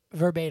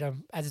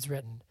verbatim as it's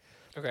written.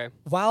 Okay.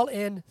 While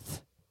in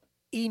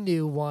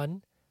new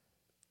one,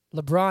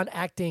 LeBron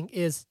acting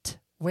is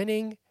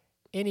winning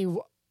any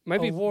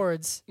Might be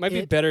awards.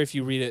 better if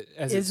you read it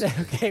as Is it's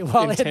okay.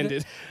 While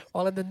intended.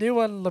 while in the new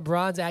one,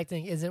 LeBron's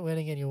acting isn't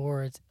winning any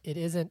awards. It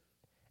isn't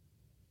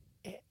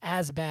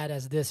as bad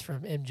as this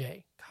from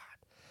MJ.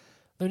 God,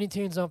 Looney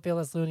Tunes don't feel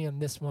as loony on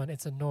this one.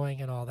 It's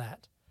annoying and all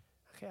that.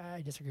 Okay,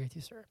 I disagree with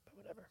you, sir. But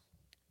whatever.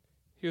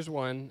 Here's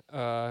one.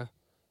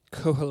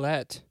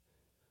 Kohelet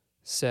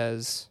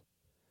says,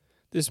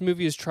 this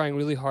movie is trying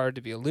really hard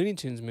to be a Looney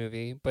Tunes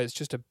movie, but it's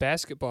just a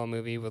basketball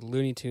movie with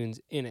Looney Tunes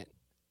in it.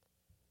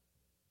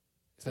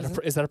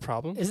 Is that a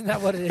problem? Isn't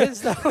that what it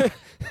is, though?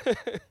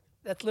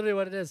 That's literally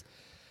what it is.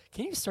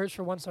 Can you search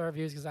for 1-star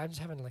reviews? Because I'm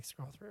just having to like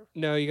scroll through.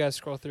 No, you gotta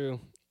scroll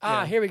through.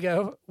 Ah, Yeah. here we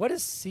go. What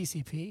is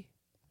CCP?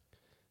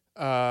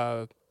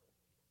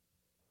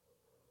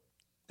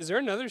 Is there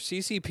another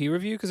CCP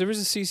review? Because there was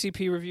a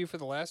CCP review for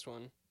the last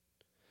one.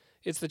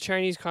 It's the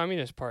Chinese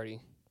Communist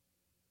Party.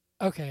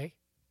 Okay.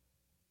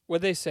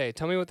 What'd they say?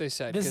 Tell me what they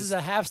said. This 'cause- is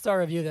a 1/2-star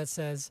review that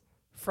says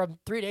from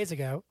 3 days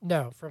ago.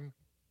 No, from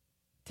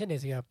 10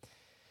 days ago.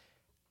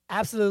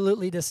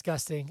 Absolutely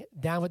disgusting.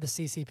 Down with the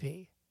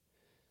CCP.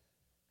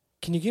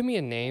 Can you give me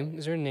a name?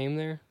 Is there a name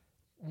there?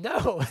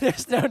 No,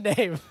 there's no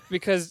name.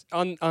 Because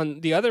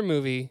on the other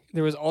movie,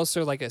 there was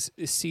also like a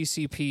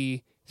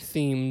CCP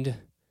themed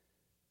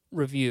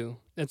review.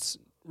 That's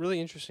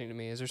really interesting to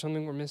me. Is there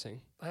something we're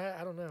missing?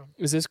 I don't know.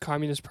 Is this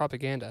communist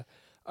propaganda?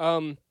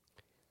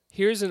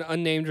 Here's an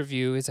unnamed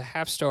review. It's a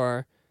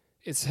 1/2-star.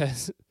 It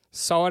says,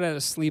 saw it at a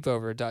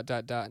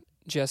sleepover, ...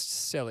 Just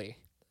silly.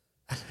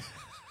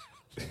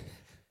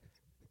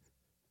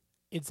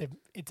 It's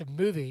a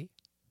movie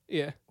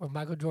Yeah. where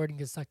Michael Jordan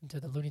gets sucked into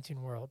the Looney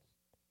Tune world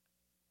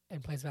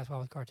and plays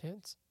basketball with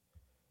cartoons.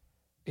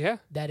 Yeah.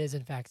 That is,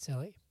 in fact,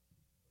 silly.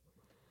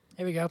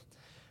 Here we go.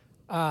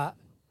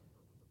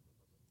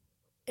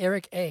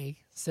 Eric A.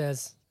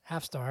 says,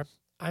 1/2-star.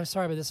 I'm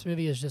sorry, but this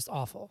movie is just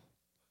awful.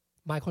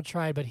 Michael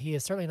tried, but he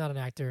is certainly not an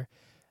actor.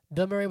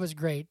 Bill Murray was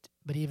great,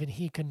 but even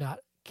he could not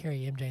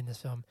carry MJ in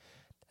this film.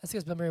 That's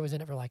because Bill Murray was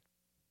in it for like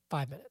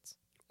 5 minutes,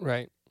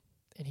 Right.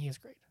 and he is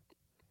great.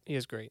 He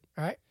is great.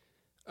 All right,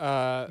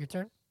 your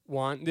turn.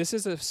 This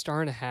is a 1.5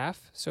 star,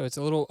 so it's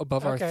a little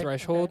above our Okay,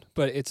 threshold,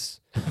 but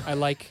it's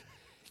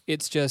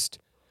it's just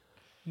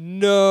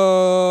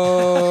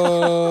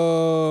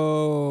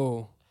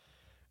no.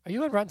 Are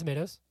you on Rotten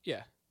Tomatoes?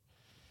 Yeah.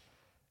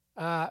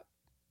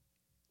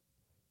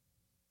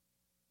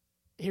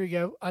 Here we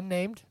go.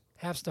 Unnamed,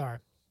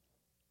 1/2-star.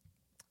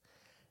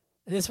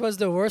 This was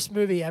the worst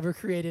movie ever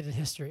created in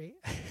history.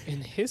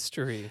 In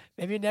history.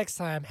 Maybe next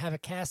time have a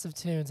cast of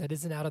tunes that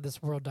isn't out of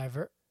this world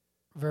diverse,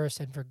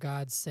 and for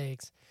God's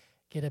sakes,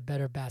 get a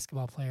better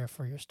basketball player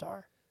for your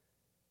star.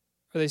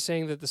 Are they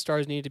saying that the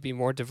stars need to be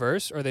more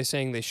diverse, or are they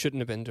saying they shouldn't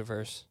have been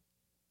diverse?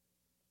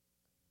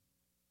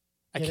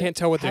 I Get can't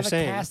tell what they're have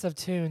saying. a cast of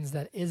tunes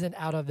that isn't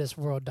out of this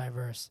world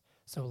diverse.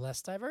 So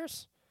less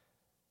diverse?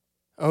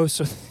 Oh,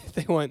 so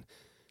they want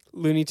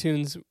Looney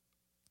Tunes.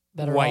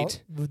 That are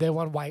White. They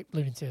want white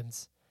Looney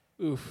Tunes.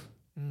 Oof.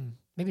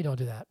 Maybe don't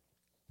do that.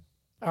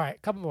 All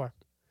right, couple more.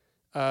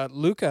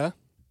 Luca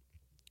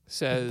That's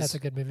says, a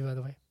good movie, by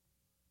the way.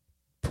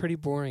 pretty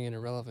boring and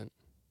irrelevant.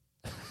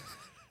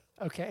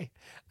 Okay.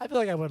 I feel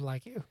like I wouldn't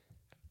like you.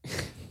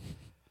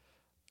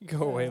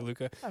 Go away,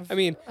 Luca. I've- I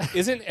mean,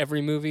 isn't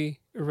every movie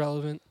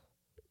irrelevant?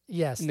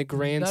 Yes. in the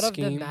grand none of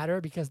scheme- them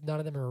matter because none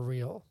of them are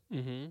real.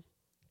 Mm-hmm.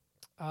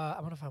 I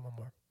want to find one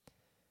more.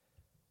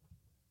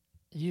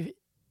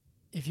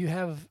 If you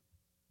have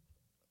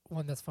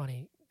one that's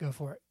funny, go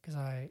for it because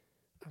I'm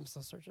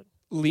still searching.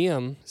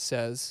 Liam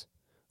says,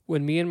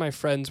 when me and my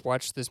friends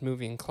watched this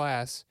movie in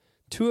class,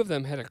 2 of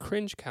them had a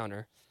cringe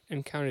counter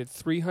and counted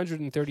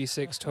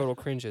 336 total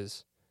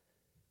cringes.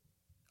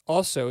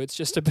 Also, it's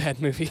just a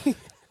bad movie.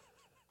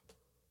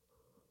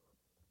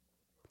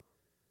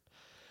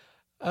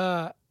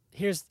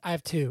 I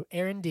have two.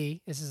 Aaron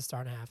D. This is a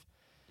star and a half.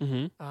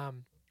 Mm-hmm.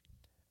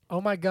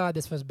 Oh my God,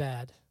 this was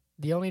bad.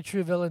 The only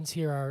true villains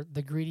here are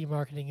the greedy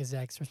marketing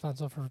execs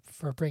responsible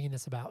for bringing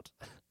this about.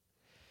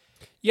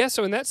 Yeah,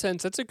 so in that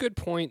sense, that's a good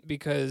point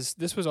because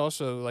this was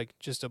also like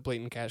just a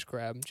blatant cash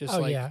grab, just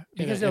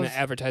because an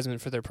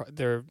advertisement for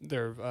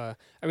their.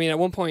 I mean, at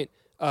one point,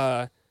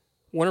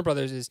 Warner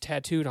Brothers is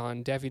tattooed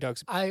on Daffy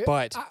Duck's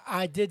butt,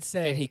 I did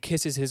say, and he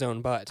kisses his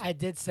own butt. I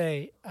did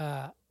say,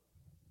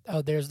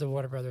 there's the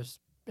Warner Brothers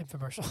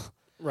infomercial.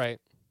 Right.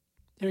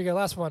 Here we go.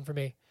 Last one for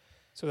me.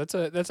 So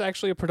that's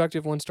actually a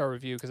productive 1-star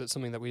review because it's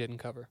something that we didn't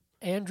cover.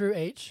 Andrew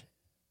H.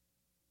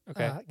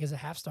 Okay. Gives a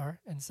half star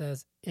and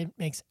says, it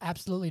makes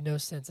absolutely no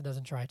sense and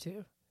doesn't try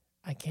to.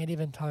 I can't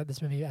even tolerate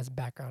this movie as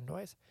background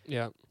noise.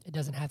 Yeah. It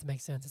doesn't have to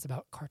make sense. It's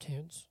about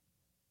cartoons.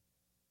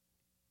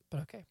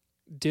 But okay.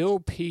 Dill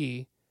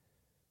P,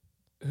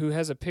 who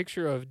has a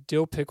picture of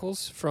Dill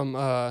Pickles from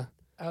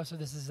so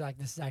this is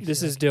actually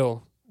this is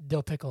Dill.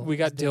 Dill Pickle. We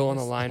got Dill on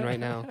the line right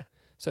now.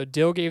 So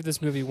Dill gave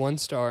this movie 1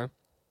 star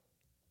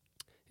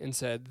and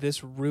said,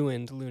 "This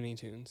ruined Looney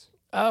Tunes."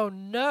 Oh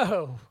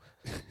no.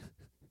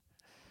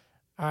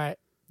 All right.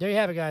 There you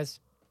have it, guys.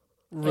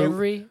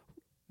 Every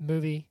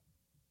movie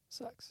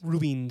sucks.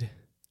 Ruined.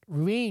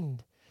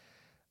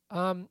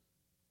 I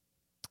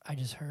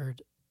just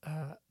heard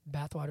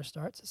bathwater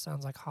starts. It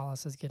sounds like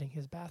Hollis is getting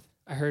his bath.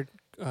 I heard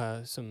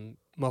some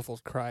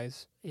muffled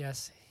cries.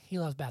 Yes. He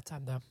loves bath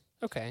time, though.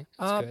 Okay.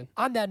 That's good.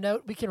 On that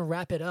note, we can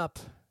wrap it up.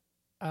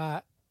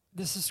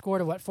 This is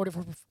scored at what,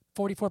 44%?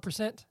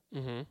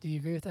 Mm-hmm. Do you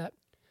agree with that?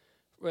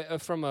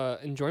 From a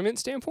enjoyment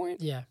standpoint?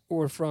 Yeah.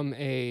 Or from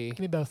a... Give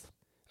me both.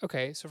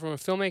 Okay, so from a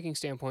filmmaking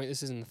standpoint,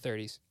 this is in the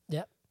 30s.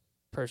 Yep.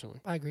 Personally.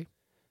 I agree.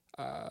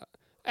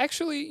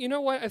 Actually, you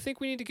know what? I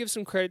think we need to give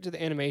some credit to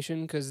the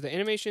animation because the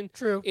animation,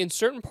 True, in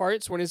certain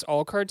parts, when it's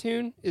all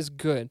cartoon, is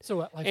good. So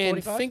what, like and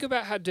 45? Think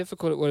about how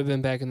difficult it would have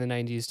been back in the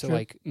 90s to True.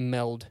 like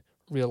meld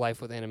real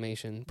life with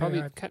animation.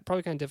 Probably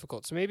kind of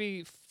difficult. So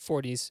maybe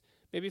 40s.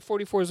 Maybe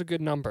 44 is a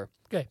good number.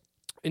 Okay.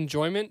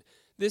 Enjoyment.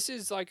 This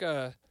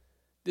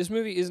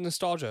movie is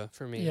nostalgia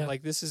for me. Yeah.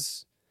 Like this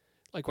is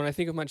like when I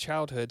think of my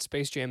childhood,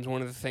 Space Jam's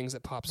one of the things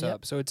that pops Yep.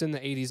 up. So it's in the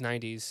 80s,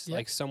 90s, Yep.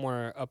 like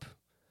somewhere up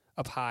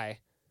high.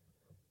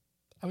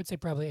 I would say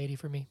probably 80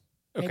 for me.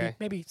 Okay.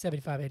 Maybe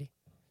 75, 80.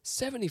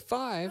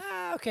 75?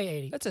 Okay,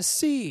 80. That's a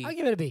C. I'll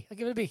give it a B.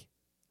 Give it a B.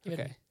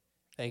 Okay.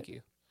 Thank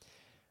you.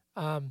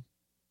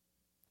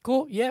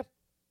 Cool. Yeah.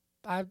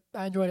 I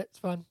enjoyed it. It's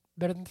fun.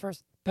 Better than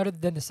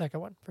the second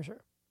one, for sure.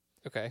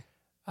 Okay.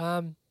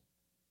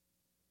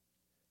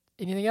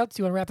 Anything else?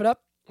 You want to wrap it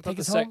up? I thought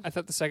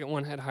the second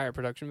one had higher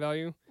production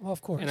value. Well,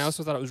 of course. And I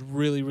also thought it was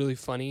really, really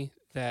funny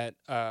that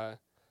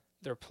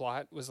their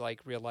plot was like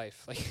real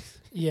life. Like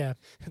yeah.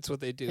 That's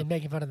what they do. And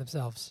making fun of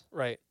themselves.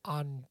 Right.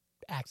 On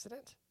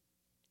accident.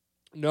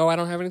 No, I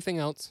don't have anything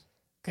else.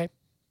 Okay.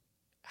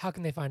 How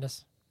can they find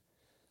us?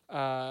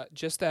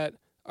 Just that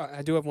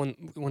I do have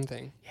one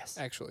thing. Yes.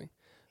 Actually.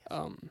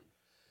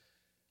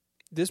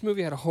 This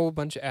movie had a whole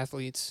bunch of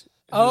athletes.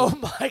 Oh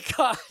my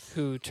God.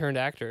 Who turned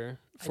actor.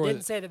 I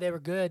didn't say that they were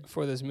good.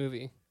 For this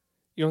movie.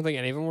 You don't think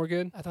any of them were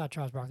good? I thought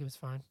Charles Barkley was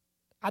fine.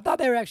 I thought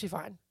they were actually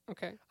fine.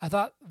 Okay. I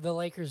thought the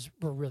Lakers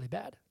were really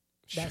bad.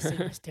 Sure. That scene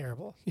was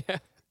terrible. Yeah.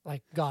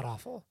 Like,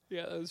 god-awful.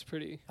 Yeah, that was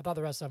pretty... I thought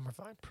the rest of them were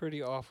fine.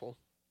 Pretty awful.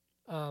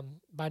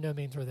 By no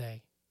means were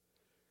they.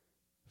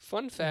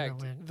 Fun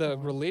fact, the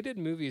related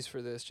movies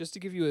for this, just to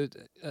give you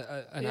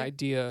an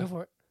idea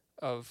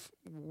of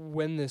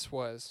when this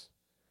was.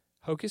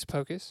 Hocus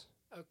Pocus.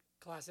 Oh,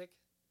 classic.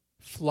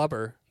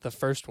 Flubber, the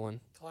first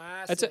one.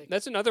 Classic.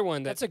 That's another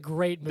one that's a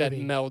great movie. That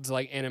melds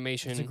like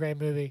animation. It's a great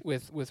movie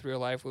with real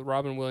life with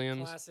Robin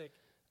Williams. Classic.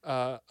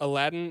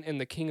 Aladdin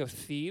and the King of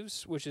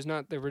Thieves, which is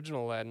not the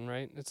original Aladdin,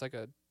 right? It's like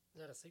Is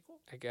that a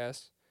sequel? I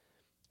guess.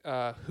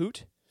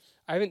 Hoot.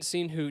 I haven't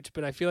seen Hoot,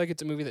 but I feel like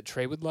it's a movie that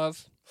Trey would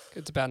love.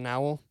 It's about an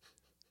owl.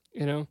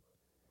 You know,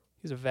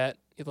 he's a vet.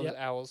 He loves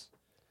owls.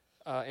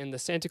 And the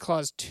Santa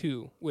Claus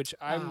 2, which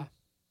I'm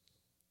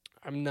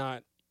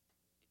not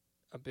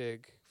a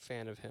big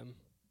fan of him.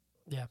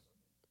 Yeah.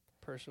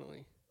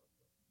 Personally.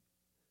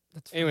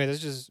 Anyway, that's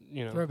just,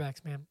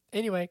 throwbacks, man.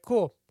 Anyway,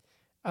 cool.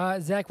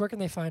 Zach, where can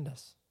they find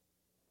us?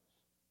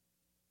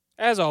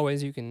 As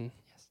always, you can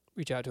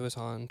reach out to us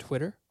on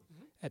Twitter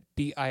at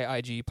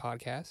BIIG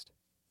Podcast.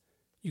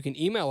 You can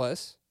email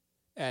us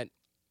at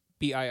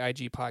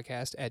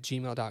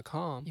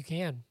BIIGpodcast@gmail.com. You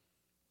can.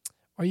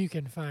 Or you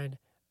can find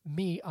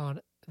me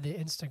on the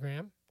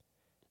Instagram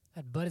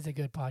at Bud is a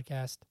Good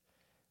Podcast.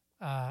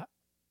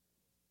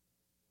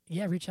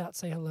 Reach out,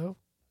 say hello,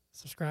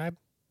 subscribe,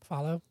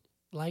 follow,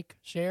 like,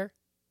 share,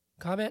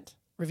 comment,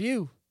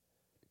 review.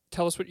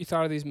 Tell us what you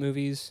thought of these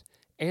movies,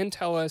 and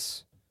tell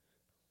us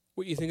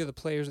what you think of the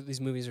players that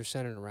these movies are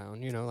centered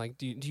around. You know, like,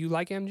 do you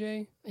like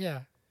MJ?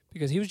 Yeah.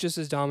 Because he was just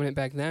as dominant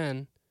back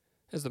then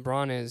as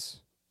LeBron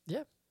is.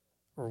 Yeah.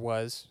 Or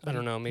was. But I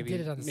don't know. Maybe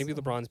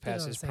LeBron's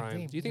past his prime.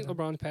 Team, Do you think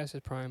LeBron's past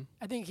his prime?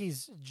 I think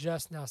he's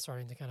just now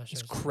starting to kind of show.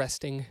 He's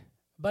cresting.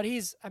 But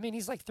he's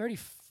like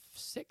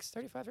 36,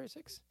 35,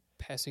 36.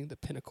 Passing the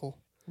pinnacle.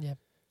 Yeah.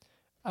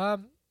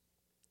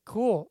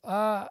 Cool.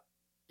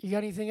 You got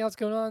anything else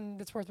going on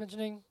that's worth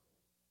mentioning?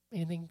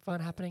 Anything fun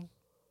happening?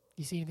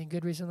 You see anything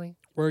good recently?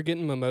 We're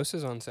getting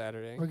mimosas on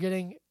Saturday. We're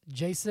getting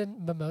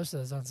Jason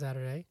mimosas on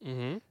Saturday.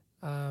 Mm-hmm.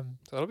 So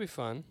that'll be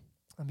fun.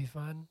 That'll be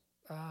fun.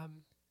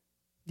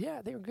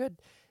 Yeah, they were good.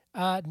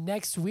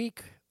 Next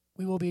week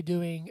we will be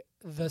doing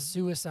The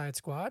Suicide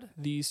Squad.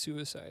 The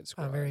Suicide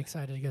Squad. I'm very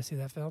excited to go see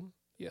that film.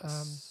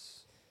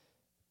 Yes.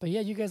 But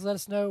yeah, you guys let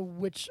us know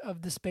which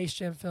of the Space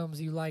Jam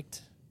films you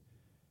liked.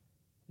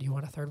 Do you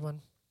want a third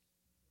one?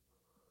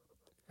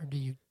 Or do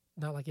you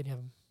not like any of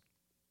them?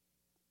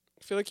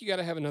 I feel like you got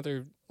to have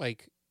another,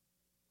 like,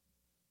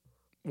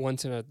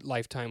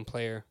 once-in-a-lifetime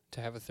player to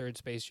have a third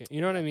Space Jam.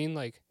 You know what I mean?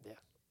 Like,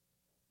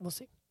 We'll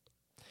see.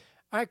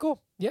 All right,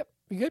 cool. Yep,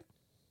 we good?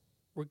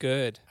 we're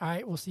good. All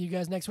right, we'll see you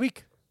guys next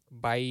week.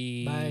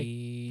 Bye.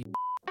 Bye.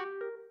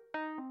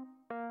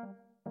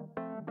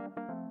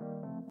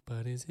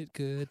 But is it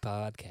good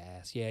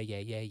podcast? Yeah.